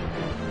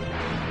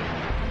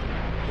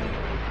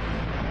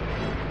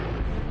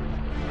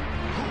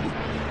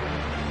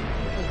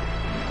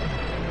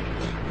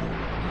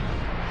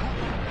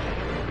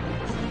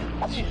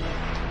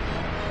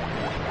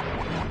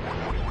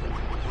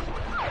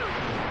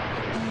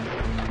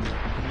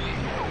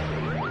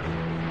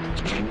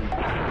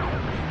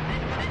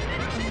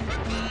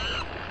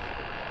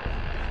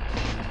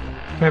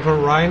 Have a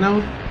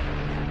rhino?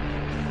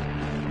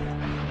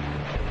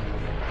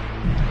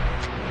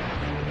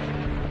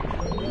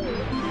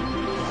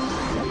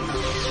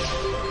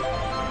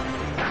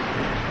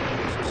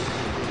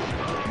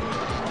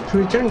 To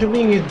return to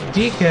being a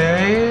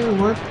DK?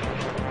 What?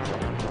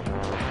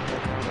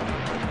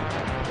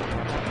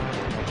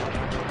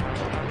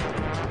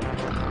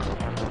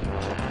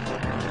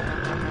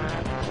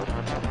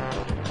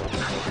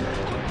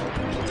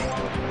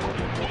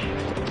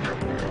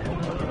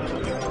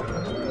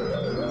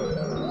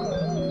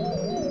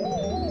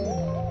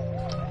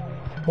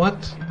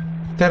 What?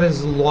 That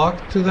is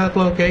locked to that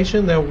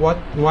location? Then what?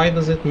 Why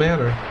does it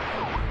matter?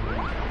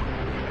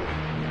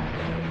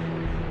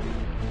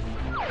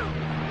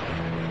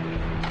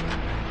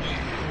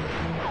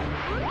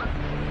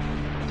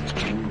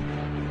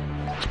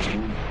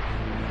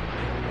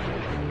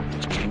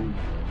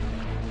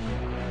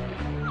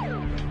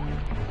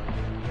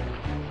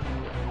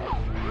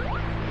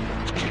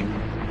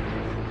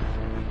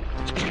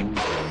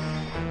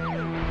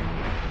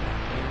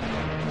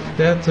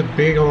 That's a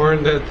big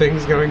horn, that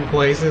thing's going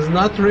places.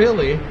 Not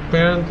really.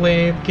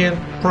 Apparently it can't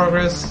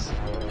progress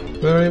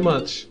very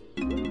much.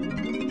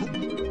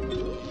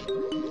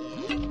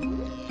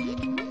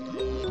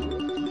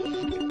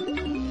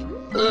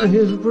 I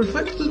have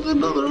perfected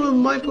another of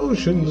my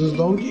potions,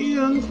 Donkey,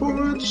 and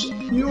for it's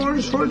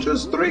yours for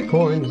just 3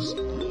 coins.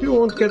 You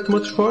won't get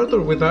much farther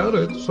without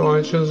it, so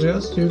I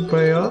suggest you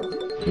pay up.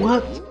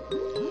 What?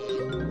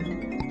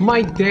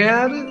 My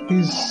dad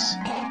is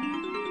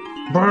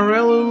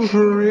Barellum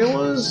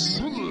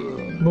Perillas?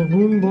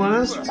 Baboon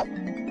Blast?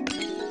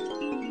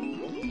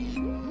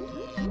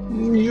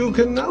 You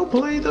can now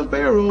play the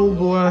Barrel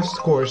Blast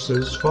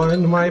courses.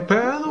 Find my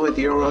path with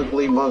your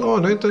ugly mug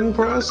on it and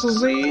press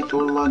Z to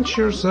launch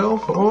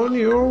yourself on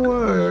your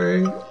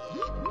way.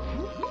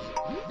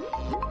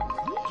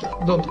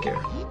 Don't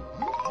care.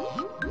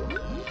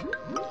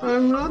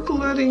 I'm not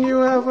letting you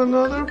have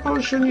another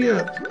potion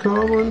yet.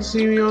 Come and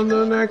see me on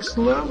the next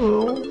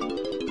level.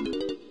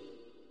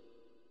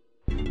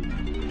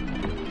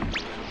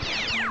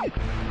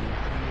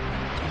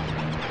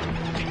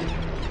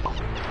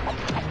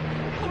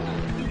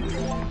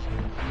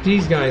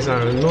 These guys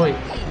are annoying.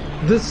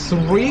 This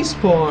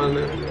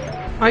respawn,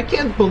 I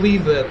can't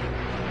believe that.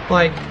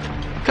 Like,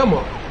 come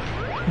on.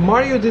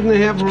 Mario didn't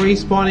have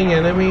respawning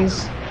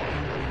enemies.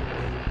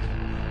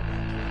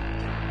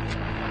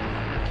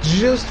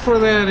 Just for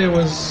that, it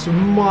was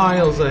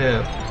miles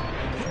ahead.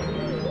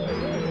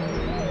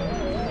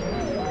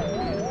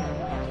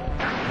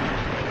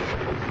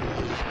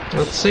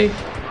 Let's see.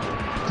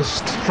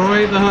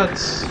 Destroy the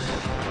huts.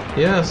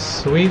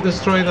 Yes, we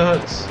destroy the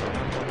huts.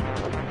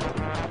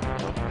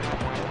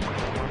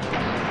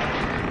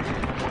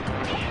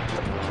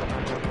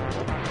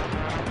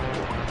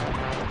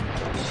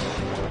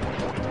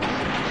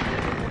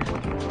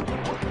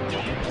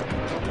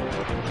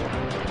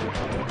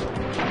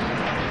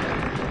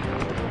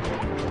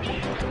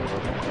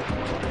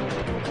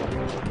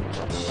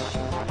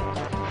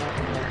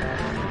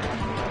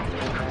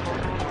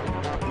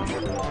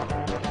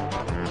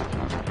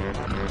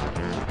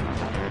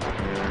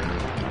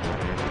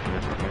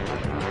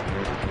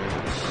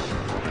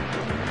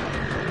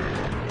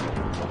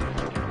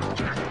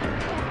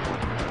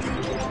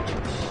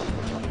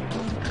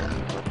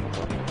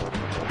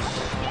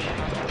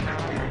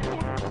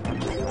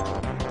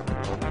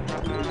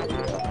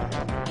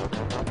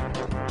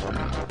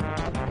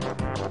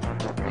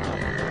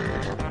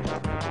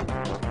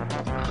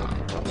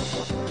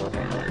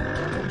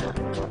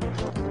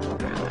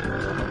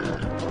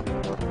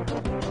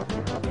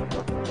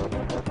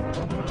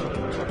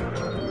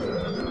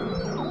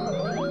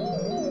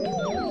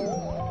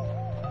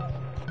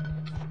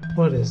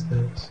 What is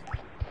that?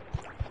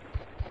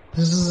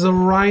 This is a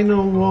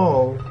rhino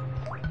wall.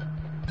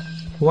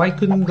 Why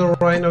couldn't the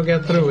rhino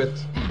get through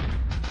it?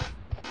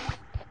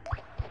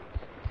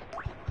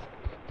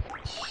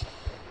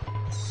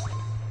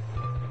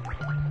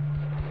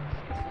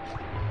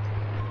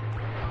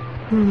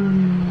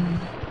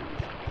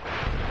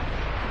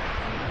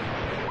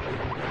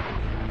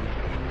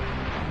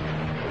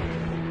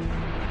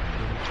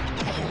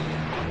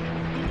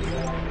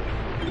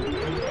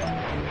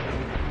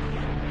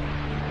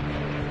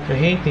 I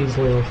hate these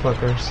little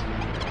fuckers.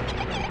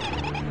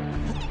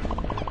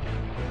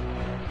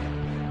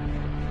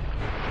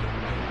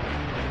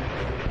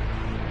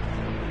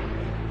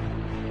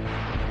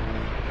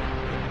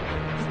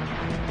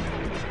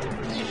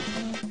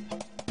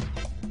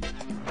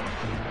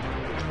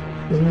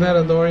 Isn't that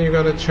a door you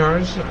gotta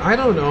charge? I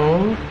don't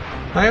know.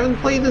 I haven't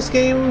played this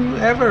game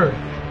ever.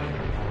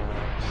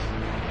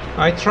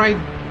 I tried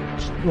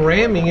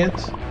ramming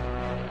it.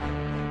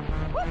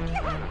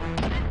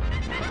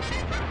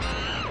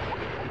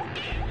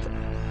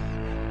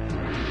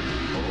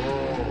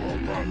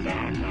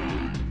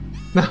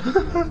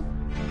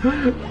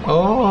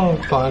 Oh,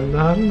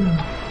 banana.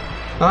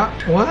 Ah,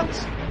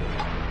 what?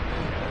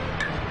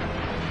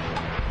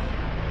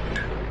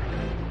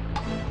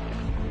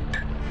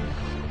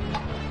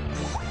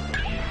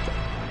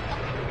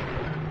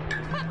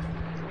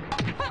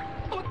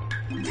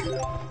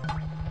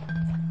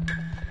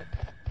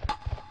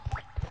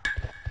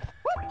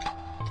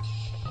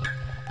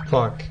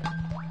 Fuck.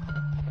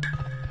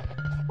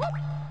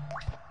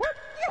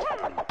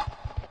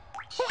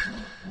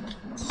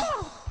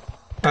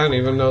 I don't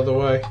even know the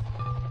way.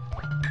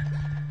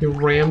 You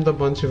rammed a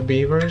bunch of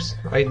beavers?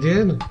 I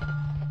did.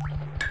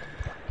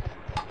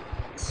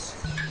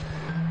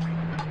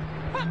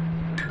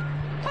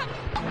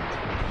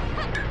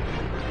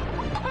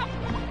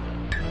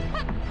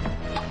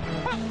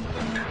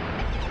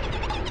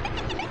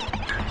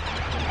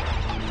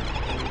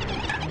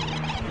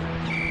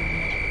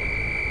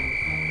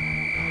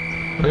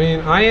 I mean,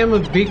 I am a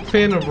big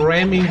fan of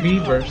ramming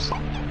beavers.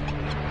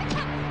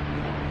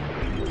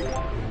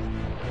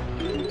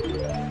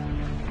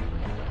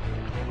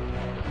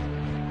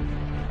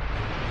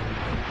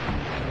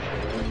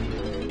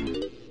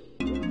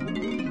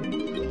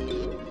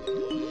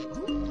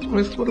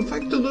 I've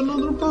perfected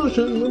another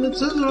potion, and it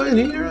says right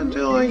here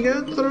until I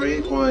get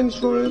 3 coins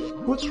for it.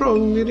 What's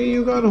wrong, Diddy?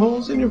 You got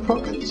holes in your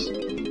pockets?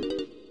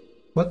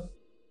 What?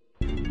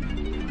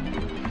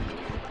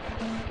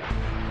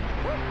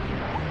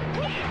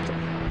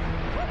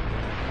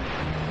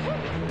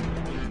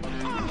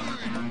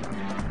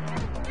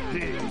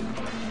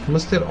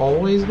 Must it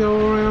always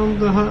go around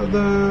the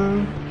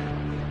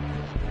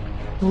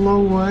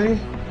long way?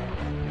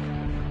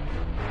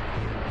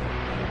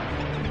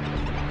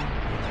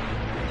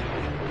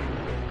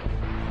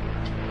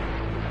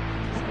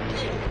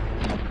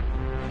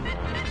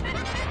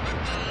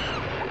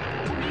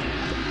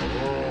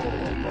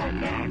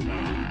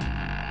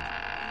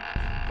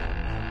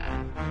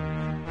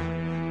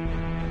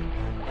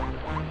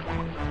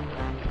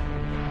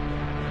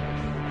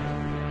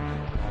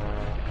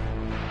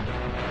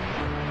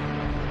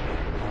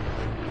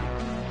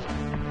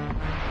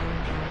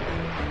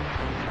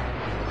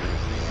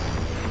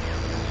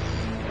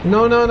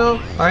 No,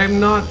 I'm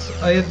not.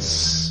 I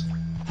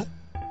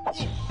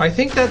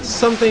think that's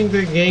something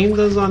the game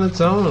does on its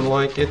own,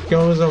 like it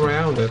goes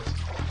around it.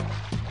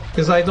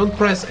 Because I don't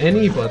press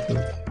any button.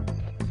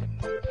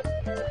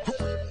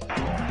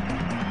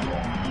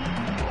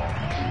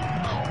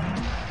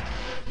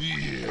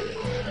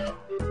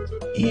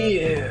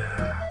 Yeah.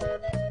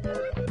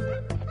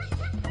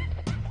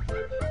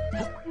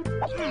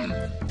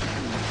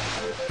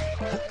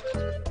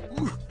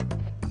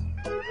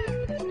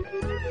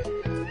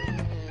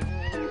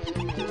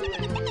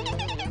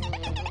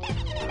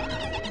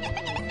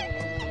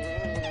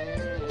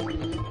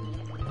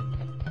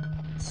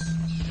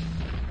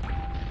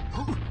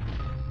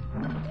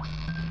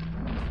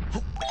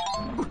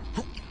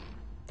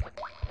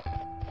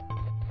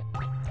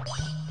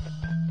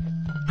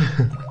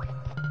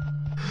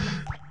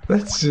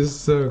 That's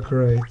just so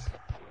great.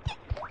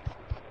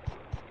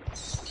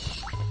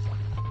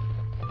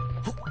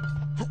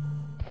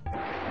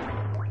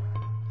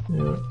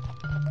 Yeah.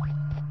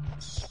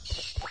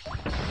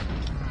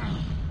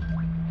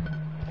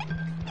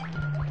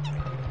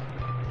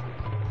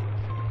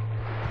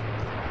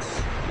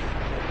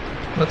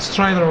 Let's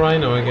try the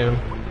rhino again.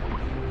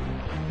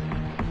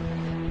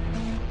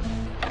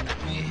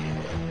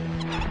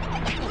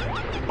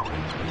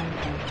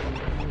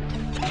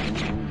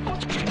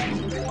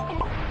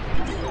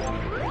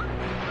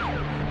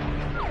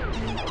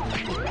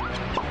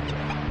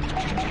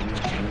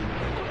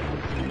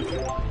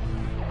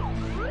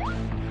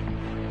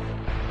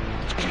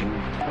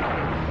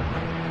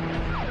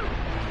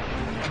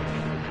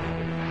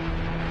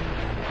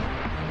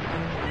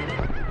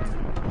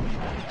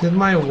 Did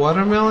my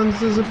watermelons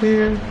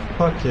disappear?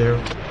 Fuck you.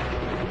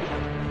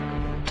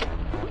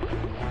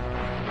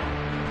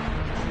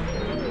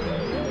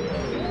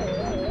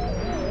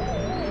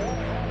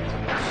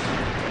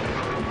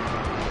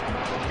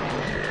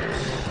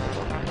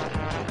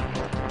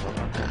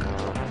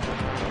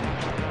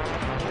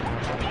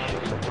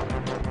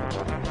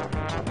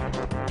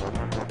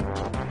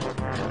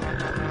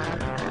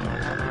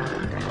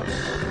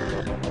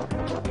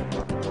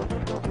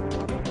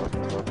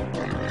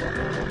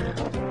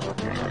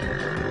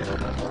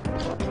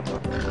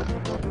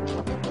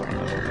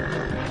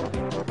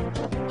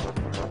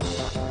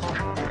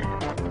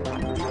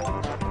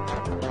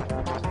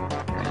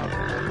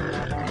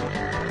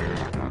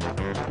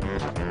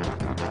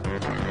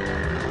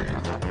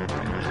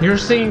 You're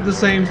seeing the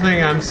same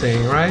thing I'm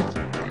seeing, right?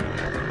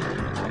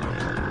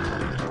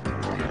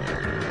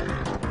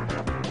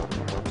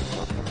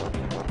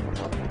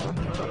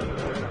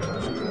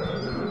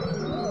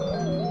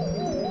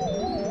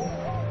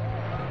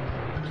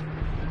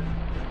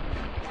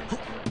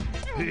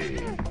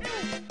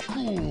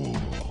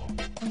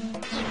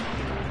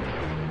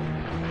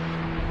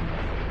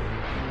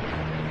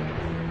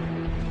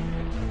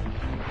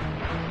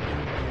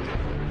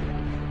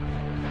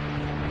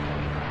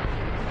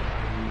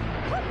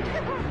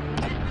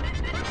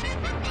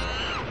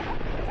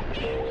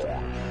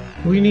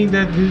 We need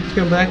that dude to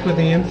come back with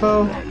the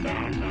info.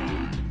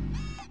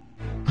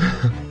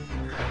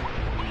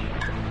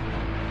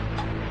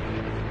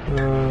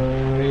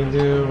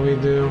 We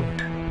do.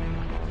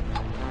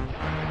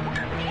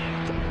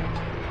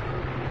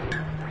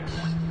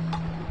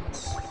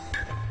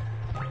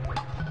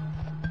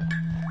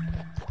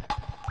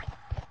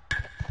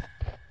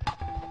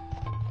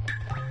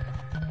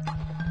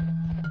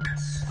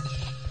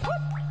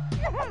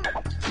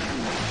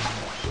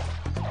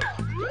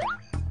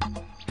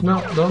 No,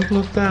 don't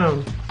look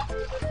down.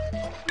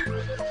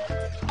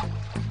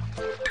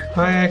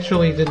 I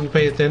actually didn't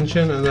pay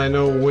attention, and I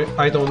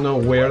don't know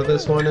where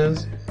this one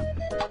is.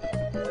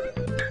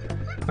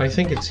 I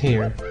think it's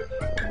here.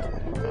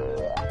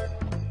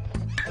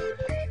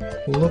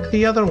 Look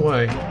the other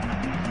way.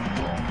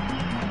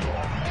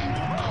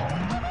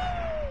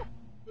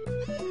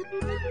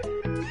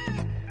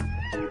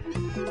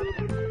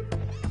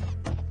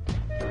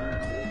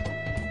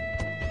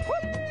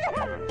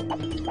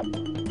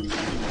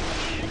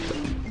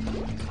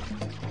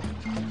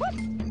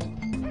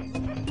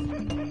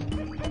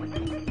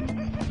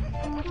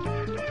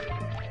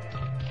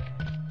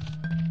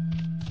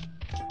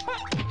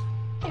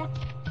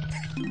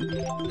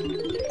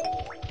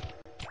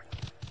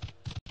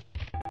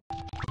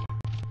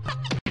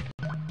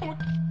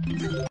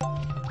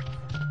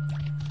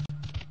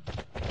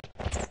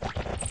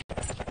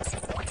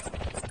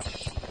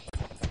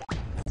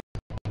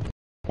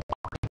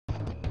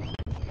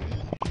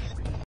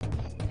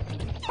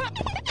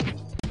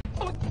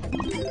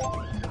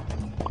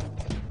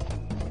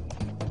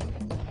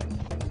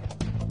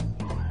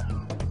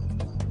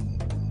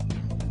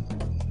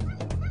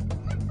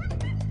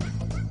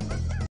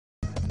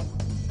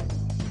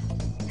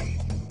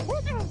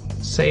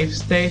 Save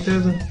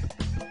stated.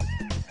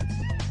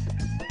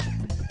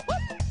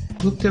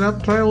 Looked it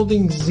up. Try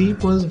holding Z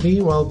plus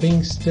B while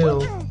being still.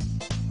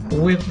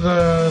 With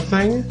the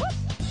thing?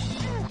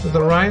 With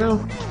the rhino?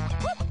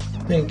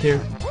 Thank you.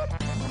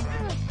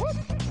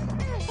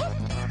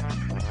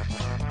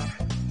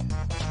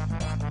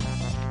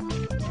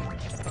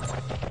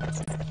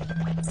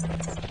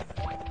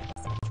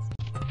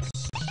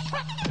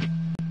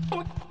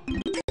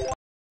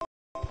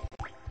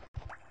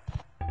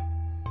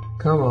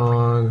 Come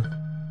on.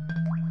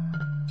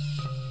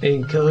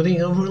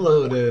 Encoding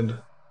overloaded.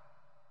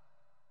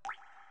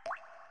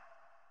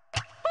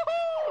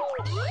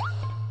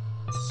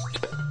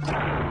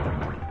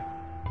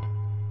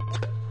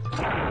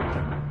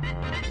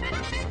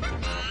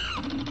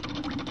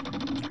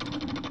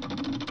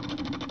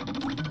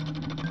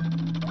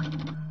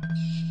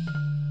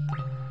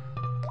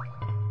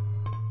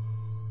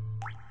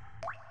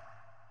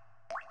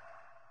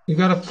 You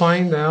gotta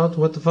find out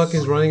what the fuck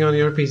is running on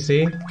your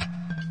PC.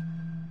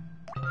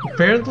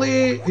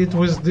 Apparently, it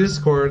was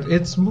Discord.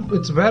 It's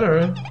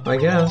better, I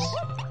guess.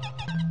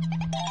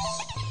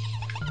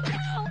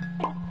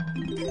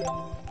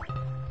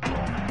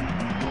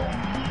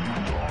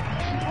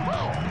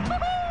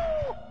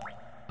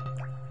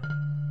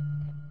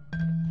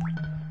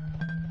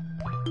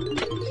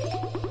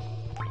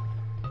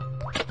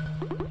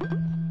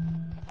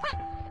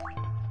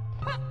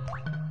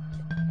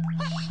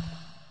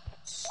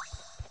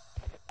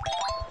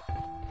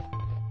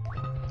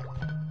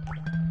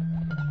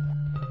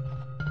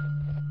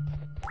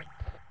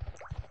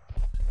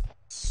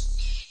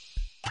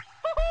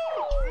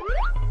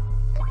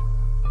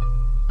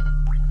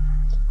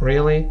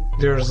 Really?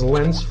 There's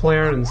lens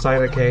flare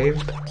inside a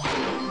cave?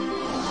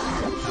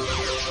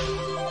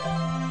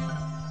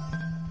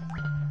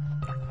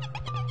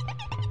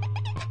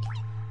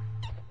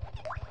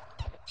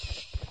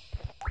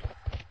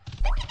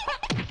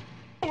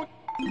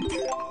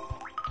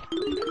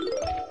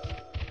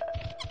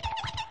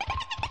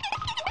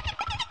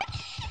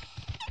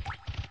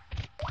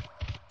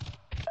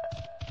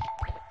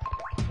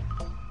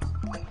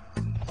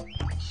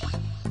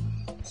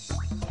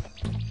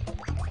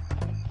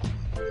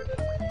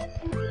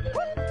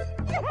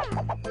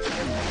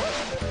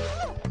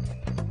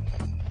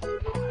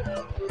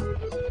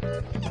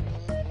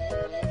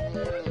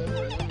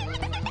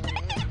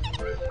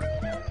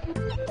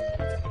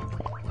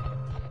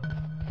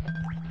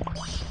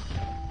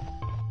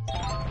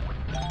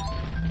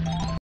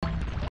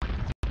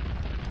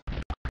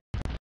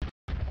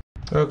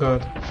 Oh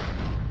god.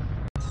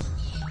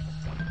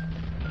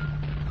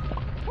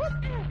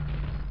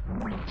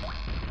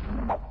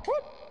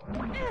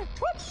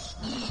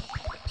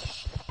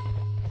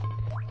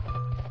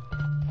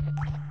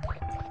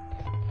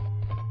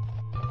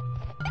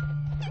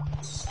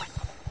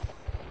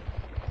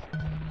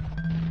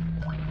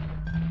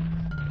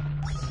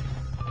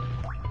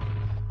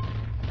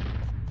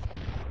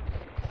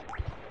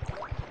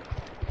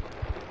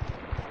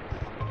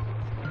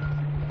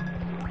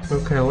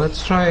 Okay,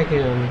 let's try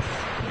again.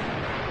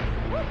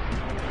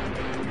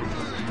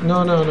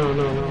 No.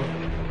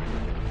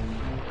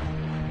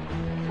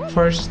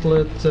 First,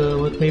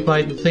 let me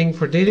buy the thing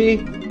for Diddy.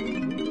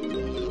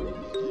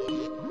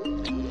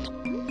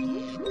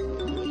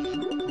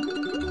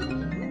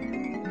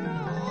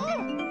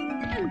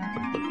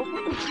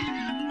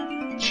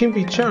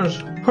 Chimpy charge.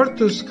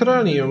 Hortus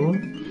cranium.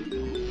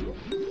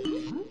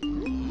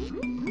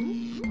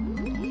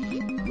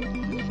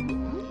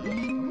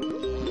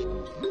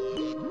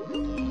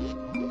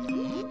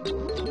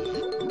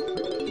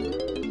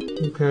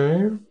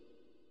 Okay.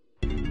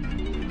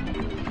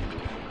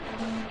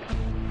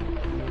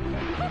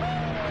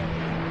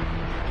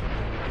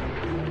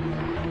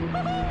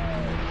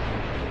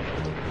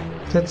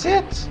 That's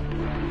it.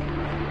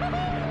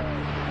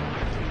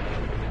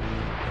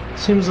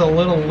 Seems a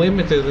little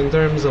limited in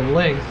terms of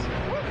length.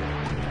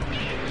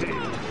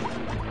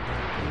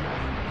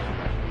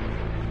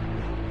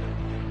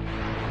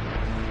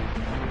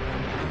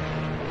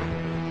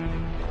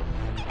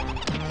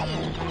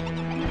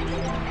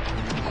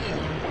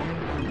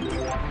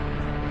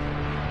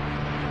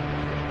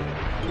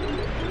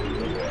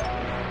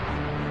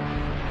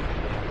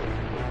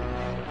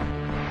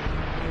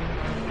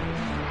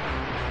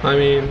 I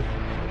mean,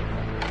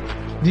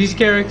 these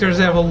characters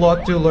have a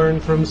lot to learn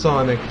from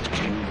Sonic.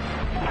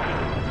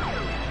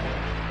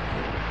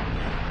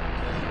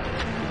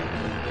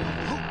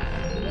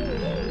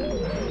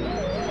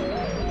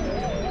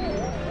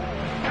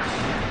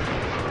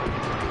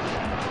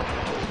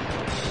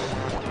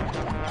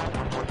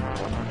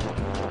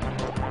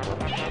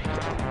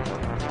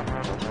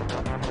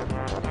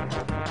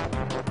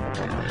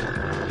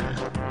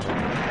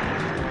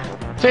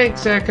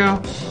 Thanks,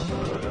 Echo.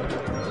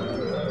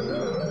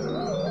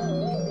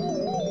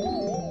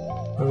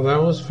 Oh,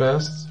 that was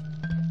fast.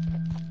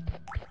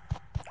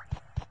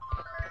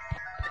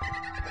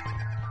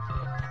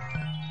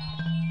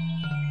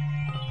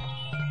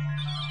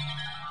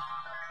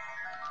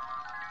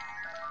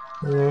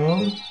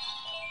 Well.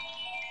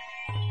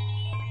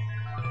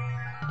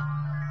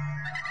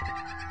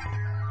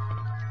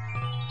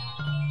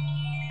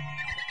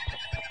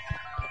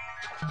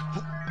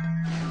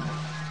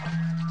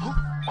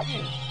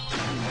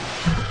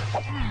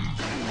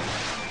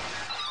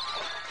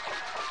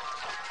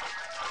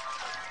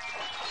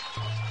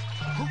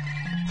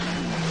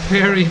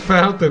 Fairy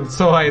fountain,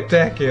 so I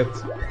attack it.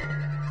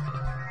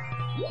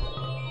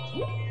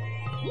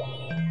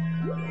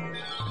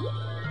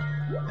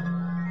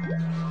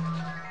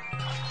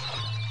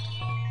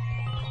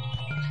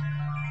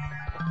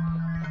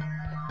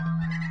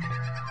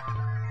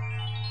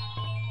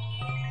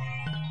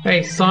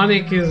 Hey,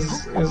 Sonic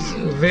is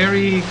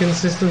very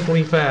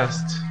consistently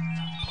fast.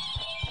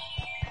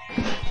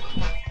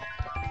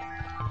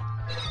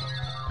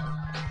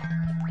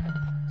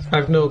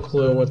 I've no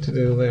clue what to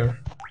do there.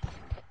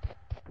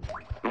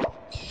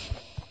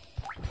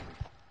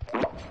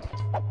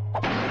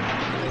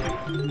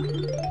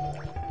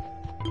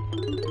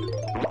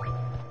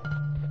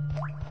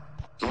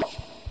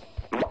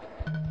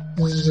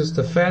 This is just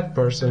a fat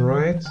person,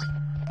 right?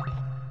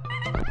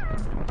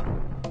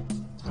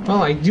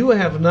 Well, I do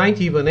have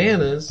 90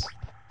 bananas.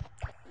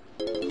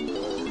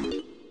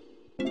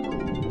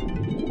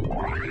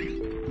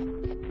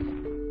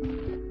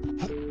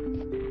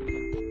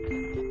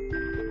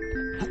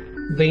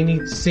 They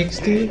need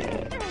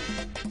 60.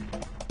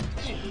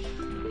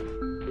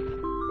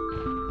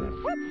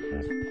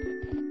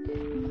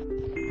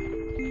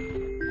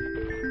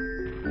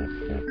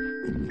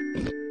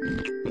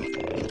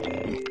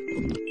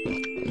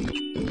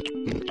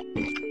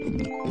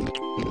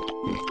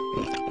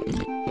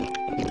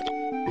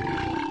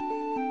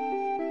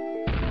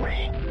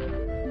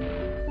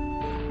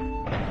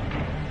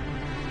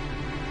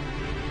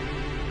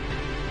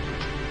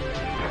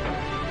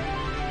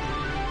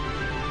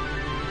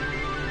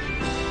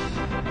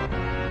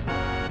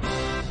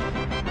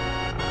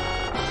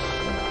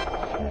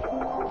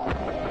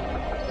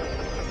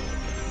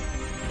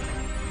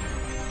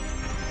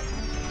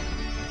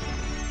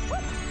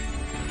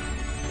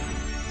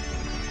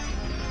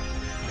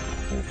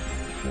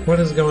 What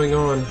is going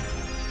on?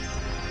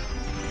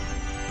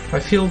 I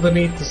feel the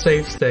need to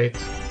save state.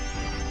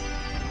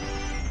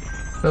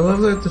 I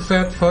love that the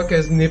fat fuck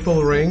has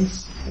nipple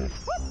rings.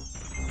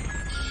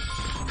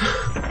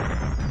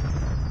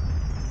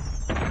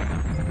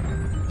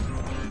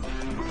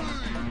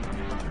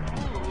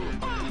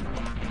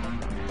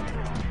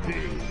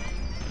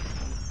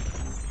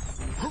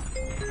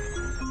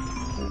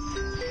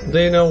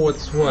 They know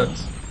what's what.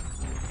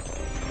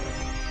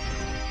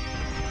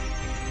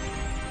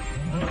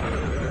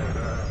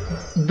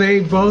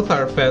 They both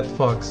are fat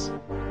fucks.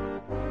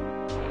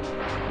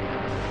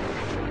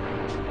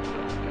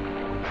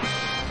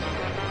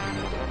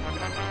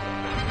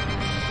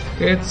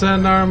 It's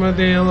an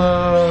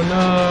armadillo,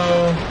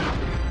 no!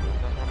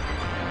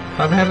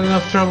 I've had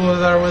enough trouble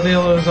with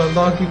armadillos on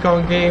Donkey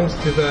Kong games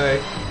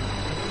today.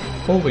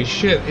 Holy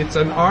shit, it's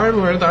an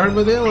armored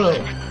armadillo!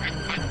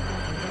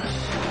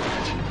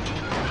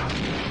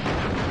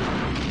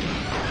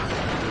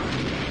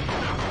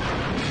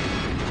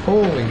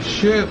 Holy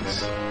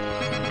shit!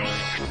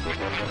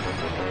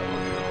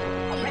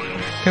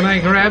 Can I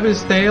grab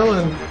his tail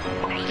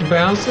and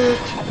bounce it?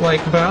 Like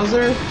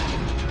Bowser?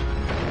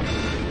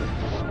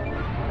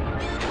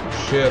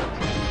 Shit.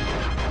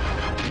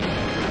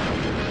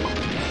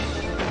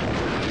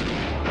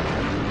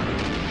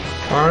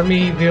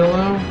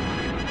 Armadillo.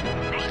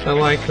 I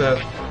like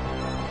that.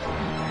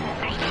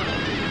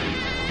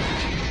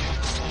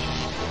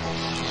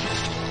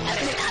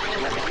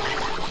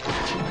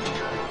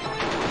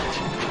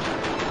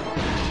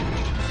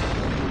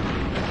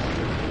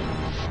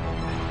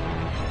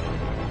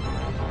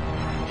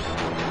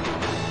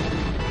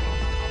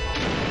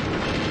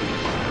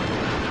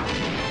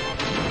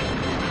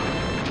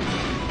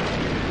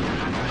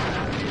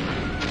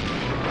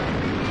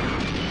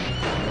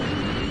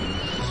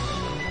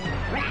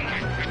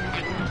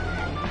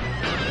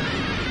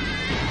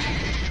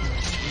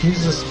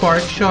 Use a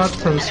spark shot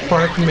from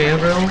Spark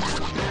Manville.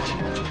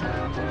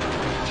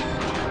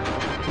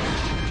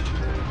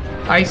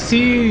 I see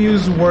you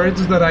use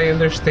words that I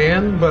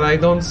understand, but I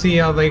don't see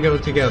how they go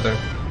together.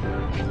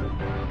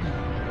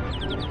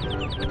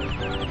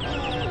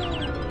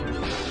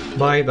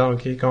 Bye,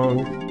 Donkey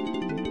Kong.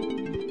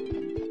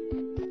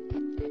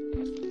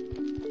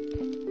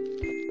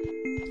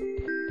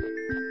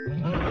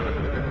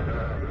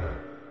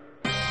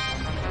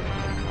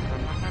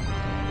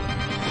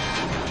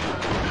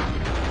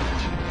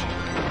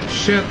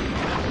 Shit.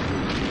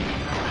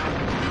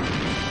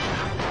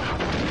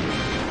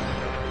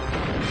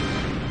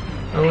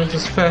 I went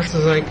as fast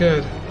as I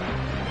could.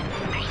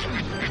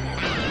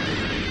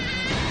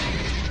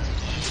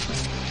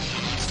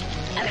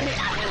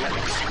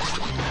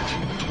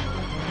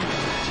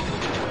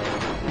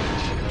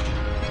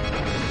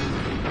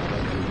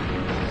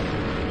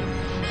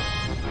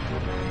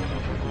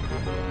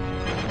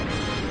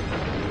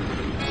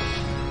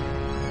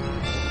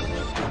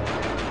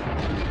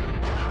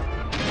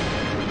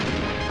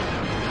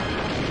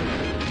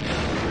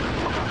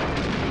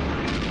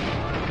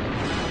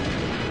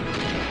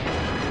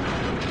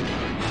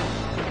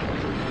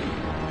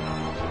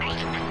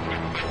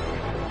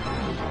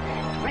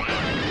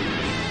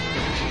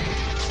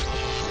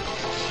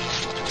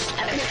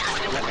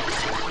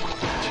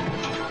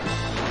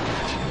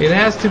 It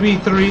has to be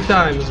 3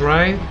 times,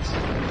 right?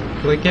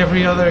 Like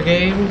every other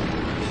game?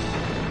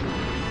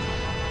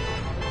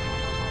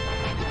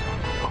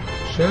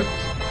 Shit.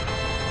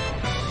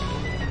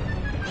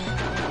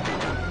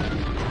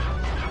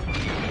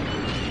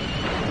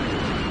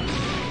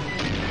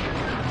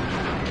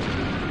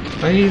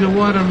 I need a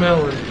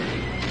watermelon.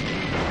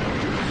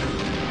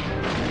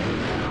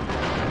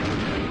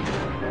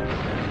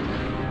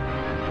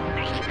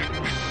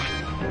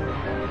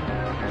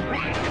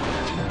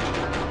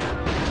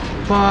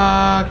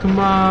 Fuck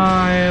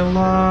my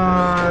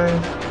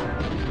life.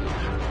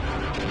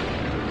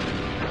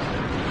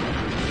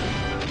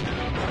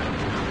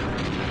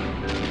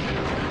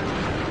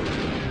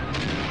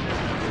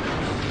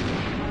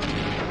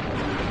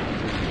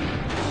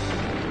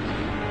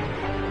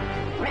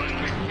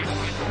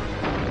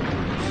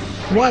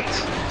 What?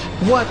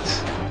 What?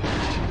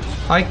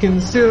 I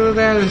consider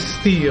that a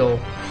steal.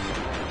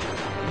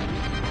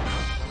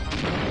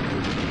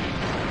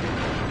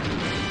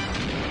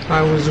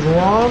 I was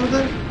robbed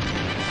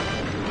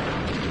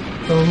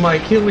of my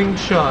killing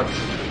shot.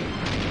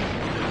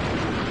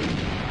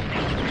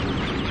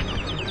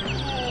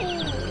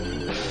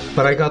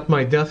 But I got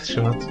my death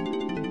shot.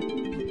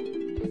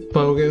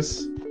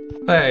 Bogus.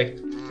 Hey.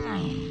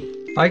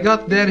 I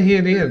got that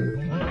hit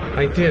in.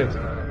 I did.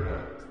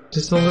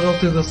 Just a little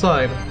to the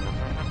side.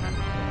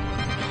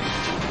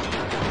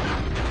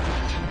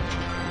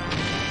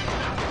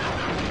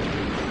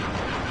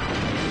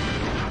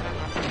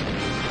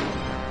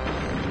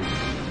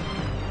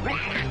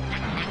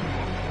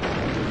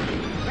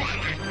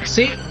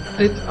 See?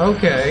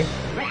 Okay.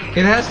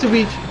 It has to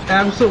be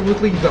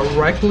absolutely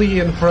directly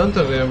in front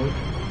of him.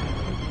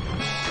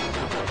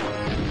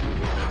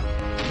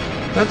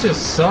 That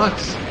just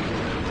sucks.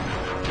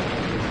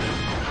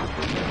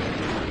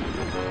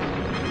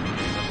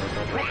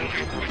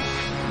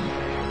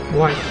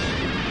 Why?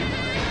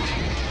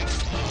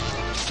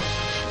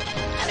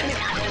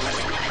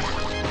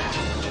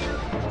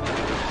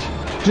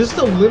 Just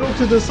a little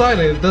to the side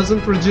and it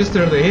doesn't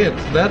register the hit.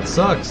 That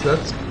sucks.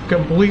 That's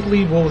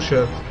completely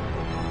bullshit.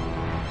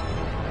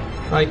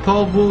 I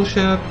call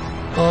bullshit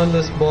on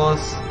this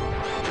boss.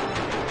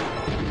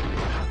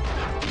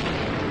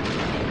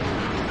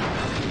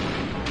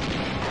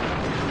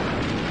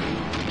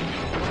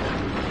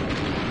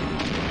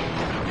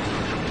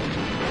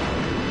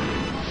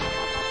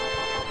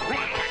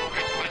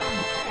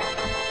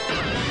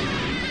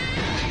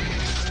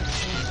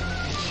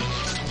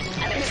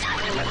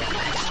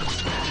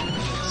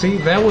 See,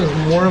 that was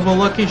more of a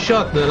lucky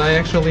shot than I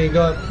actually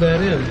got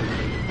that in.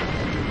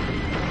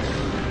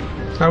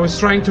 I was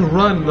trying to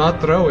run, not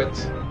throw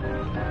it.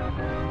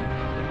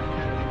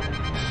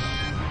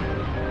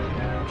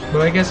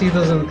 But I guess he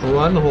doesn't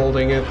run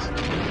holding it.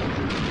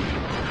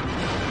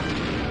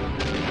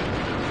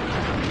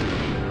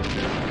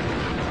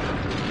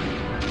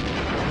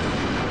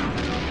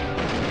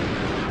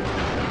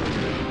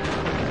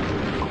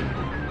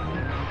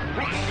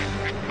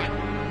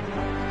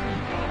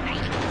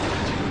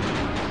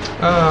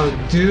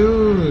 Oh,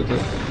 dude.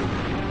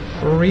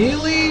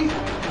 Really?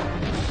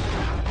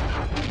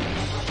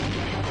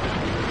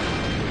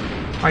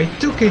 I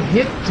took a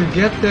hit to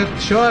get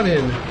that shot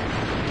in.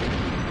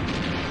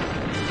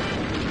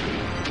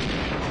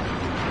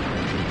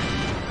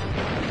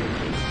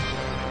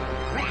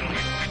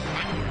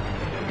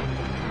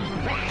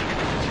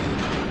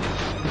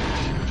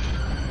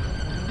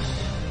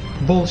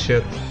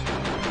 Bullshit.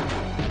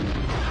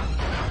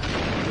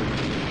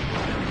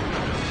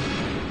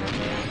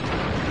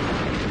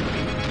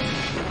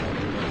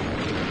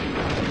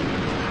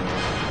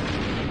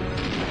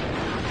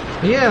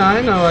 Yeah,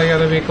 I know I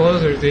gotta be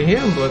closer to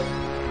him, but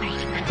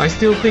I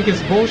still think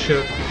it's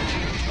bullshit.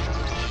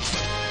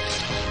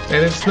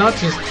 And it's not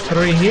just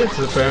 3 hits,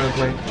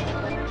 apparently.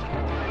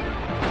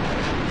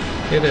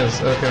 It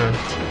is,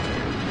 okay.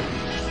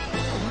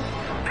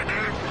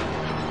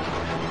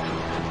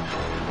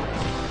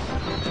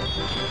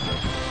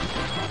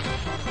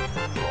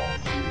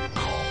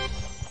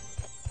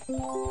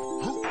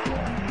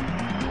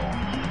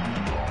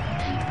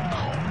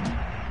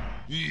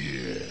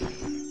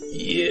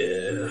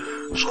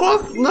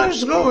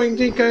 Nice going,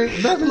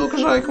 DK. That looks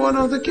like one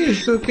of the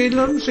keys to Key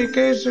Lumsey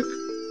Kasich.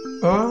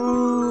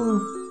 Oh.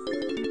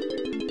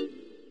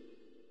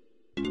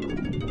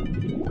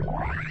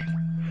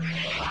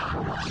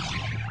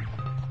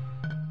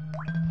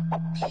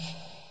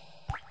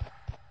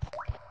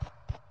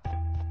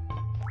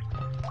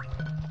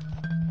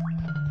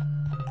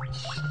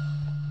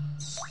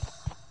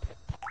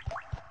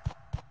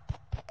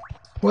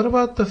 What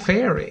about the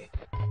fairy?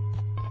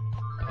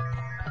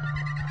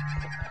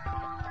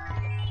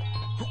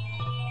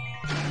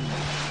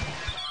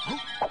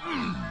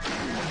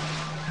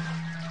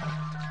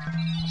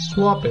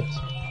 Swap it.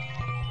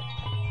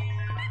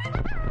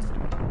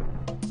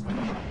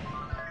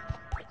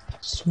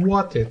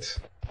 Swat it.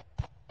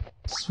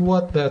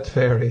 Swat that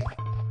fairy.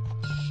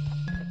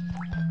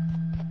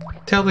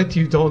 Tell it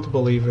you don't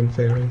believe in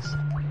fairies.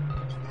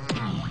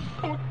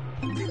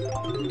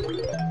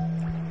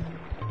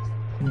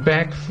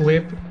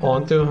 Backflip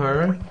onto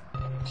her.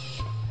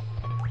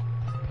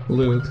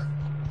 Lewd.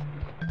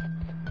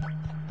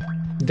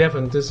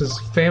 Devin, this is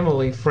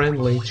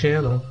family-friendly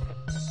channel.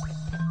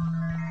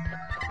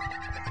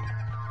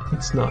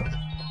 It's not.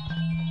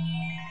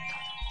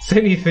 It's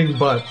anything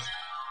but.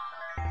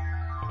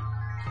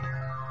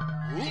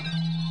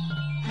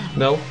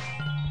 Nope.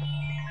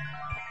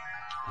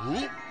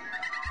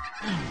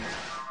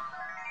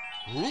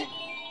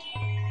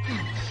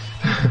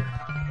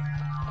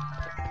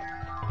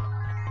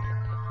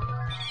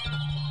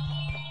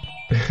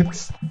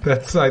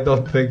 I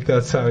don't think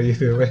that's how you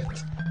do it.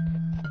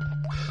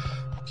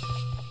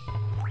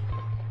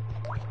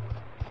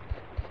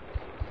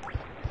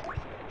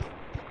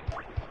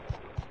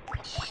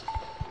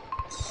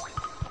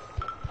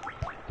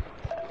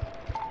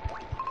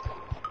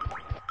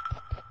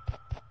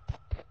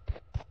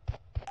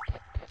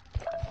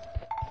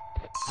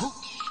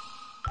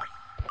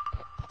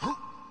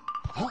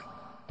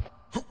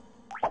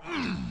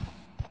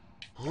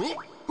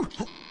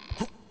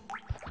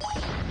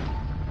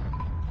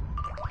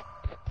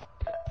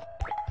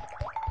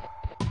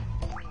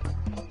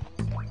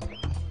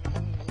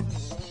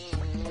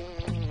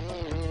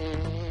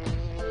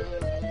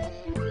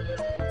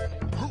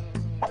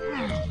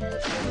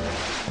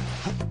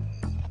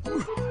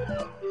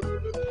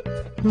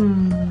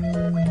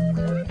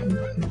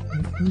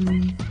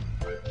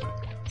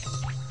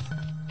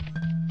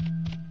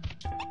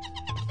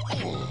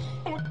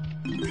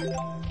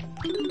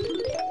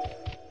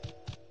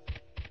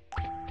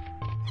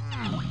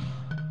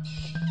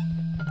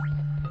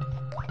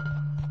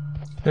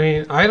 I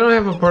mean, I don't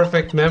have a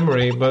perfect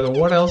memory, but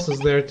what else is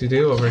there to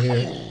do over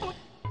here?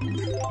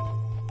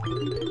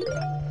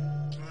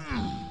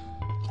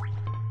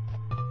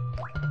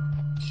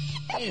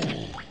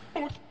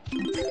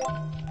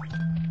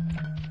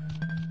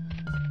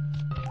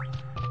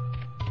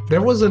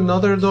 There was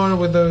another door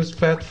with those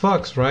fat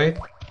fucks, right?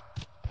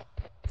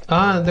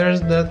 Ah, and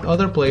there's that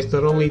other place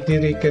that only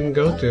Diddy can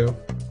go to.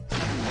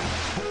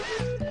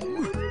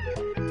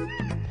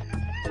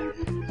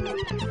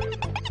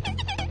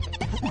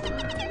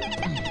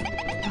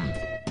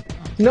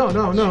 No.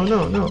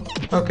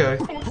 Okay.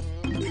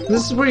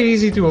 This is pretty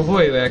easy to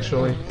avoid,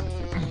 actually.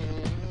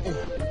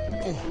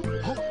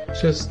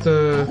 Just,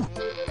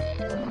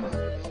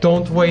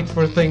 don't wait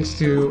for things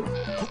to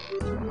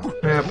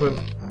happen.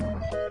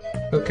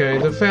 Okay,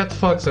 the fat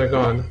fucks are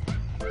gone.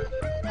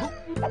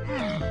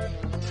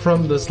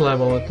 From this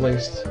level, at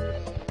least.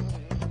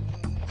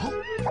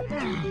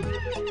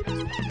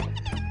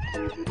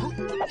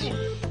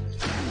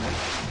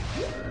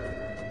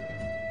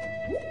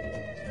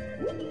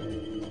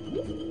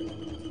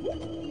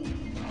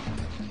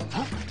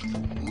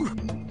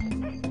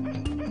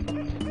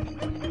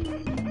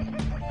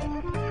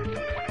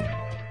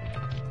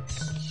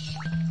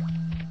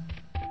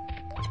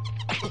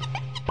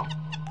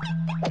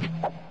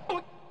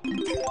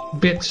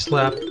 Bitch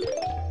slap.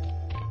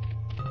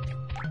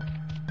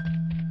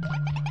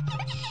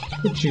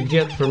 What you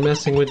get for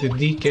messing with the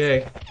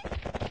DK?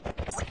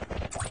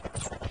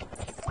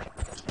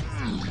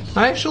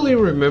 I actually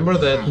remember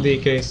that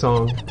DK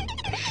song.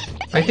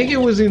 I think it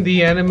was in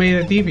the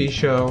animated TV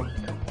show.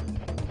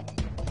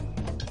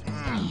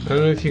 I don't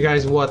know if you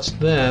guys watched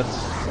that.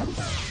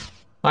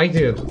 I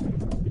did.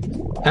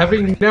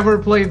 Having never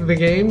played the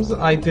games,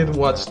 I did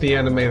watch the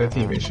animated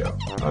TV show.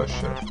 Oh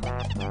shit.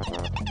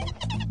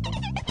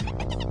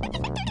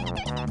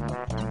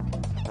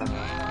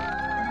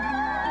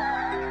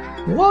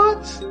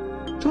 What?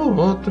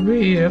 Don't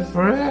be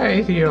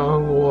afraid,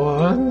 young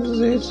ones.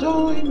 It's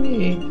only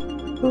me.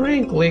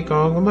 Wrinkly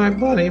Kong, my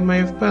buddy, may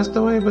have passed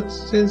away but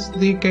since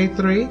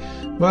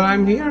DK3, but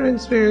I'm here in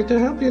spirit to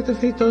help you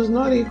defeat those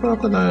naughty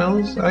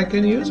crocodiles. I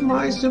can use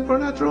my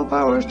supernatural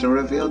powers to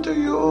reveal to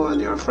you and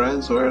your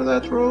friends where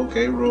that rogue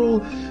K.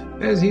 Rool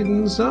has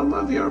hidden some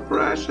of your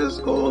precious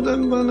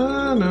golden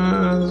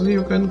bananas.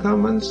 You can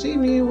come and see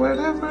me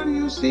wherever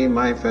you see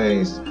my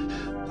face.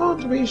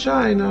 Don't be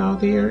shy now,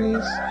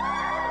 dearies.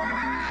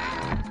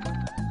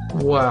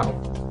 Wow.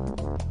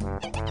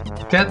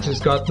 That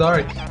just got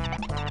dark.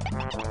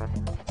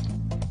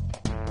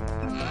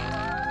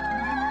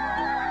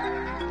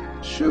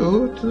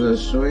 Shoot the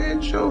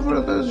switch over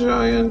the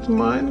giant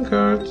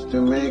minecart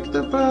to make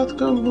the path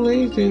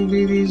complete in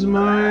Diddy's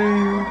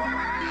mind.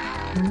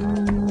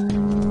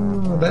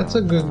 That's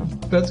a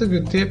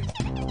good tip.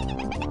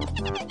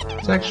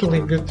 It's actually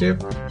a good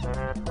tip.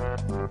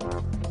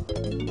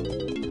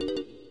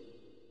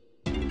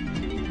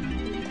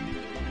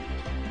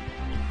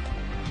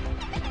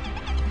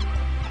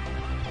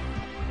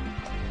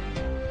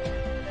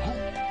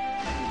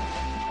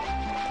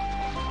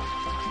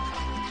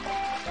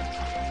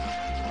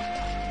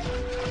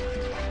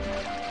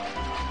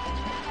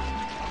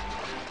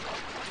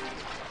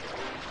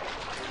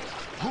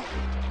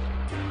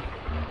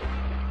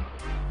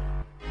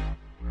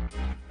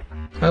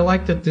 I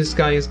like that this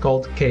guy is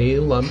called K.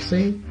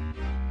 Lumpsy.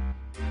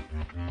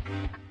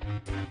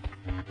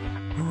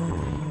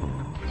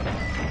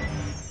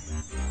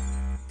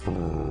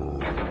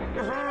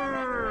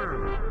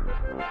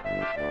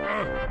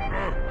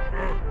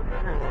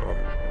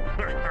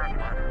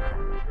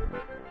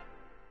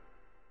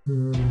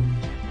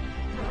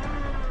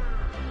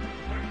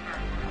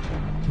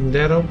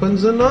 That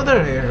opens another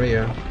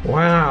area.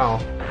 Wow.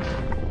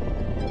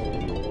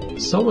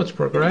 So much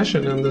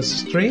progression in the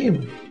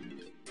stream.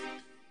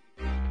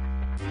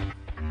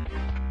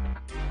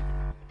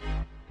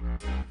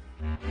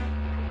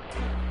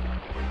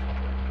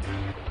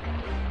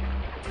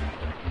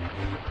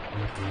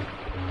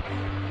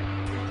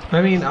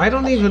 I mean, I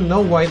don't even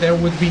know why there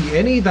would be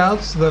any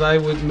doubts that I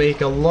would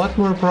make a lot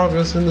more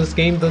progress in this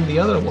game than the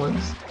other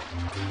ones.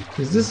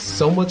 Because this is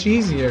so much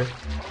easier.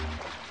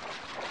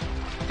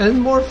 And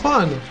more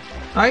fun.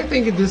 I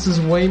think this is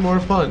way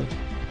more fun.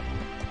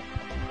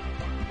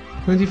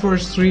 24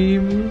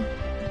 stream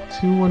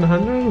to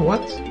 100?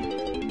 What?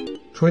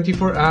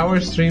 24 hour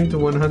stream to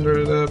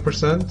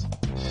 100%?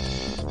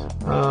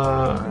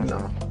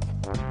 No.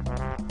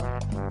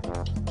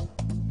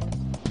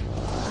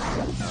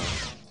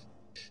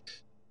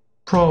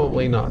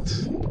 Probably not.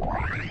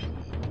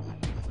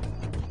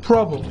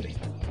 Probably.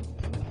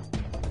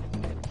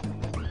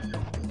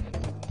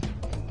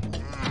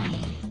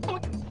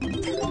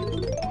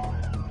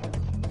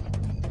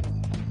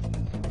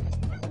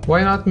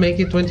 Why not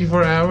make it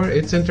 24 hour?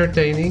 It's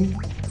entertaining.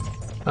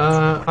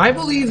 I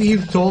believe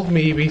you've told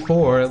me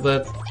before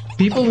that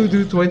people who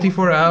do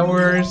 24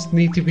 hours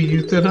need to be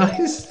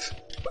euthanized.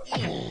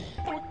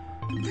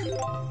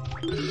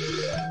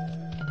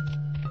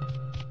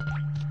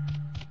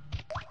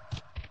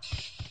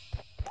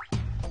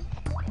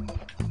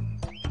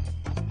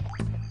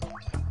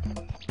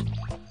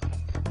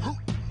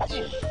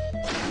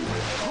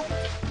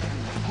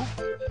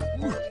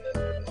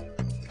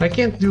 I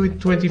can't do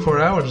it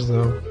 24 hours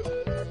though,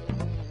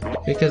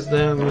 because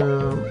then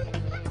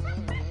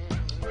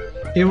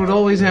it would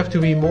always have to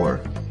be more.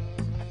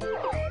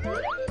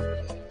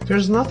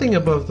 There's nothing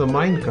above the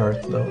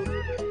minecart though.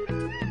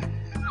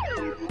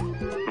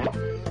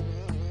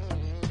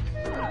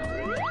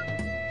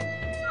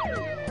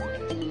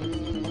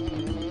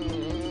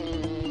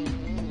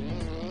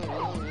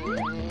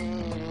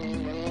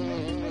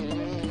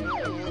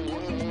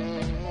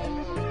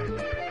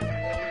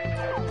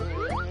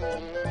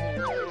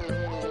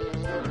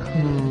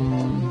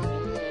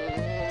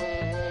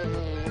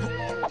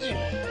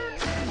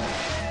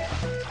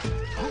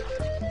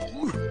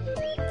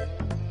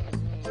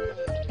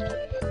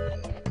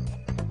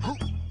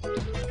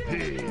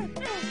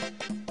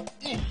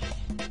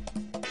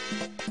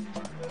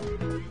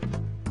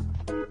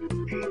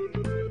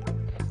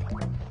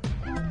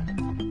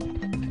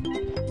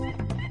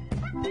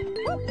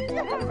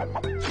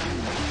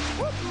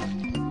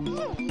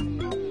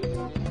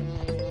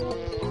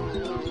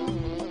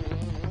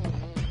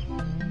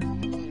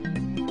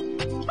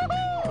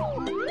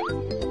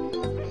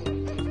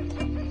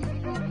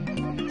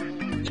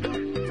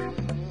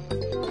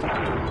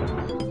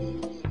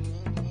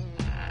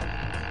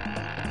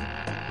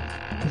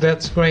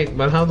 That's great,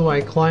 but how do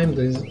I climb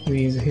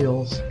these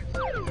hills?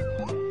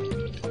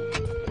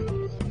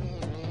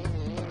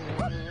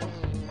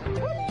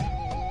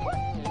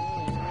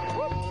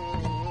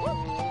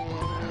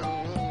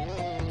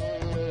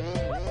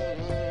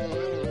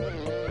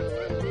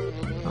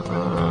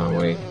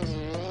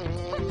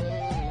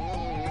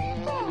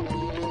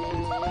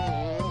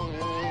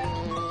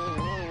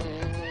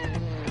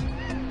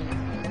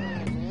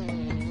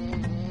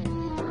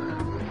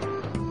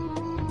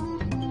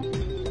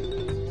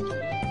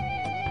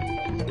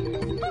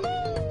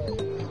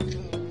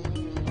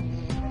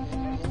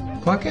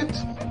 Fuck it.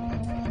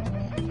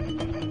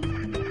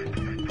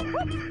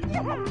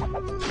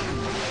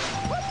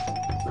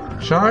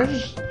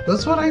 Charge?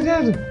 That's what I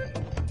did.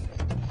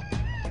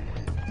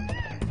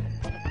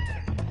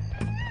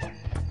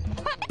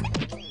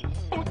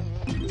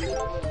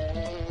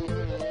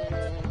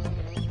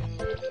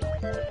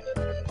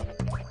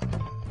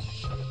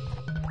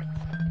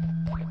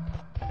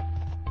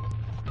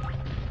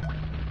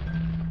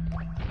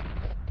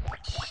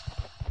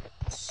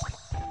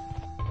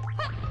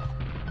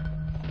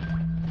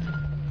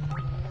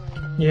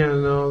 Yeah,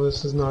 no,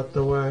 this is not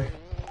the way.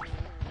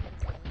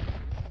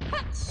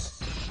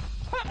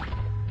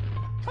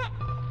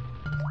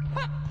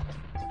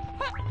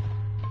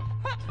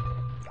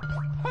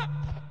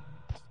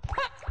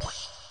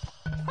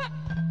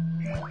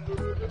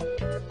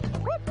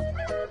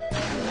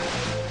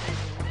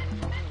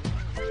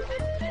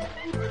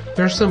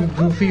 There's some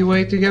goofy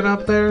way to get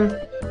up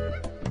there?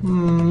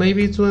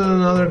 Maybe it's with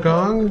another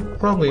gong?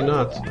 Probably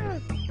not.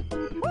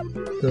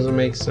 Doesn't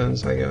make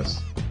sense, I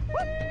guess.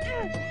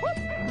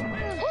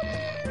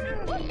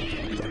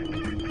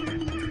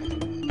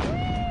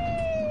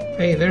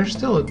 Hey, there's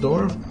still a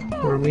door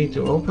for me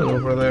to open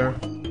over there.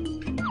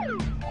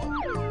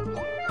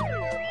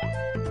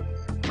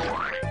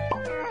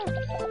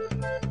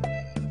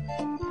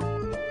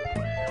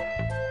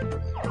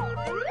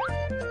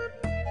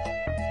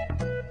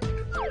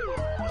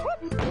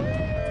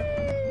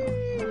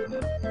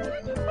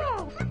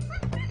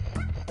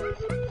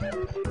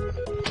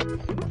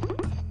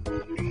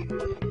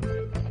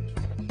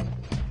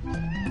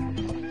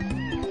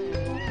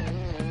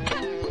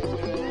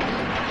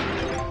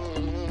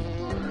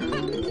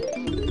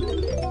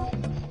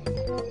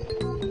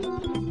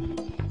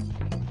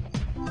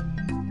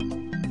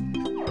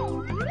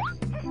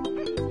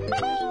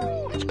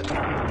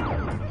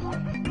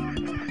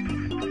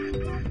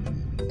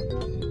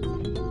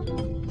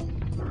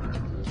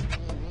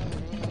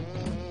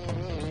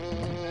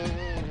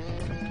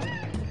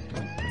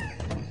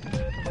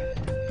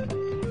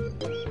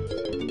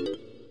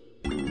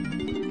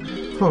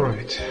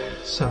 Alright,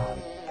 so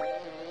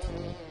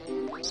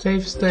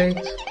save state.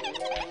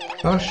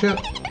 Oh shit.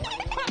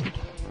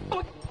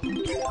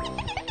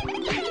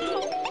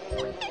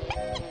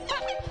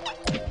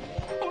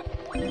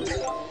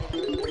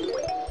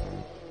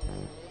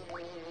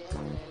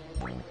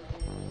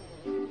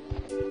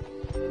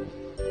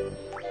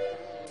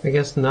 I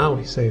guess now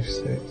we save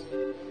state.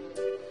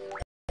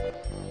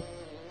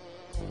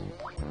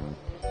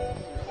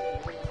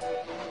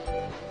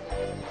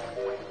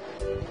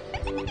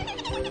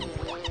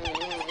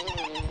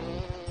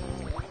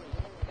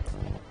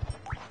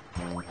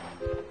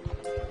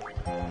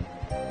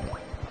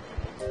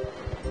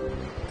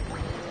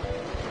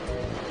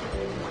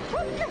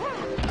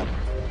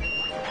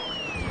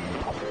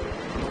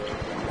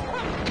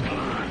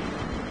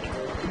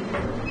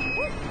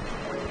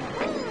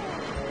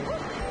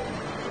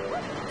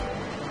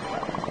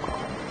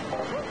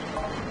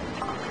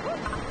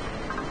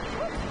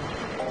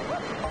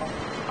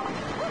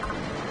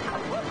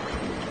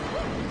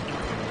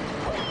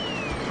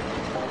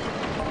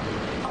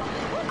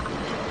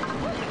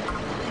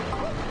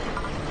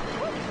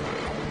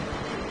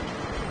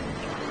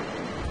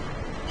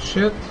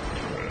 Shit.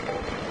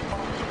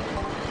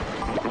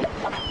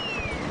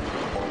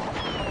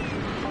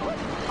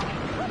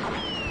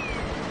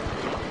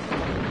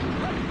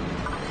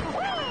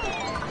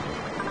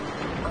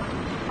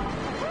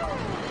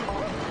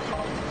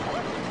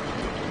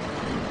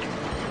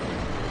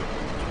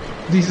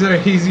 These are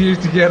easier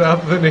to get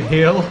up than a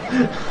hill.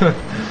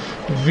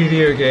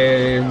 Video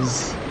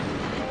games.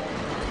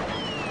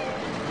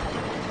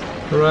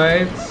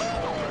 Right?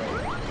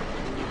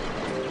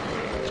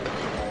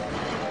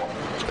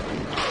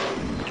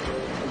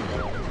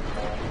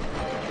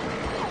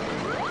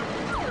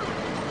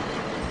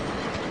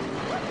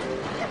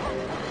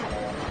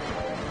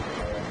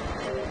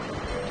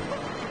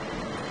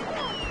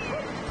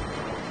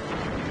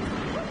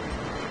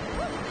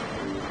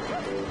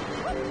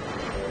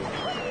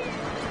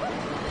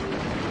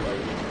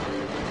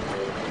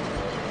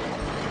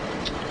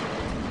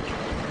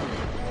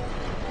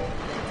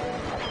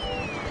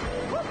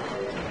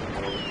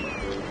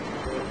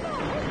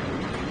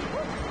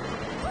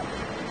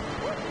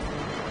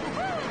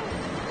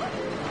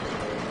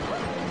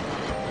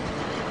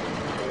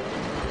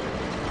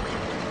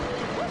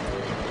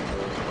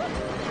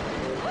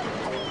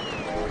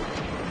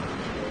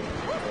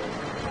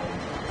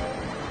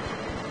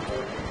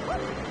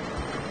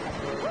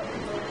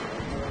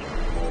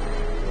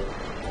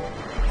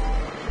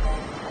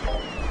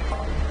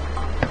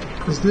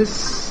 Is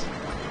this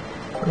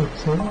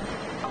outside?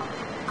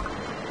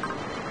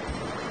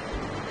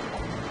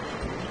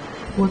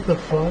 What the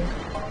fuck?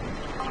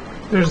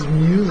 There's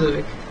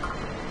music.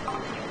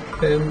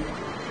 And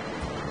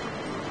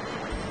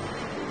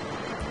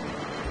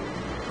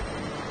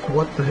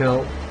what the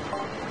hell?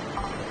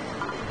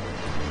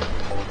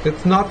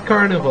 It's not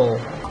Carnival.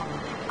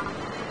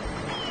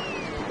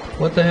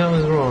 What the hell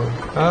is wrong?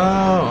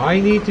 Oh, I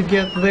need to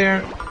get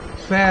there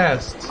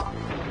fast.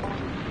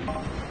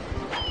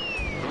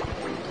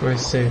 I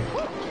see.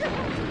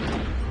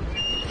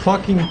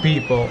 Fucking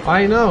people.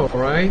 I know,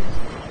 right?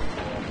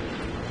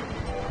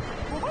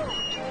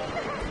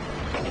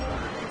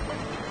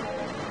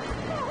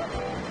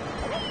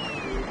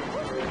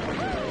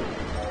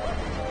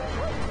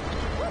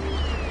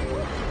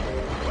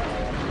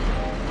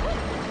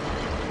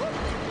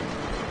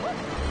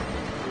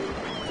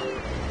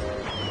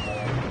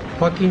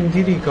 Fucking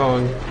Diddy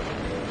Kong.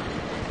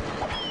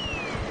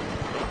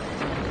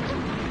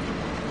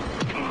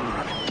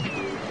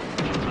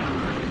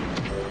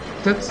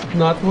 That's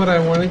not what I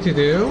wanted to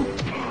do.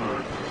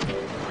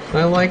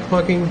 I like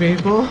fucking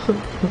people.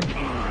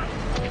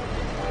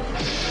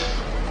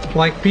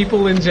 Like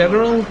people in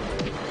general.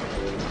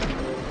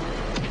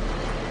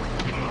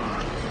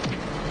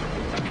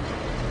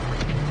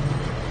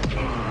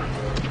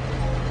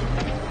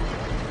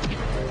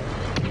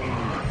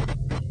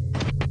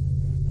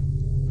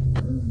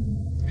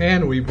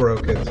 And we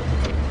broke it.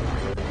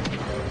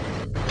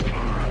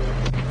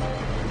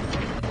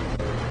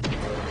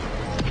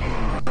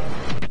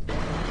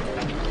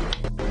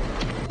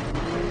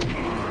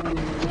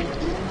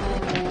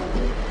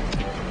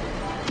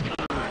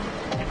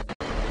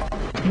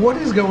 What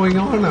is going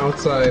on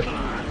outside?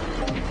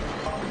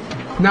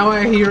 Now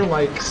I hear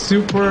like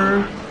super...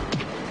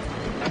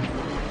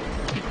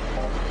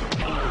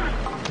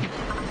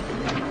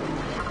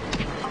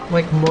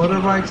 like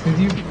motorbikes. Did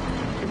you...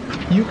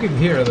 You could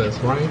hear this,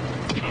 right?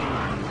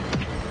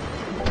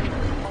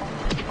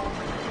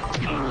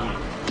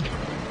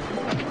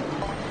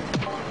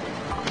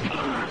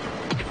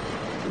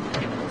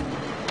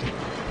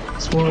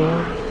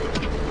 Swirl.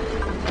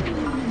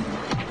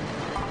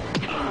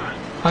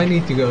 I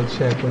need to go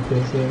check what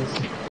this is.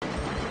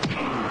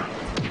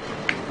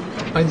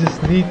 I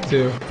just need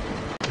to.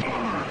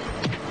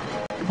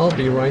 I'll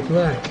be right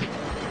back.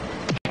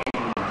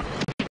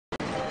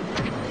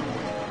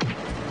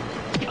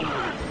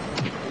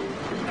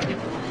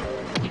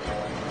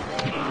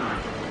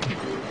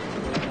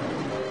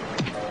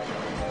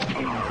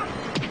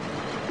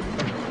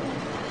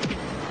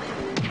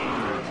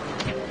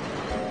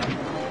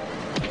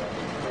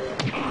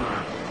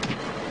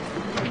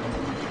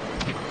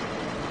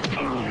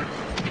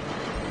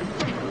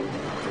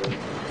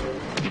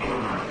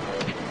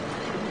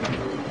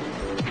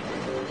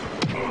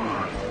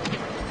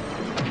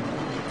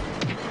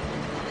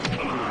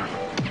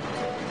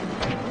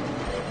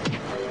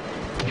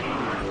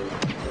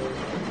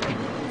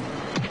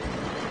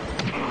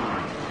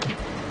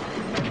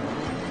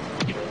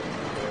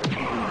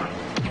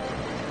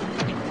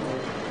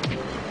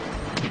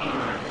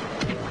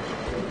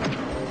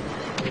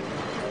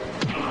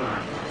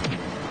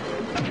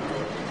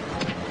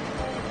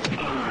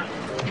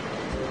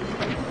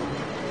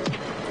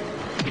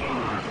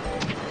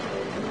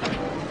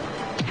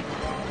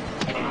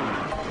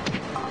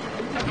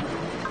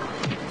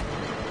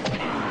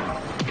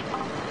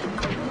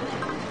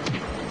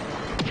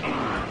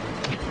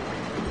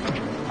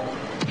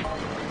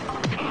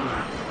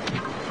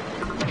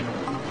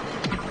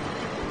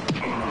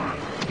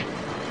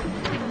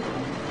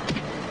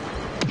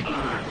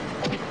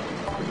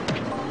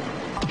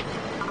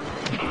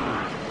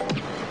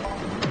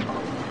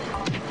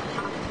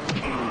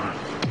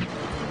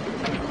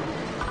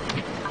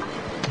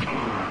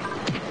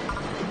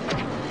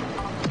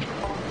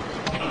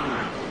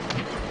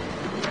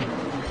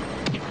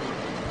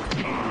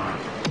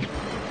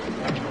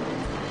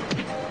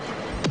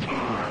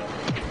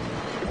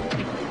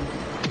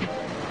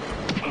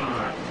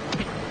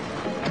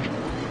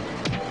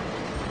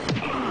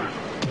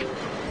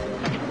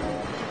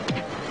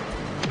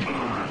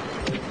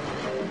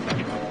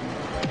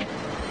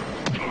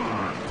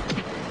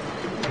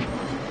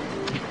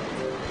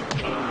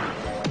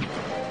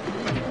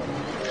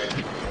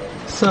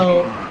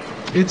 So,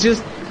 it's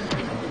just,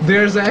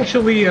 there's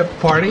actually a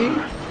party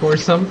or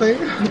something.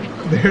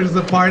 There's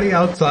a party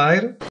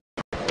outside.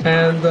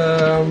 And,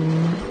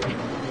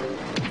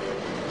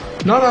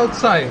 not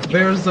outside,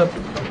 there's a,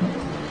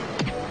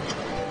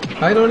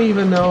 I don't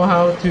even know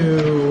how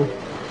to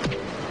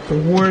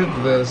word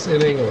this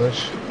in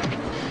English.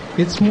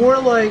 It's more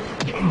like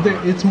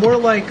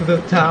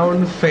the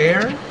town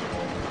fair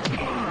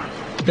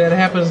that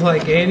happens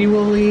like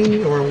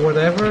annually or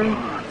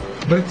whatever.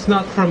 But it's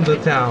not from the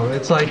town.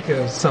 It's like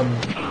some...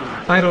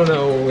 I don't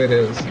know who it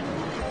is.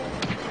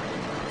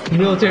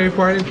 Military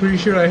party, pretty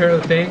sure I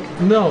heard a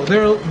tank. No,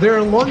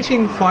 they're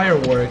launching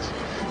fireworks.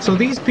 So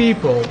these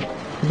people,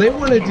 they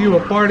want to do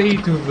a party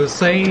to the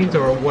saint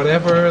or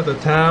whatever, the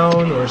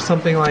town or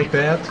something like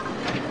that.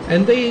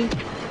 And they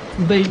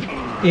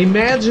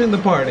imagine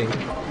the party.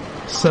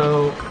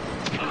 So,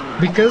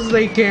 because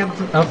they can't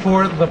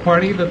afford the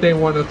party that they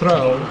want to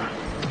throw,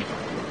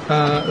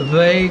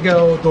 they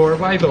go door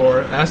by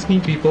door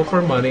asking people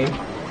for money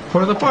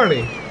for the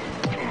party,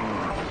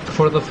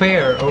 for the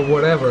fair or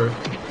whatever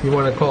you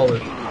want to call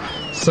it.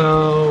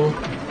 So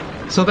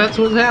that's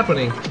what's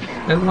happening.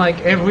 And like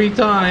every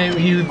time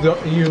you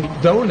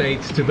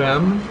donate to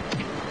them,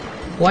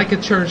 like a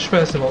church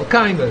festival,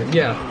 kinda,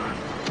 yeah.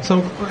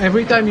 So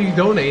every time you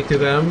donate to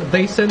them,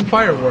 they send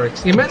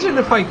fireworks. Imagine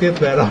if I did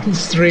that on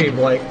stream,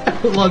 like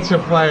launch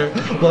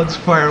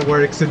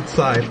fireworks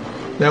inside.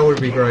 That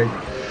would be great.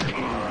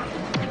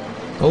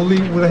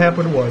 Only would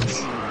happen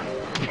once.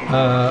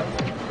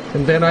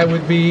 And then I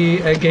would be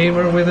a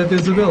gamer with a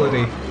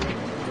disability.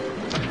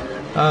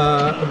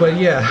 But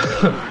yeah.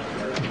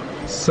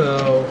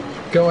 So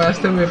go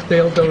ask them if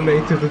they'll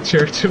donate to the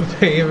Church of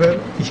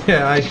Haven.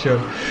 Yeah, I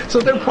should. So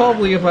they're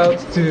probably about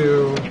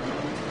to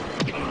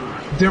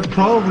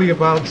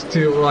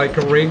like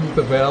ring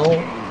the bell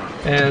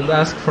and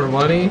ask for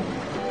money,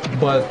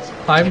 but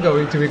I'm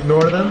going to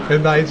ignore them,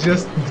 and I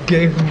just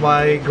gave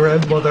my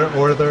grandmother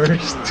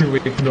orders to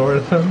ignore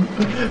them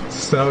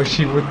so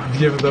she would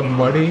give them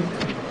money,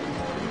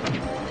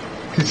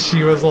 because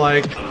she was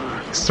like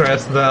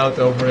stressed out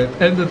over it,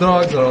 and the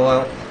dogs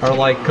are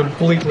like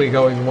completely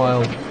going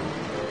wild.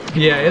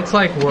 Yeah, it's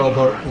like World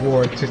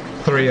War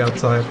III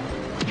outside,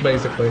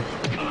 basically.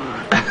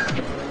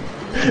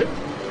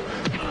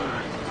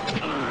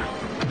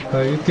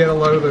 You'd get a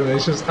lot of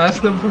donations.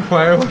 Ask them for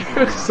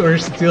fireworks or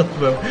steal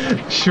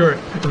them. Sure,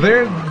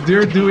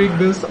 they're doing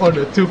this on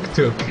a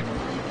tuk-tuk.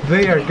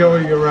 They are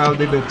going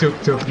around in a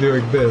tuk-tuk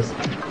doing this.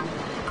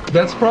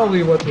 That's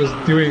probably what was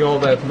doing all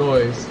that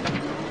noise.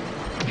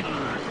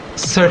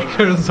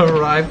 Circus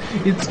arrived.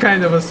 It's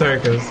kind of a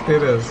circus.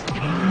 It is.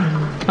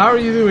 How are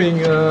you doing,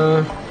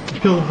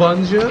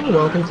 Pilvanja?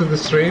 Welcome to the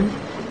stream.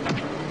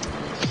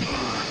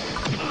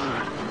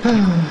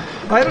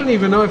 I don't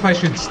even know if I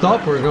should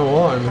stop or go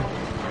on.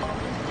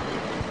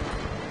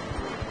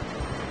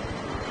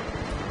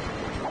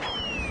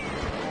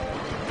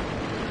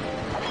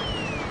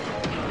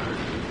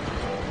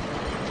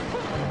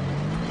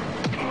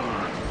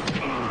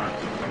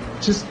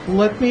 Just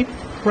let me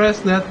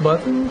press that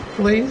button,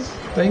 please.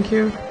 Thank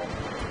you.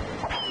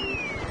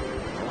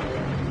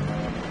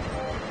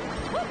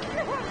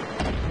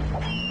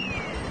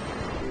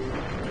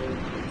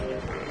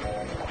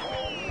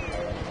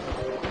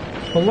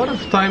 A lot of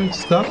timed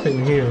stuff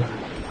in here.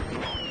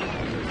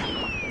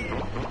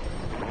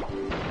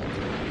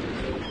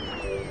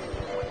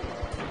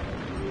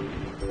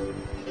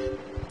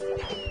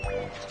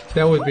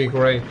 That would be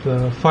great.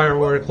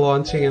 Firework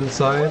launching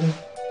inside.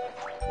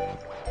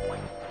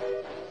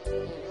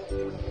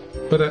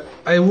 But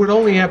it would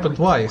only happen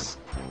twice.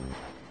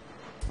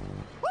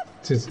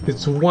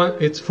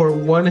 It's for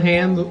one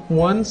hand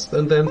once,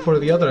 and then for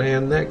the other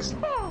hand next.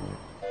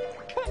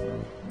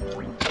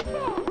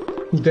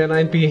 Then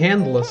I'd be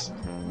handless.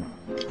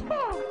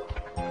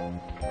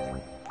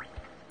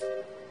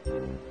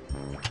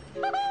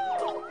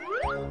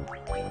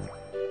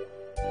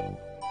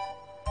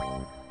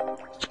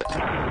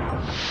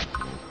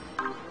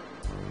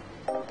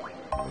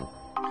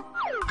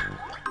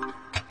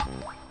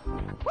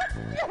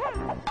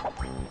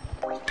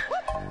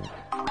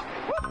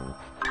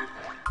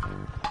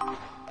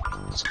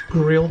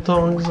 Grill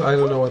tongs? I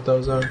don't know what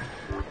those are.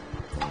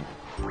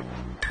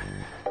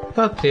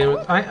 God damn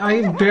it.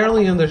 I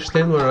barely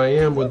understand where I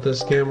am with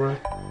this camera.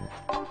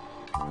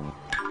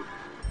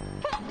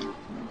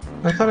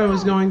 I thought I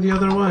was going the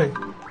other way.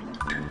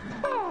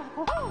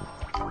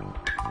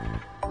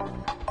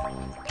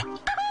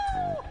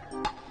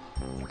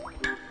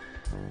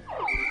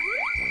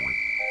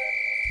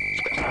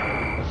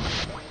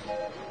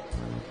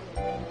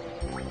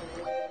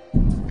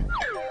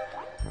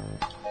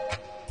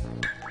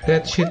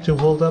 That shit to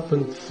hold up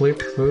and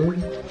flip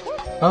food?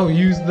 Oh,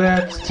 use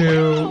that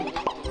to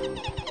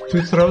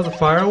throw the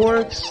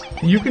fireworks?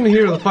 You can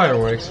hear the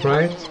fireworks,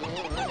 right?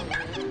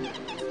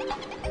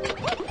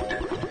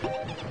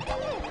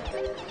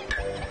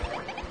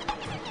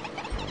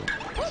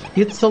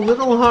 It's a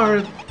little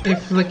hard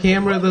if the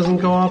camera doesn't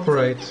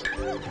cooperate.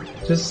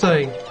 Just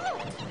saying.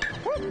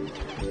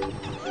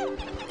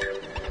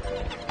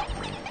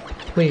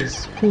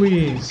 Please,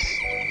 please.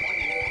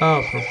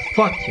 Oh, for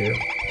fuck you.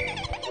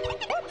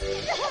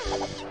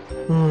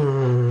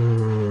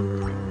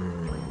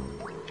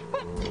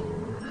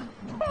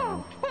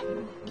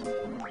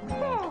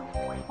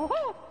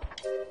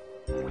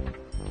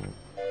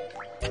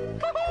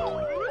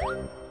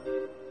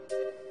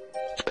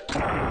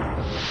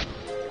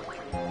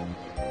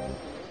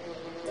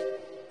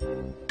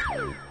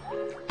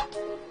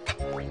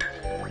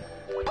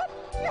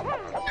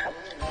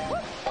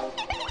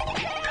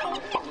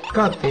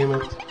 God damn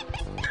it.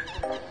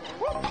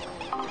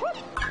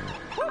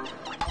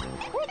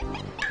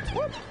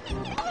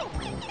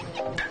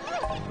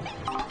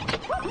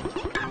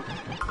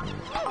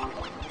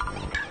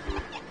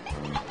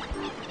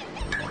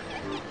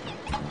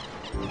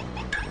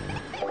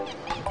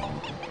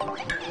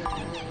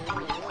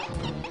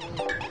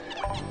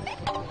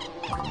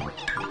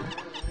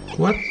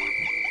 What?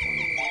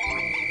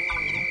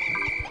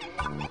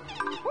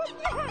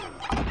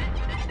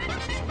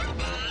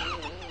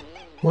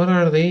 What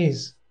are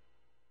these?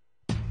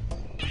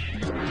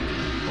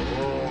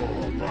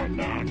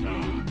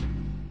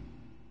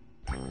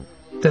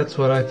 That's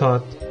what I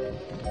thought.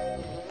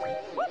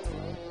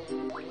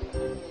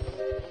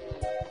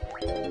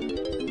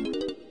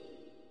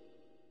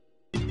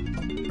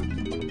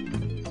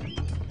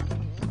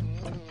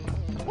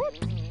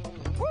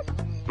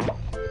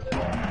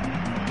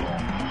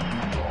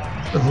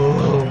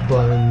 Oh,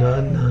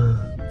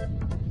 banana.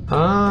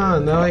 Ah,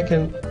 now I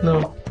can...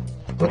 No.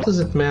 What does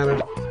it matter?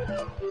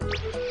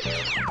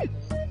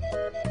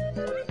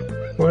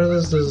 Where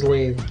does this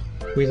lead?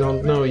 We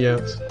don't know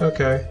yet.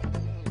 Okay.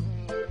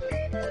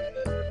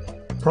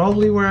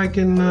 Probably where I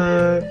can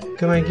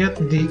I get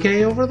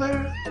DK over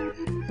there?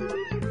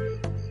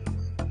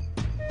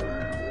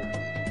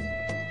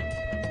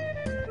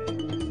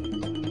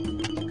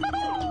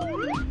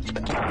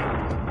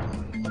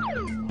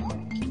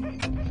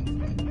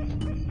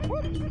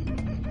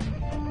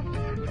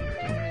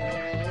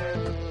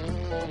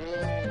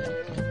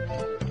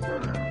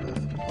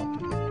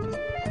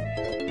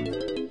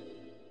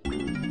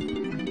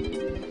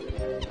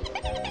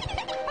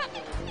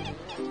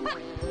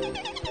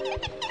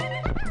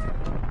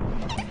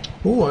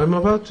 Ooh, I'm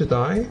about to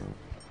die.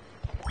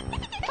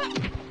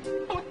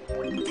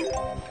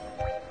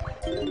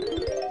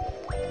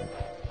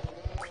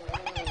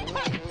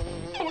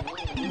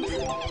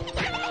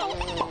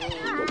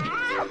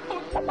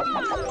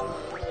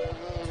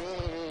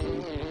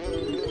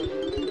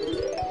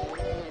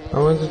 I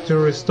wanted to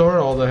restore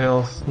all the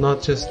health,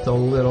 not just a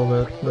little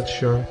bit, but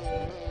sure.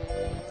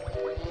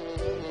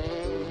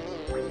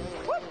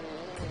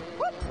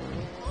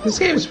 This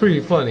game is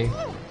pretty funny.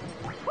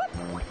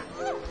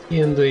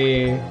 In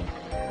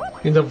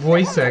the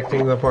voice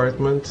acting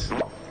department.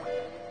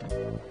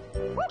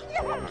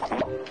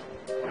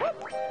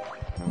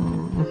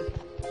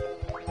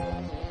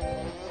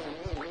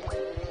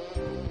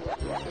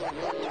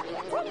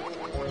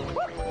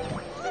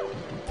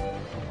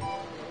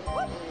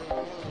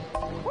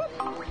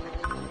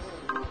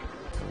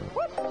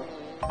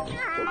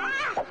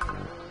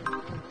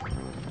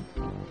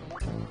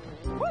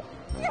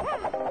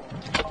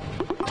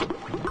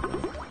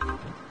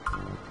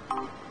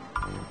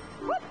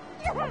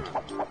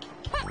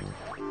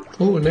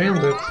 Ooh, nailed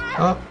it.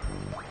 Oh.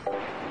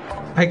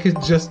 I could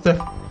just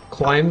have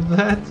climbed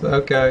that?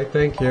 Okay,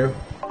 thank you.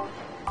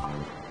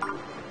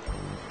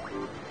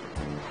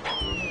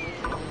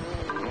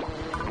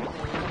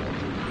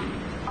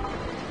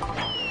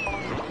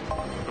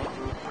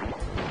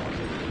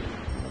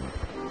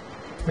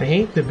 I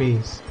hate the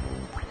bees.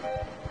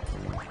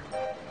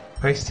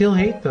 I still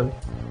hate them.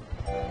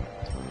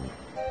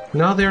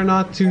 Now they're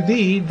not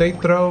 2D, they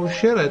throw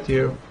shit at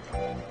you.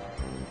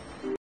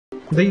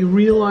 They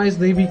realized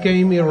they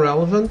became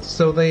irrelevant,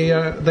 so they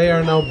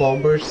are now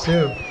bombers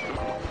too.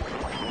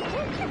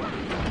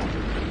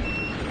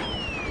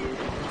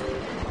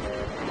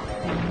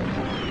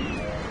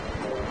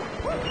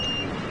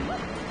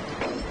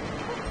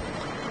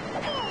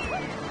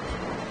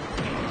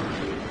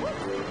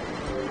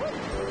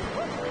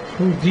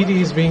 Ooh,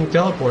 Didi is being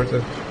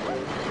teleported.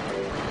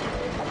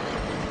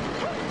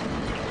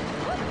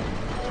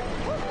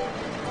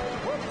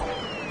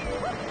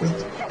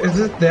 Is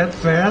it that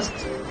fast?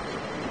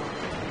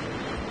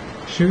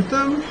 Shoot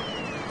them?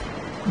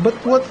 But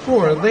what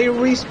for? They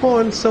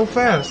respawn so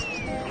fast.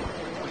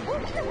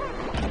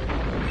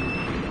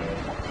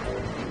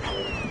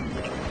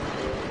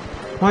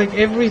 Like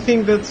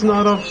everything that's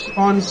not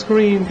on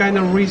screen kind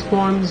of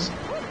respawns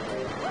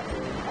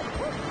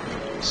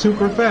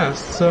super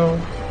fast, so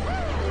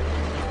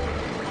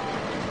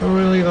I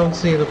really don't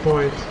see the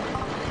point.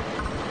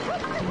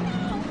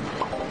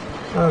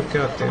 Oh,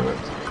 god damn it.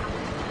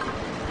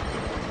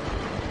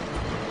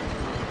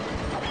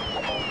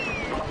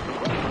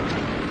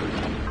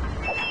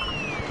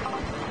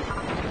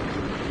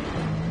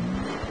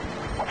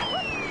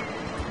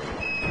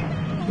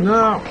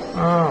 No!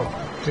 Oh,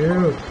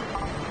 dude.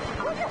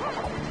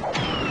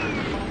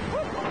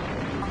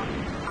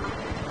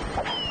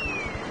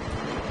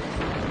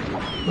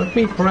 Let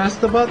me press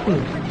the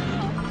button.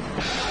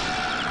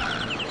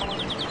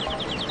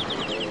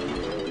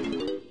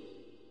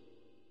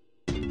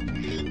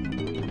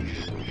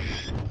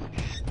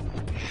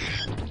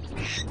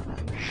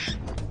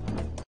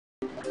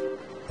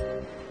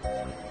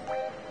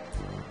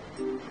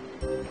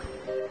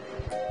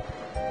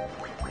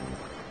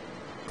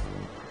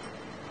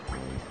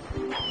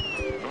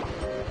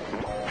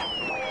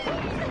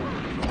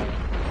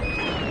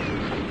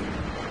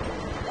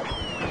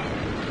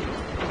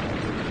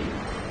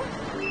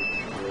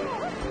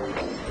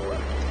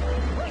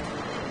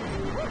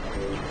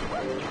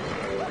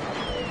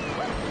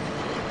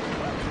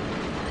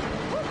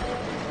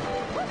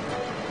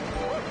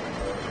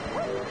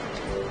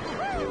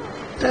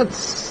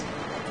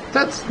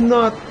 That's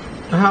not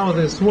how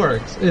this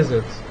works, is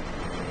it?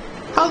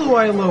 How do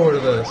I lower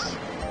this?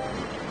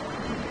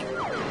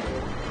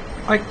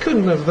 I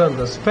couldn't have done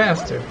this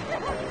faster.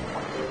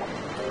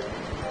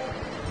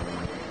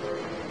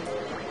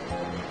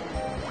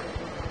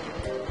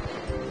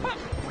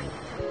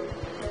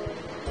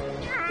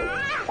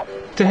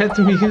 That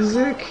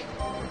music?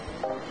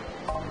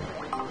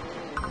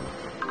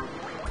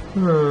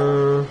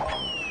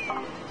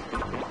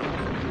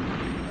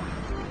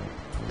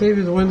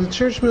 David, when the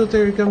church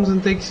military comes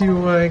and takes you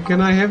away,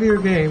 can I have your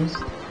games?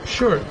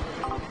 Sure.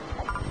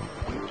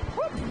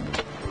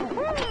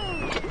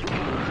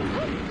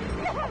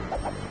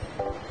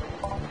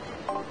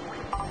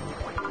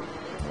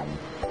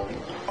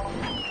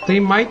 they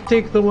might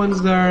take the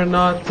ones that are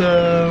not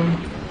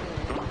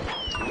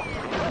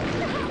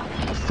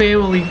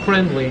family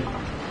friendly,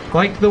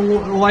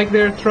 like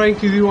they're trying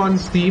to do on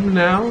Steam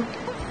now.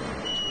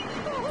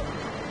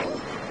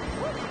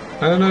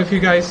 I don't know if you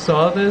guys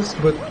saw this,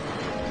 but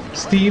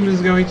Steam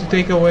is going to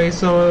take away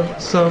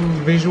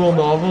some visual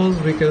novels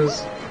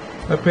because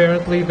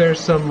apparently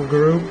there's some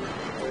group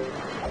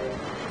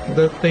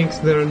that thinks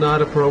they're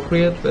not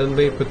appropriate and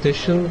they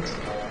petitioned.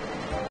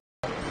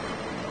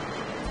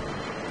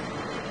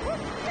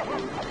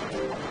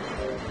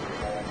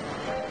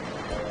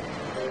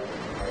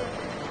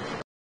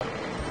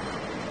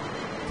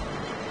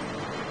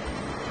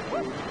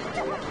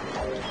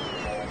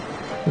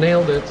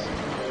 Nailed it.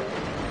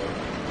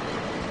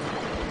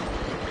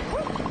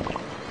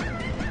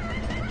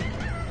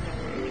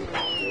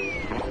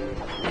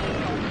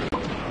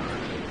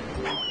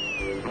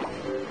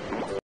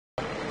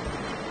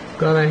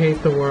 God, I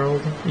hate the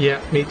world.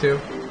 Yeah, me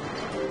too.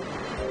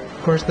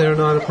 Of course, they're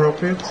not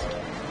appropriate.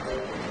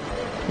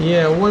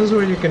 Yeah, ones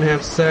where you can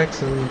have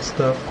sex and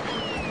stuff.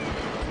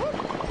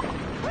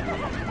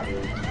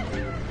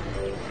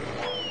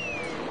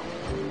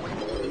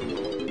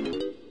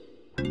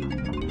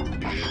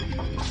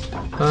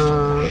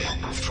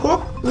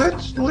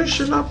 Let's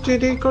listen up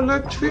today.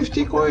 Collect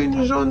 50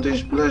 coins on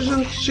this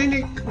pleasant,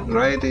 scenic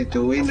ride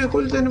to win a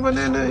golden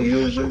banana.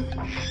 Use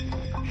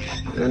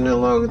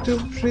analog to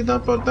speed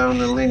up or down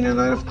a linear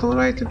left to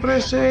right to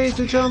press A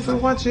to jump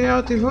and watch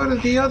out before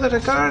the other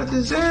card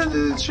is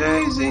ended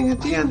chasing a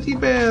TNT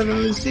bear.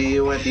 Let's see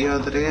you at the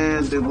other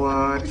end.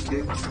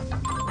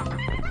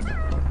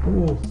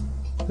 Ooh,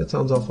 that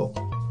sounds awful.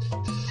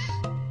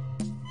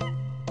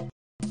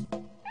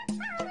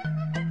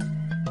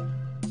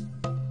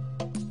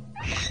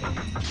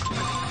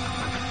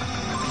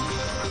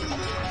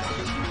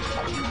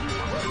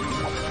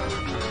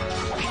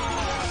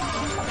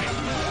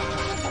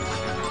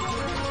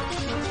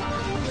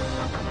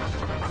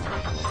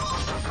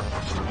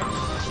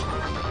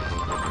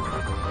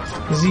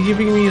 Is he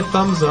giving me a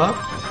thumbs up?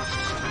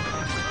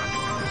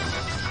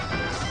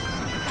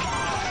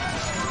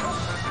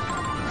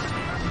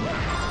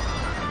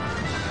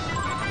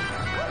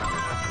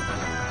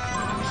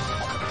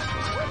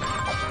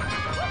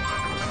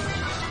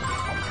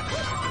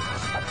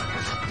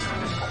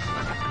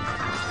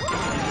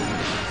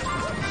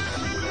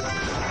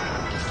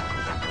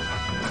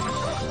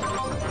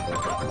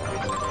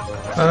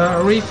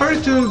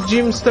 Refer to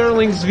Jim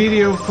Sterling's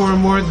video for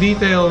more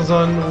details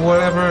on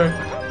whatever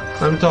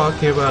I'm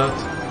talking about.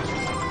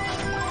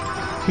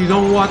 If you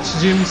don't watch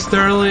Jim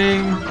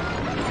Sterling,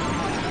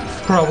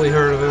 probably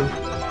heard of him.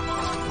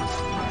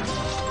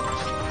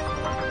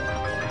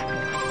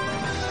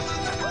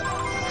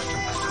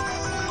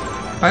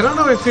 I don't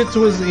know if it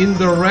was in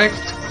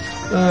direct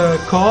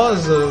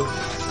cause of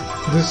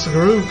this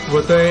group,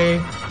 but they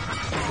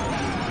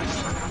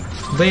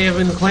have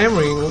been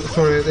clamoring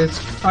for it.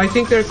 I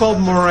think they're called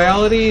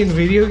Morality in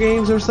Video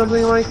Games or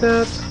something like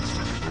that.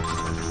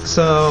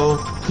 So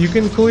you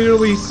can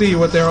clearly see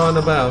what they're on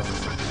about.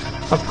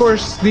 Of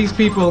course, these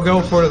people go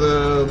for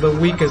the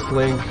weakest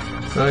link,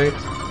 right?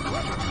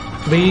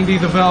 The indie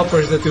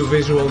developers that do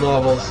visual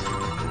novels.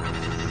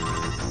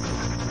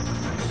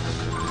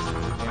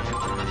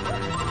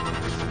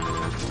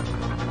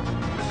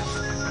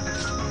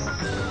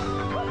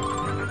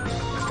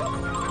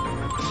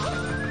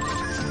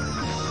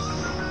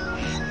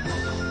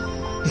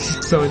 This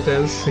is so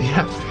intense,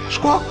 yeah.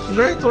 Squawk,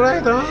 great,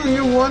 right, huh?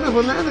 You won a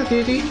banana,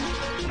 Diddy.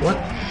 What?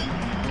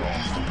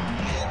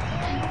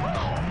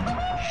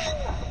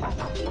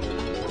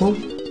 Oh.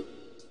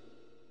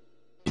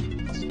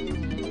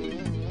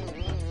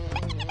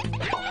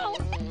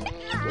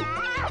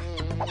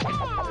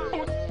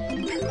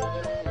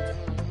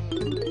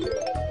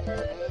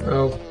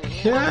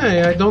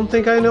 Okay, I don't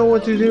think I know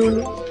what to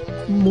do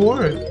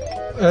more.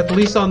 At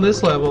least on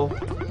this level.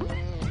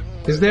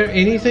 Is there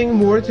anything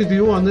more to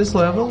do on this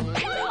level?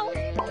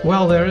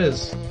 Well, there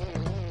is.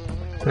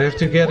 I have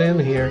to get in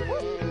here.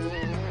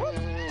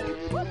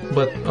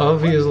 But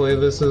obviously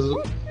this is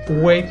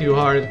way too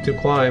hard to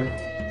climb.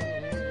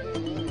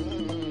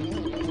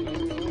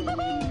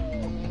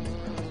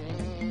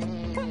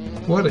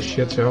 What a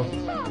shit show.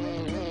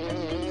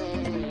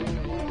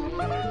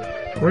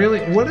 Really,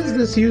 what is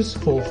this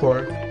useful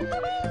for?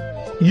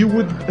 You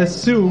would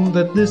assume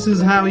that this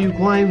is how you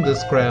climb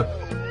this crap.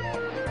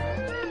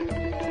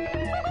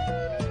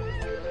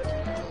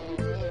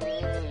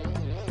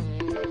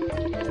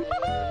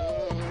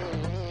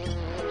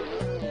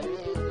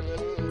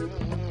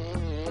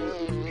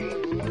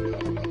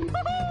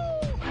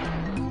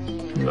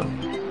 No.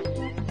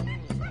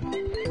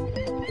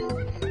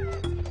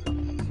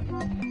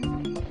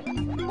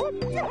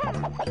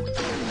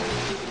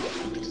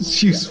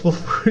 It's useful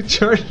for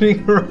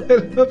charging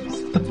right up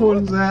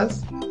someone's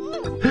ass.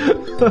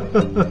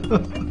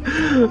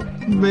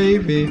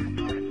 Maybe.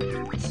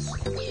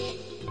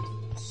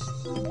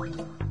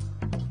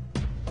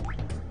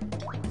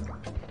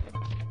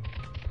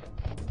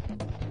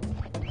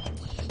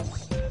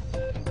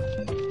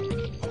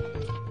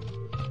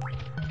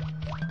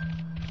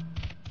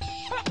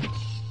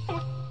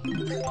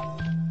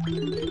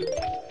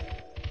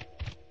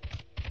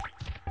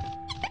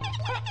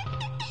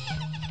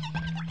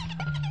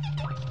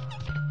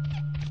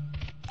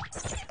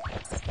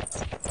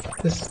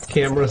 This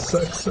camera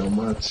sucks so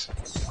much.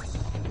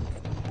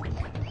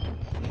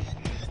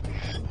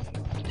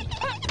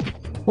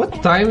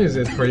 What time is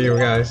it for you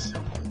guys?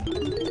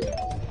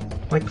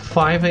 Like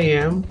 5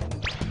 a.m.?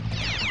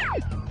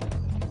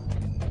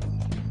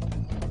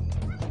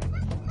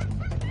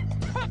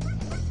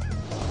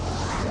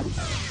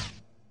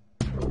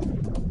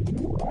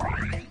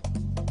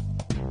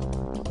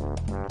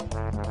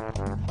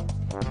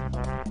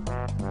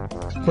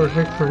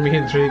 Perfect for me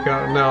and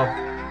Draco.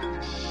 No.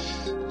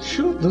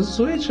 Shoot the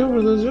switch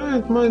over the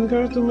giant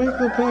minecart to make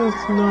the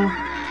path. No.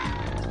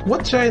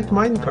 What giant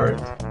minecart?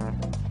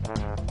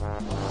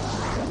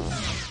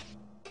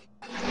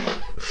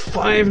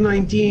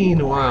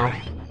 5:19. Wow.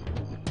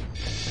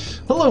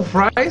 Hello,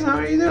 Fries. How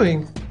are you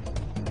doing?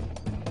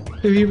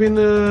 Have you been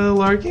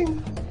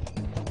larking?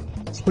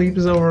 Sleep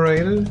is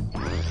overrated.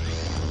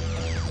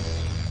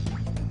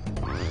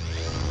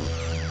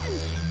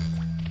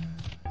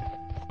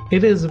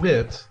 It is a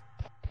bit.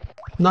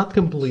 Not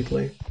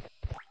completely.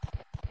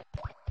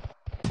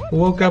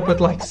 Woke up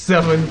at like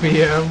 7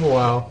 p.m.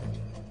 Wow.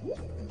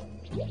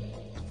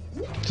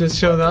 Just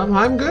showed up.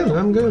 I'm good.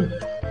 I'm good.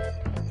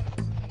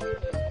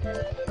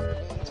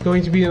 It's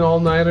going to be an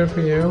all-nighter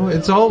for you.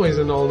 It's always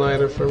an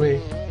all-nighter for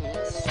me.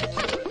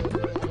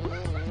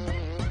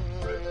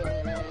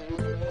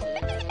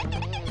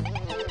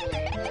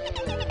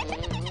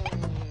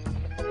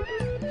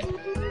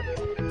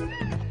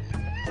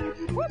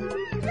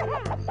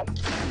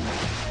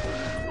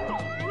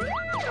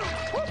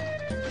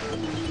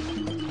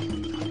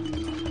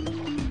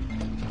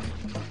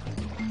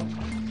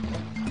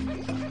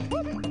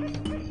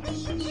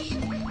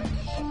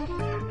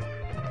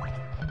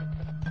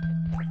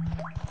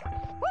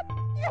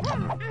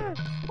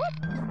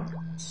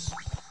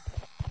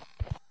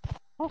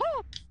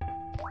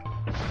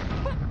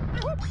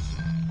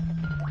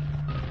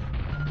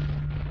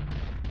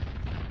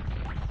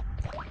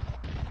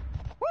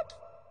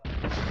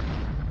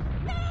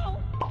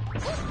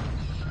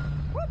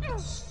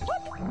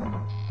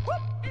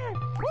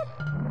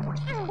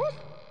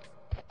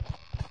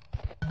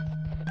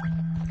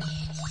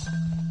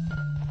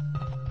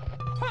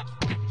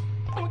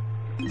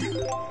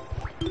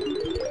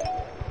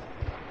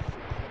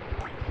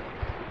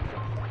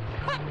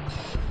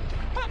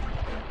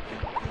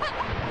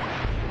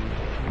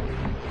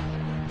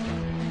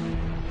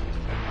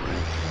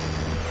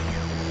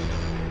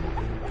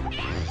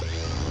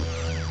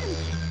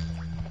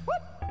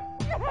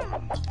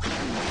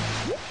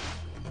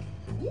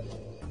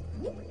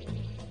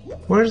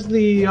 Where's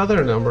the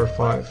other number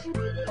 5?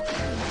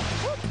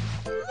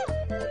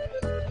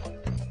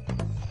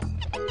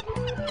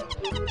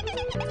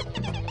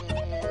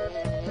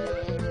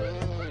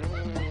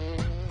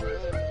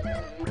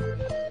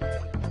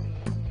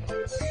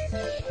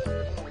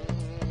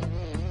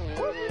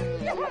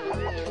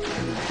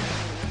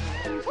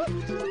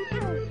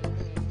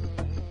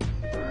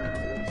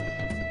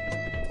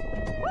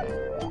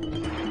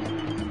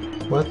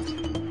 What?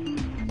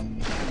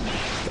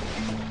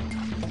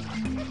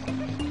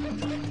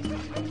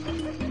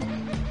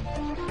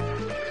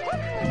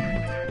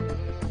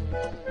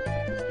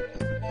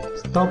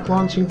 Stop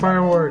launching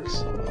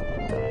fireworks.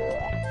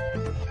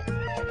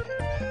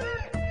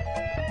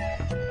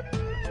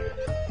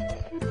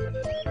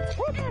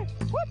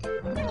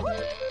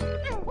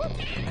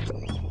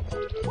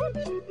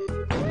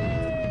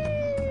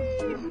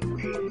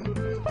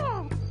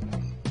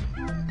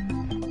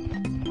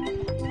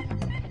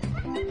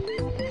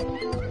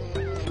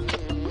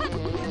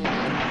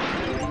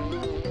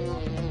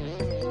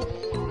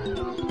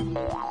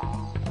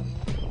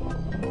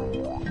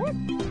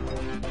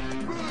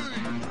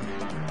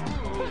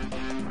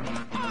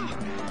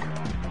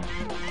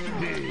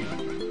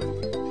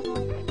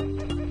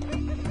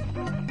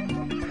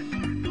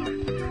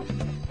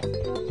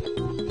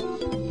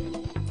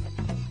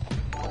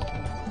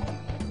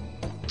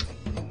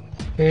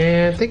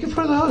 And thank you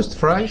for the host,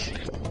 Fries.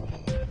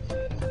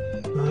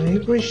 I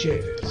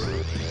appreciate it.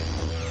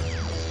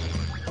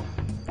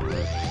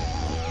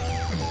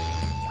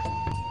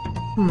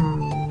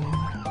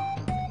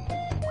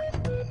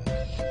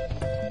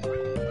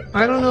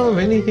 I don't know of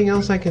anything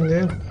else I can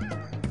do.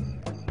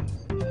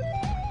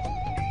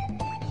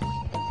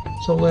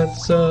 So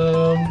let's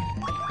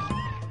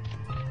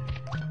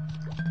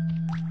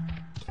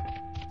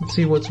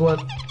see what's what.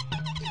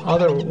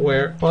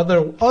 Otherwhere.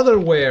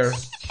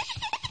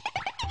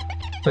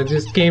 I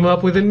just came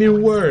up with a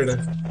new word.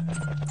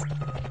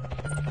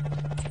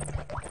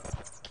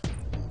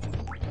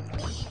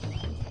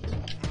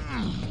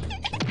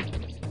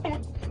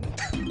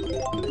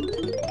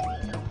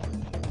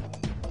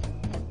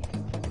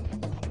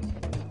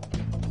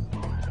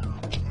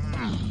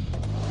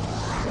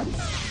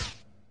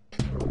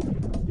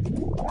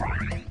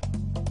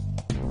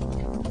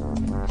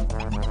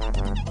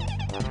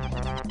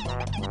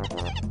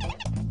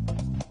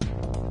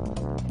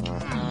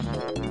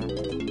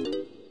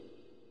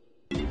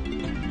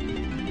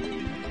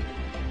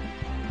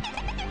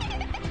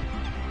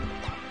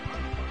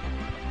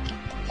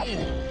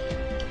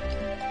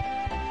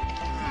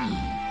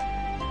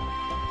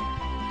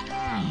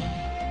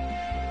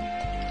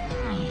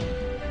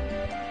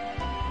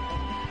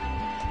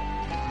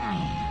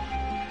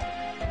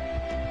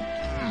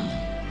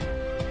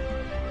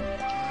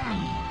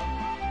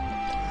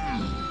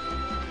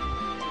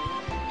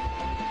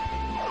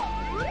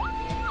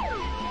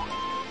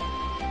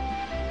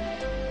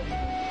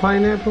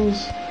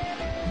 pineapples?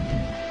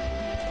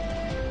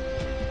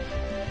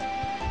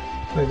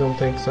 I don't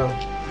think so.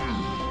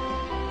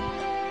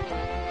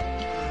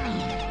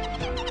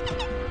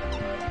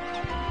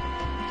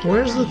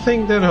 Where's the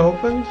thing that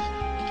opened?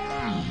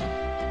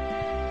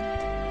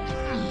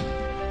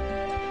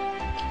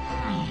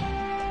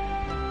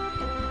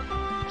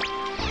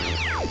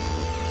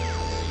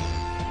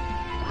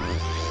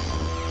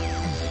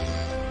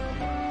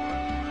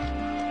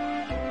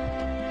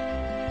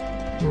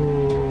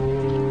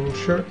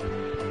 Sure.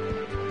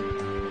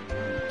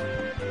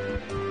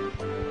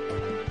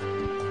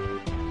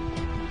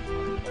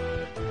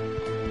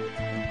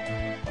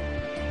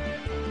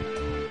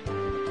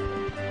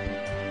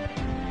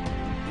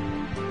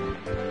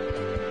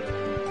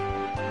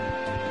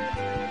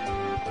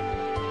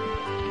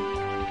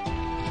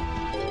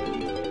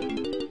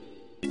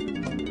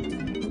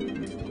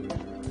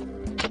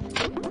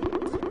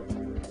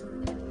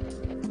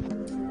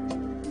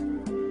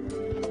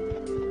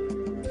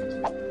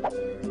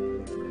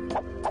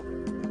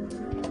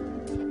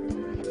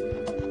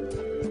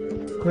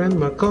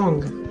 Grandma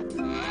Kong.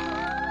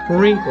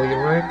 Wrinkly,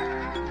 right?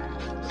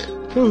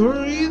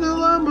 Hurry the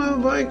llama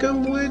by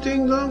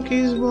completing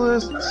Donkey's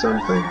Blast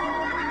something.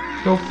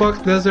 Oh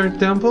fuck, Desert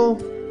Temple?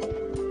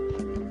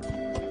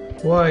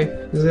 Why?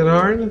 Is it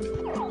hard?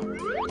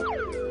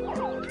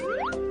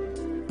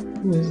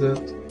 Who is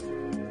that?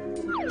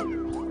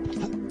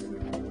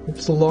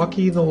 It's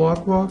Locky the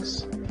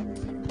Lockbox?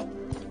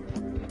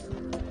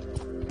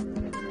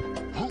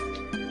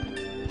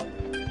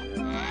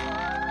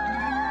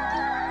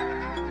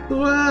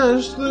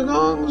 Flash the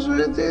gongs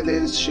with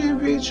it should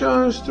be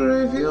charged to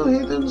reveal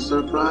hidden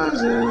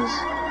surprises.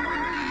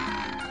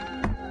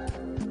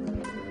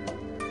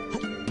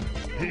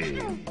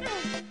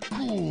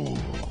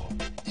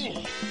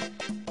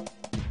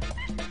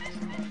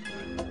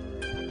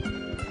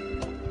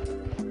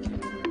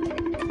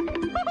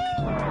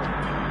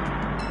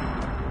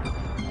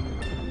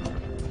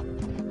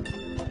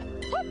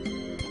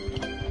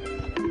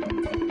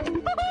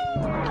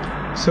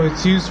 So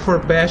it's used for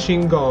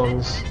bashing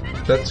gongs.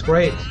 That's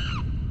great.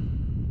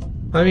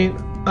 I mean,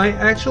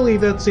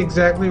 that's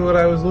exactly what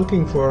I was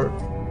looking for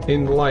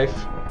in life.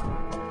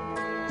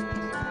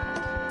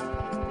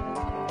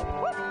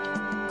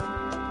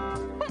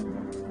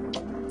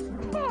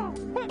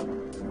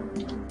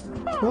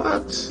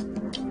 What?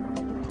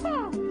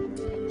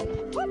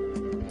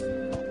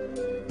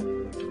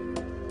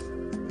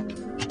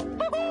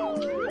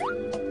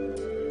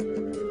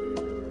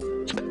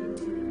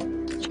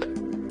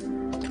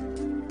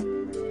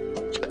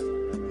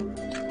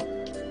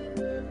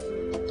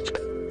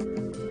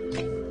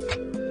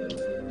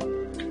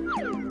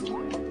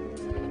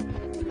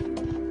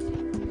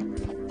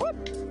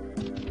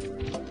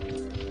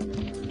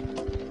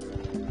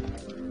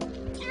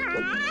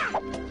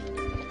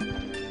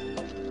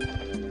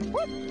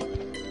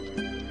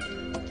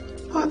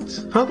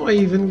 What? How do I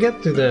even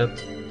get to that?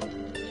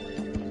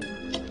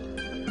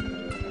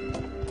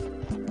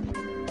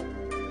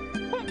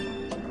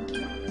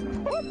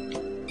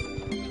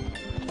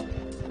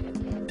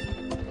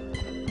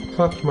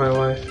 Fuck my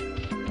life.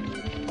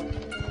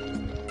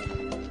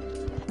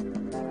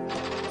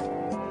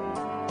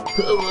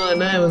 Come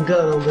on, I haven't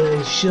got all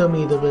day. Show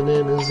me the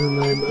bananas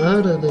and I'm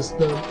out of this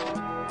stuff.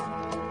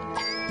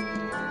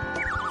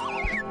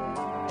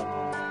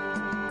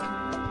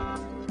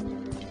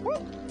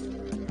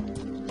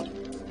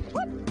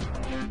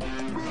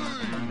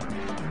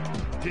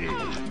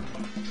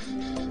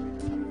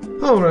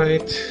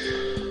 Alright.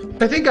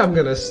 I think I'm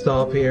gonna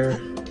stop here.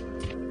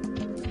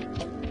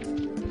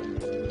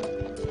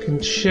 Can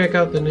check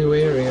out the new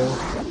area.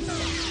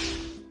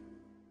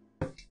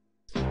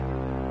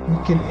 We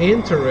can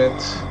enter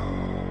it.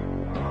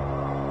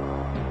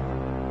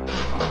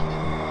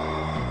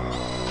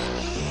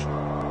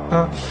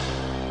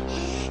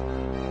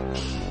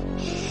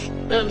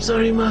 I'm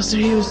sorry, Master,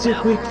 he was too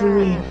quick for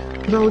me,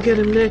 but I'll get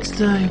him next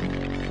time.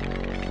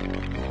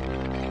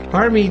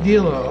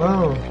 Armadillo,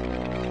 oh.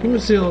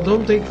 Lucille,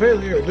 don't take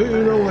failure. Do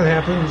you know what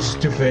happens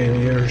to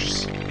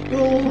failures?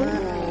 Oh.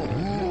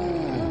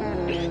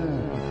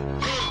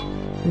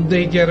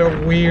 They get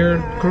a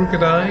weird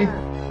crooked eye?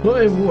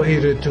 I've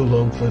waited too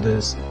long for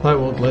this. I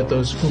won't let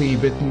those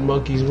flea-bitten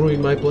monkeys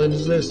ruin my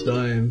plans this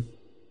time.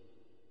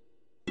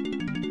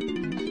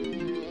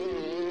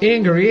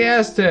 Angry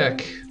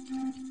Aztec!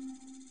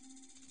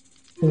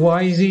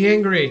 Why is he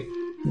angry?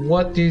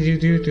 What did you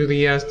do to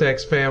the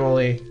Aztecs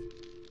family?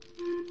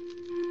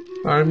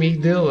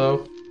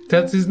 Armadillo.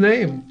 That's his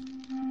name.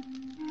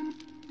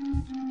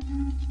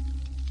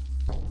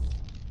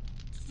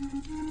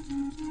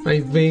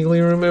 I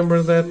vaguely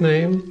remember that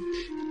name.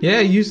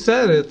 Yeah, you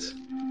said it.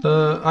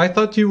 I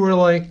thought you were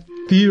like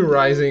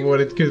theorizing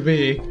what it could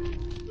be.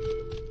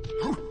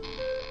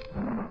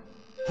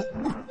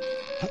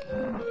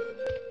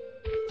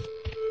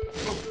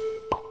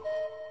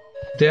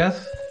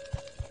 Death?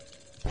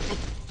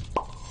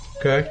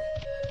 Okay.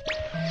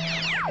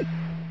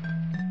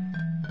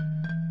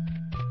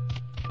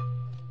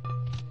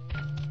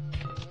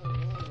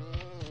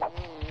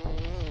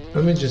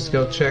 Let me just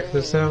go check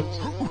this out.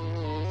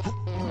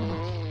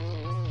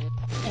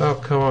 Oh,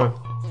 come on.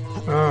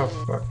 Oh,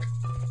 fuck.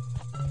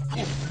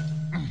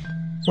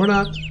 Or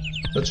not.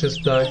 Let's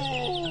just die.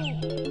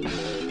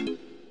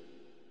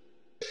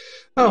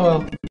 Oh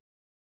well.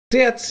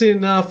 That's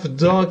enough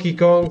Donkey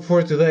Kong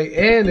for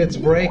today, and it's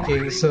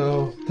breaking,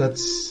 so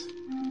that's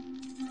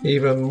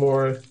even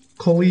more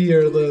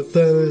clear that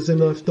that is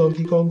enough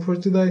Donkey Kong for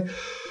today.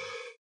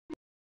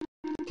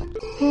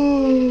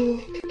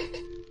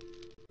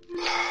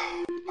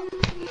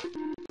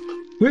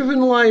 We've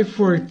been live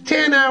for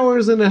 10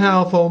 hours and a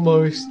half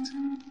almost.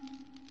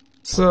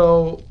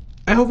 So,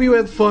 I hope you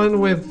had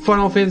fun with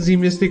Final Fantasy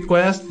Mystic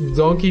Quest,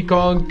 Donkey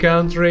Kong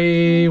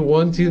Country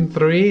 1, 2, and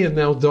 3, and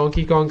now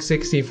Donkey Kong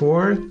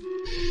 64.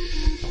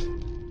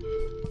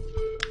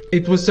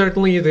 It was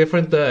certainly a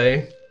different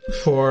day,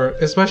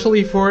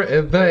 especially for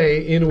a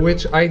day in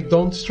which I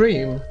don't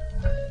stream.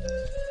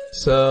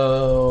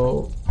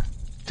 So,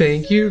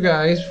 thank you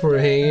guys for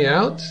hanging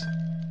out,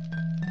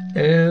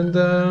 and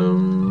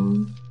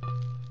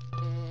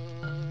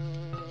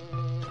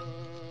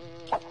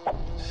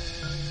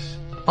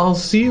I'll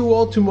see you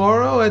all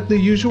tomorrow at the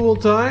usual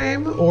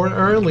time, or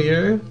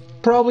earlier.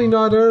 Probably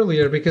not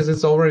earlier because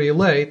it's already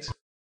late.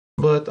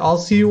 But I'll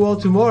see you all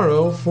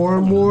tomorrow for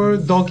more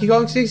Donkey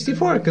Kong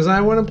 64, because I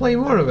want to play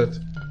more of it.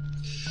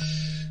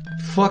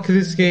 Fuck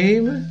this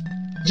game.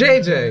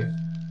 JJ!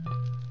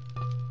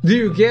 Do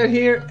you get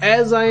here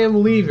as I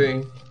am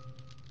leaving?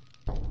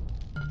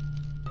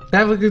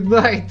 Have a good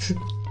night.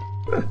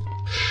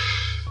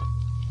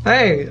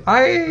 Hey,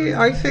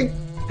 I think...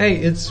 Hey,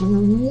 it's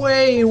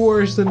way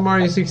worse than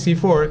Mario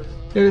 64, and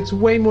it's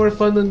way more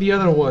fun than the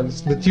other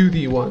ones, the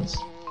 2D ones.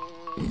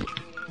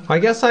 I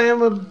guess I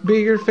am a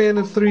bigger fan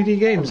of 3D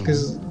games,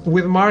 because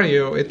with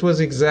Mario, it was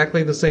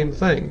exactly the same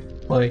thing.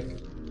 Like,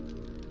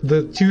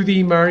 the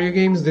 2D Mario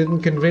games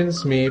didn't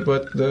convince me,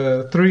 but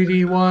the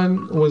 3D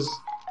one was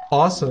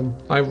awesome.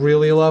 I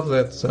really loved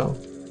it, so...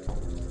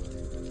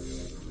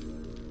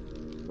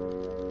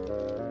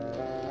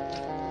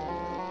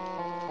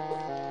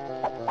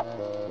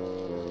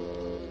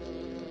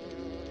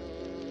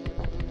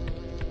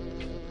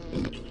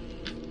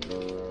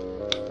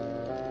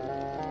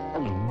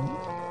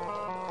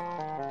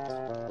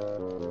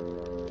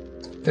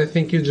 I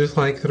think you just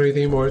like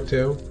 3D more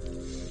too.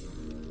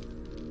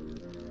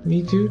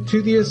 Me too.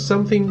 2D is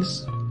something...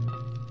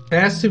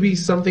 has to be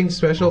something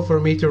special for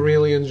me to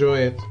really enjoy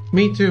it.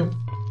 Me too.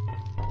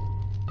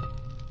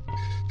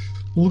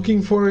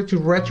 Looking forward to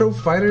Retro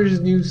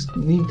Fighter's new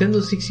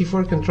Nintendo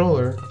 64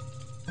 controller.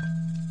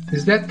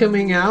 Is that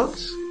coming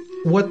out?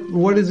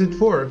 What is it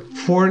for?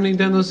 For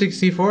Nintendo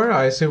 64?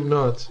 I assume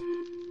not.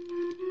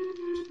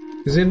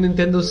 Is it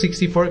Nintendo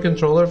 64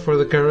 controller for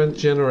the current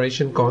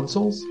generation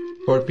consoles?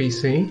 Or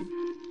PC?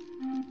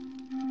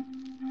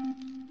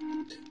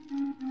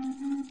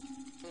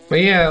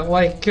 But yeah,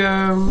 like,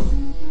 I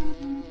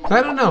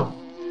don't know.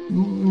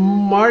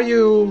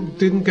 Mario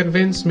didn't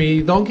convince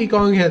me. Donkey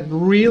Kong had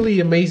really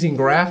amazing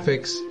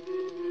graphics,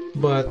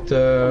 but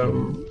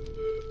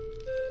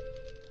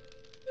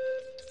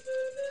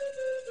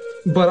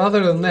other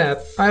than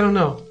that, I don't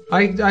know.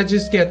 I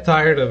just get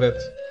tired of it.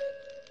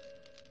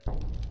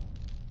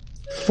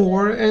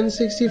 4 and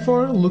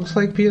 64 looks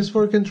like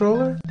PS4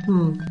 controller?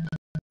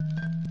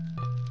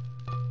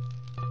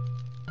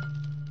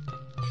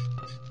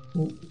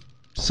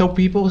 So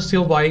people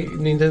still buy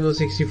Nintendo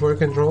 64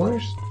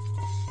 controllers?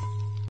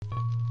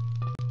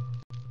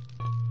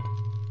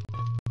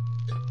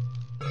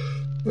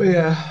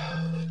 Yeah.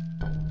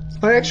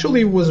 I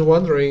actually was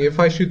wondering if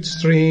I should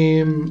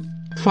stream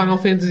Final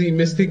Fantasy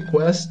Mystic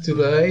Quest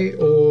today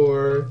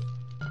or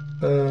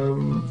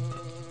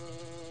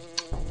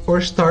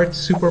start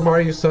Super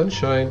Mario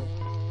Sunshine.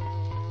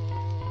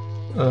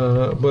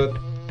 But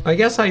I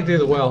guess I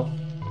did well.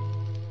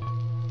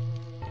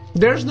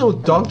 There's no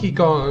Donkey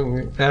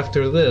Kong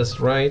after this,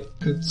 right?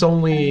 It's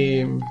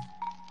only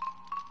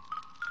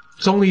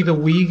the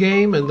Wii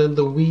game and then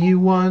the Wii U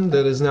one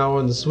that is now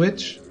on the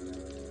Switch.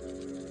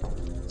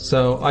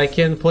 So I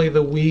can play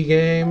the Wii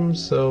game,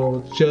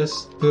 so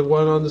just the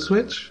one on the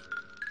Switch,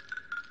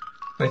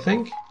 I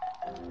think.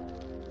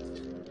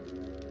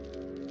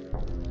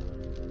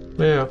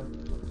 Yeah.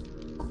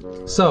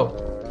 So,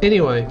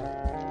 anyway.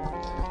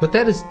 But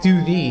that is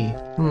 2D.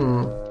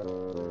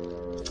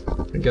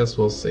 I guess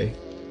we'll see.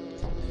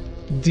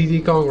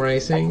 Diddy Kong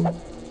Racing.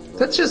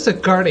 That's just a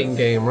karting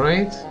game,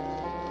 right?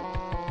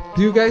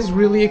 Do you guys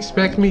really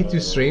expect me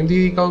to stream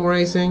Diddy Kong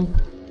Racing?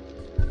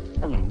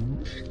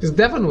 Because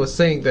Devon was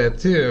saying that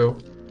too.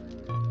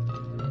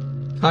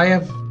 I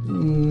have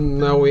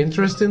no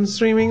interest in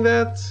streaming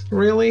that,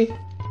 really.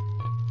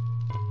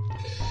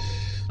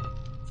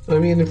 I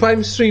mean, if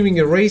I'm streaming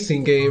a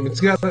racing game,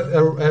 it's got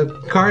a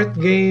kart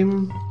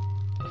game.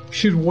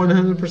 Should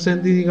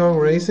 100% Diddy Kong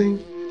Racing?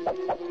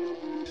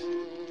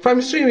 If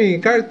I'm streaming a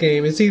kart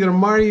game, it's either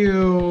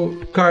Mario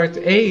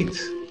Kart 8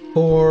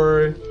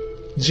 or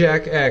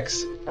Jack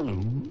X.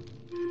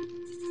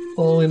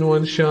 All in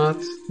one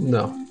shot?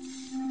 No.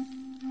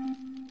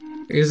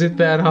 Is it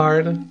that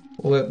hard?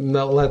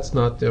 No, let's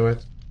not do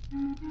it.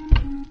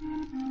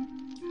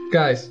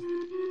 Guys,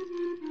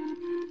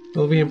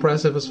 it'll be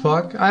impressive as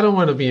fuck. I don't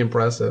want to be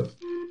impressive.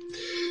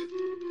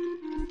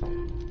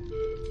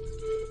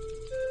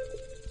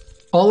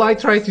 All I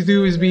try to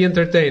do is be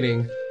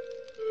entertaining.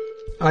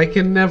 I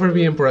can never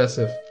be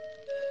impressive.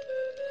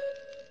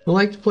 I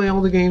like to play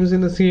all the games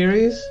in the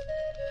series.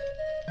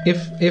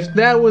 If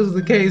that was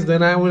the case,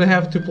 then I would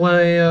have to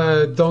play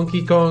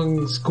Donkey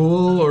Kong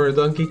School or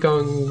Donkey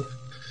Kong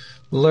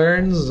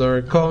Learns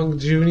or Kong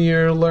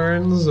Jr.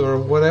 Learns or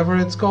whatever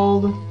it's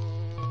called.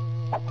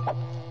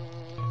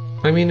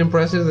 I mean,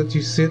 impressive that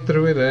you sit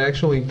through it and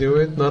actually do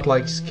it, not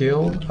like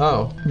skill.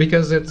 Oh,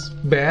 because it's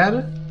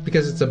bad?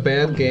 Because it's a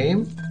bad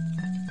game?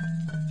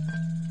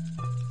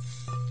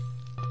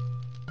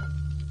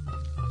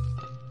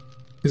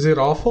 Is it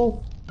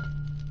awful?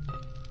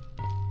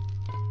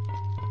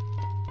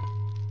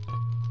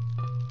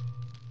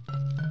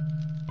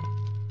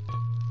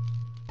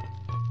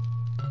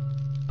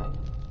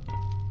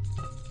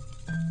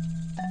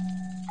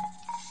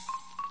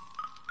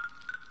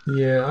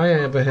 Yeah, I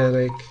have a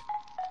headache.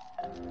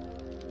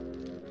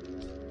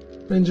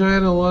 I enjoyed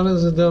it a lot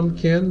as a dumb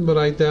kid, but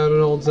I doubt it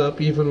holds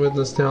up even with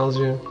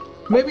nostalgia.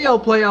 Maybe I'll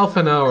play half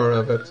an hour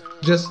of it,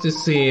 just to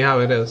see how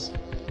it is.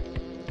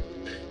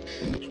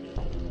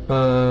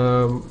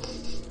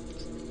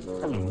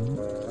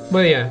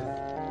 But yeah.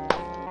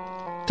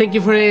 Thank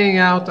you for hanging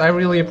out, I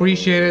really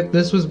appreciate it.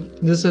 This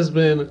has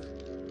been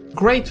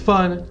great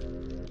fun.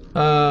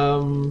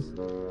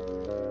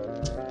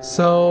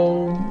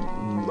 So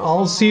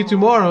I'll see you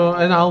tomorrow,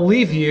 and I'll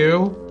leave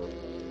you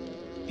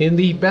in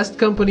the best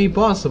company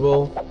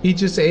possible. He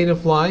just ate a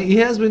fly. He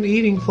has been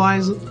eating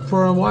flies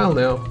for a while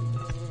now.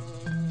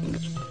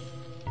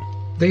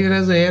 David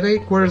has a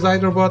headache? Where's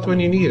Hydrobot when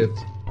you need it?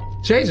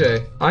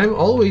 JJ, I'm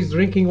always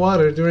drinking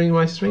water during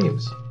my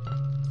streams.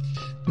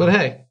 But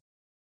hey,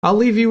 I'll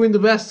leave you in the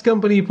best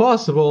company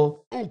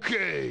possible.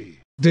 Okay.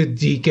 The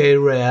DK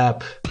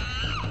Rap.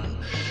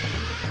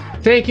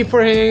 Thank you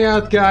for hanging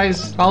out,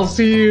 guys. I'll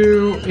see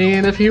you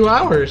in a few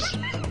hours.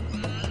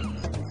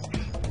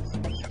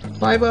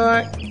 Bye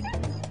bye.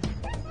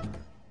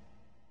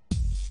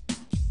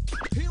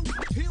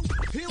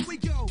 Here we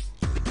go.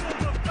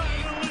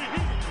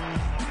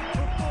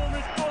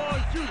 Performance for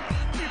you.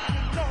 If you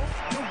know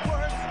the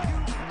words, you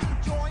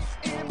join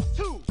in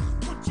too.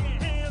 Put your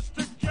hands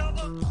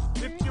together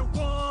if you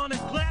wanna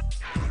clap.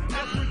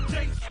 As we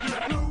take you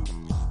through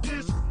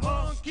this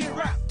funky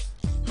rap.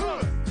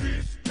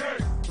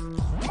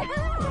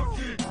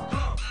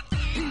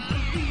 He's the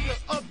leader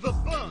of the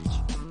bunch.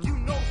 You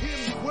know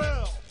him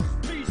well.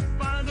 He's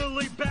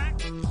finally back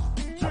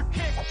to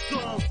kick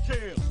some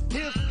tail.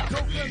 His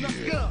coconut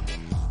gun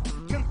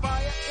can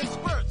fire in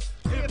spurts.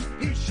 If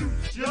he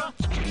shoots ya,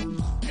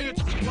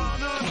 it's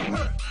gonna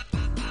hurt.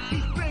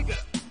 He's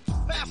bigger,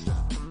 faster,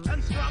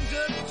 and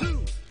stronger too.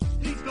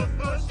 He's the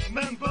first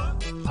member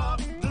of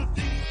the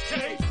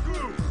DK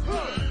crew.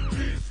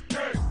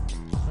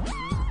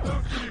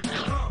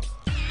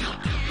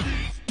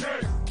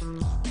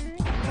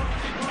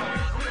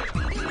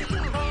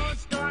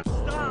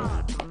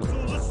 So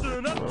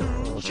listen up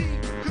to she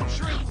can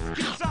shrink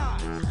your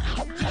size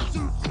to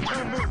suit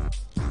her mood.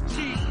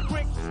 She's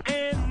quick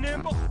and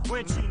nimble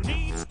when she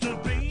needs to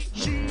be.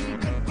 She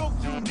can go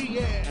through the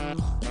air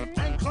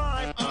and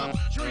climb up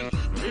trees.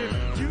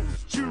 If you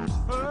choose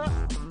her,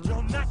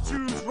 you'll not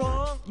choose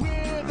wrong.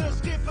 With a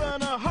skip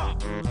and a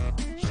hop,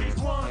 she's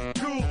one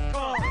cool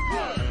car.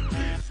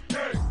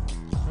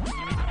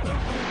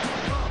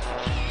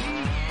 He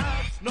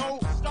has no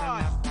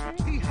style,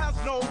 he has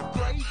no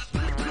grace.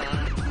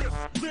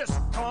 This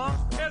car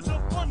has a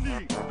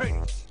funny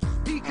face.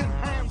 He can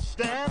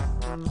handstand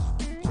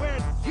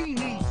when he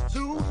needs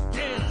to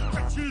and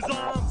stretch his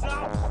arms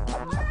out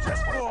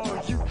just for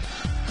you.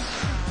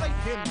 Inflate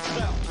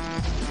himself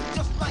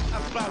just like a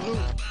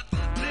balloon.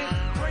 This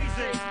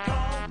crazy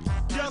car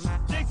just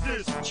digs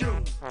his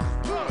tune.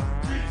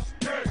 He's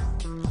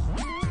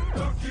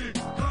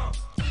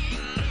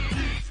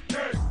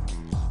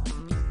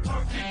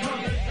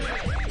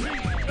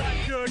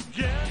back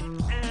again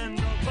and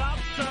about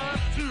time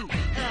too.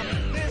 And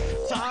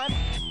this time,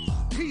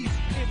 he's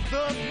in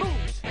the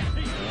mood.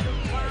 He can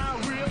fly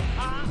real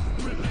high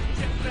with a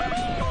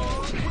jet-back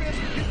gun with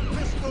his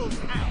pistols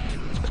out.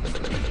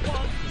 He's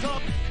one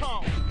tough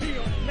call.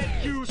 He'll make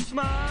you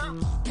smile.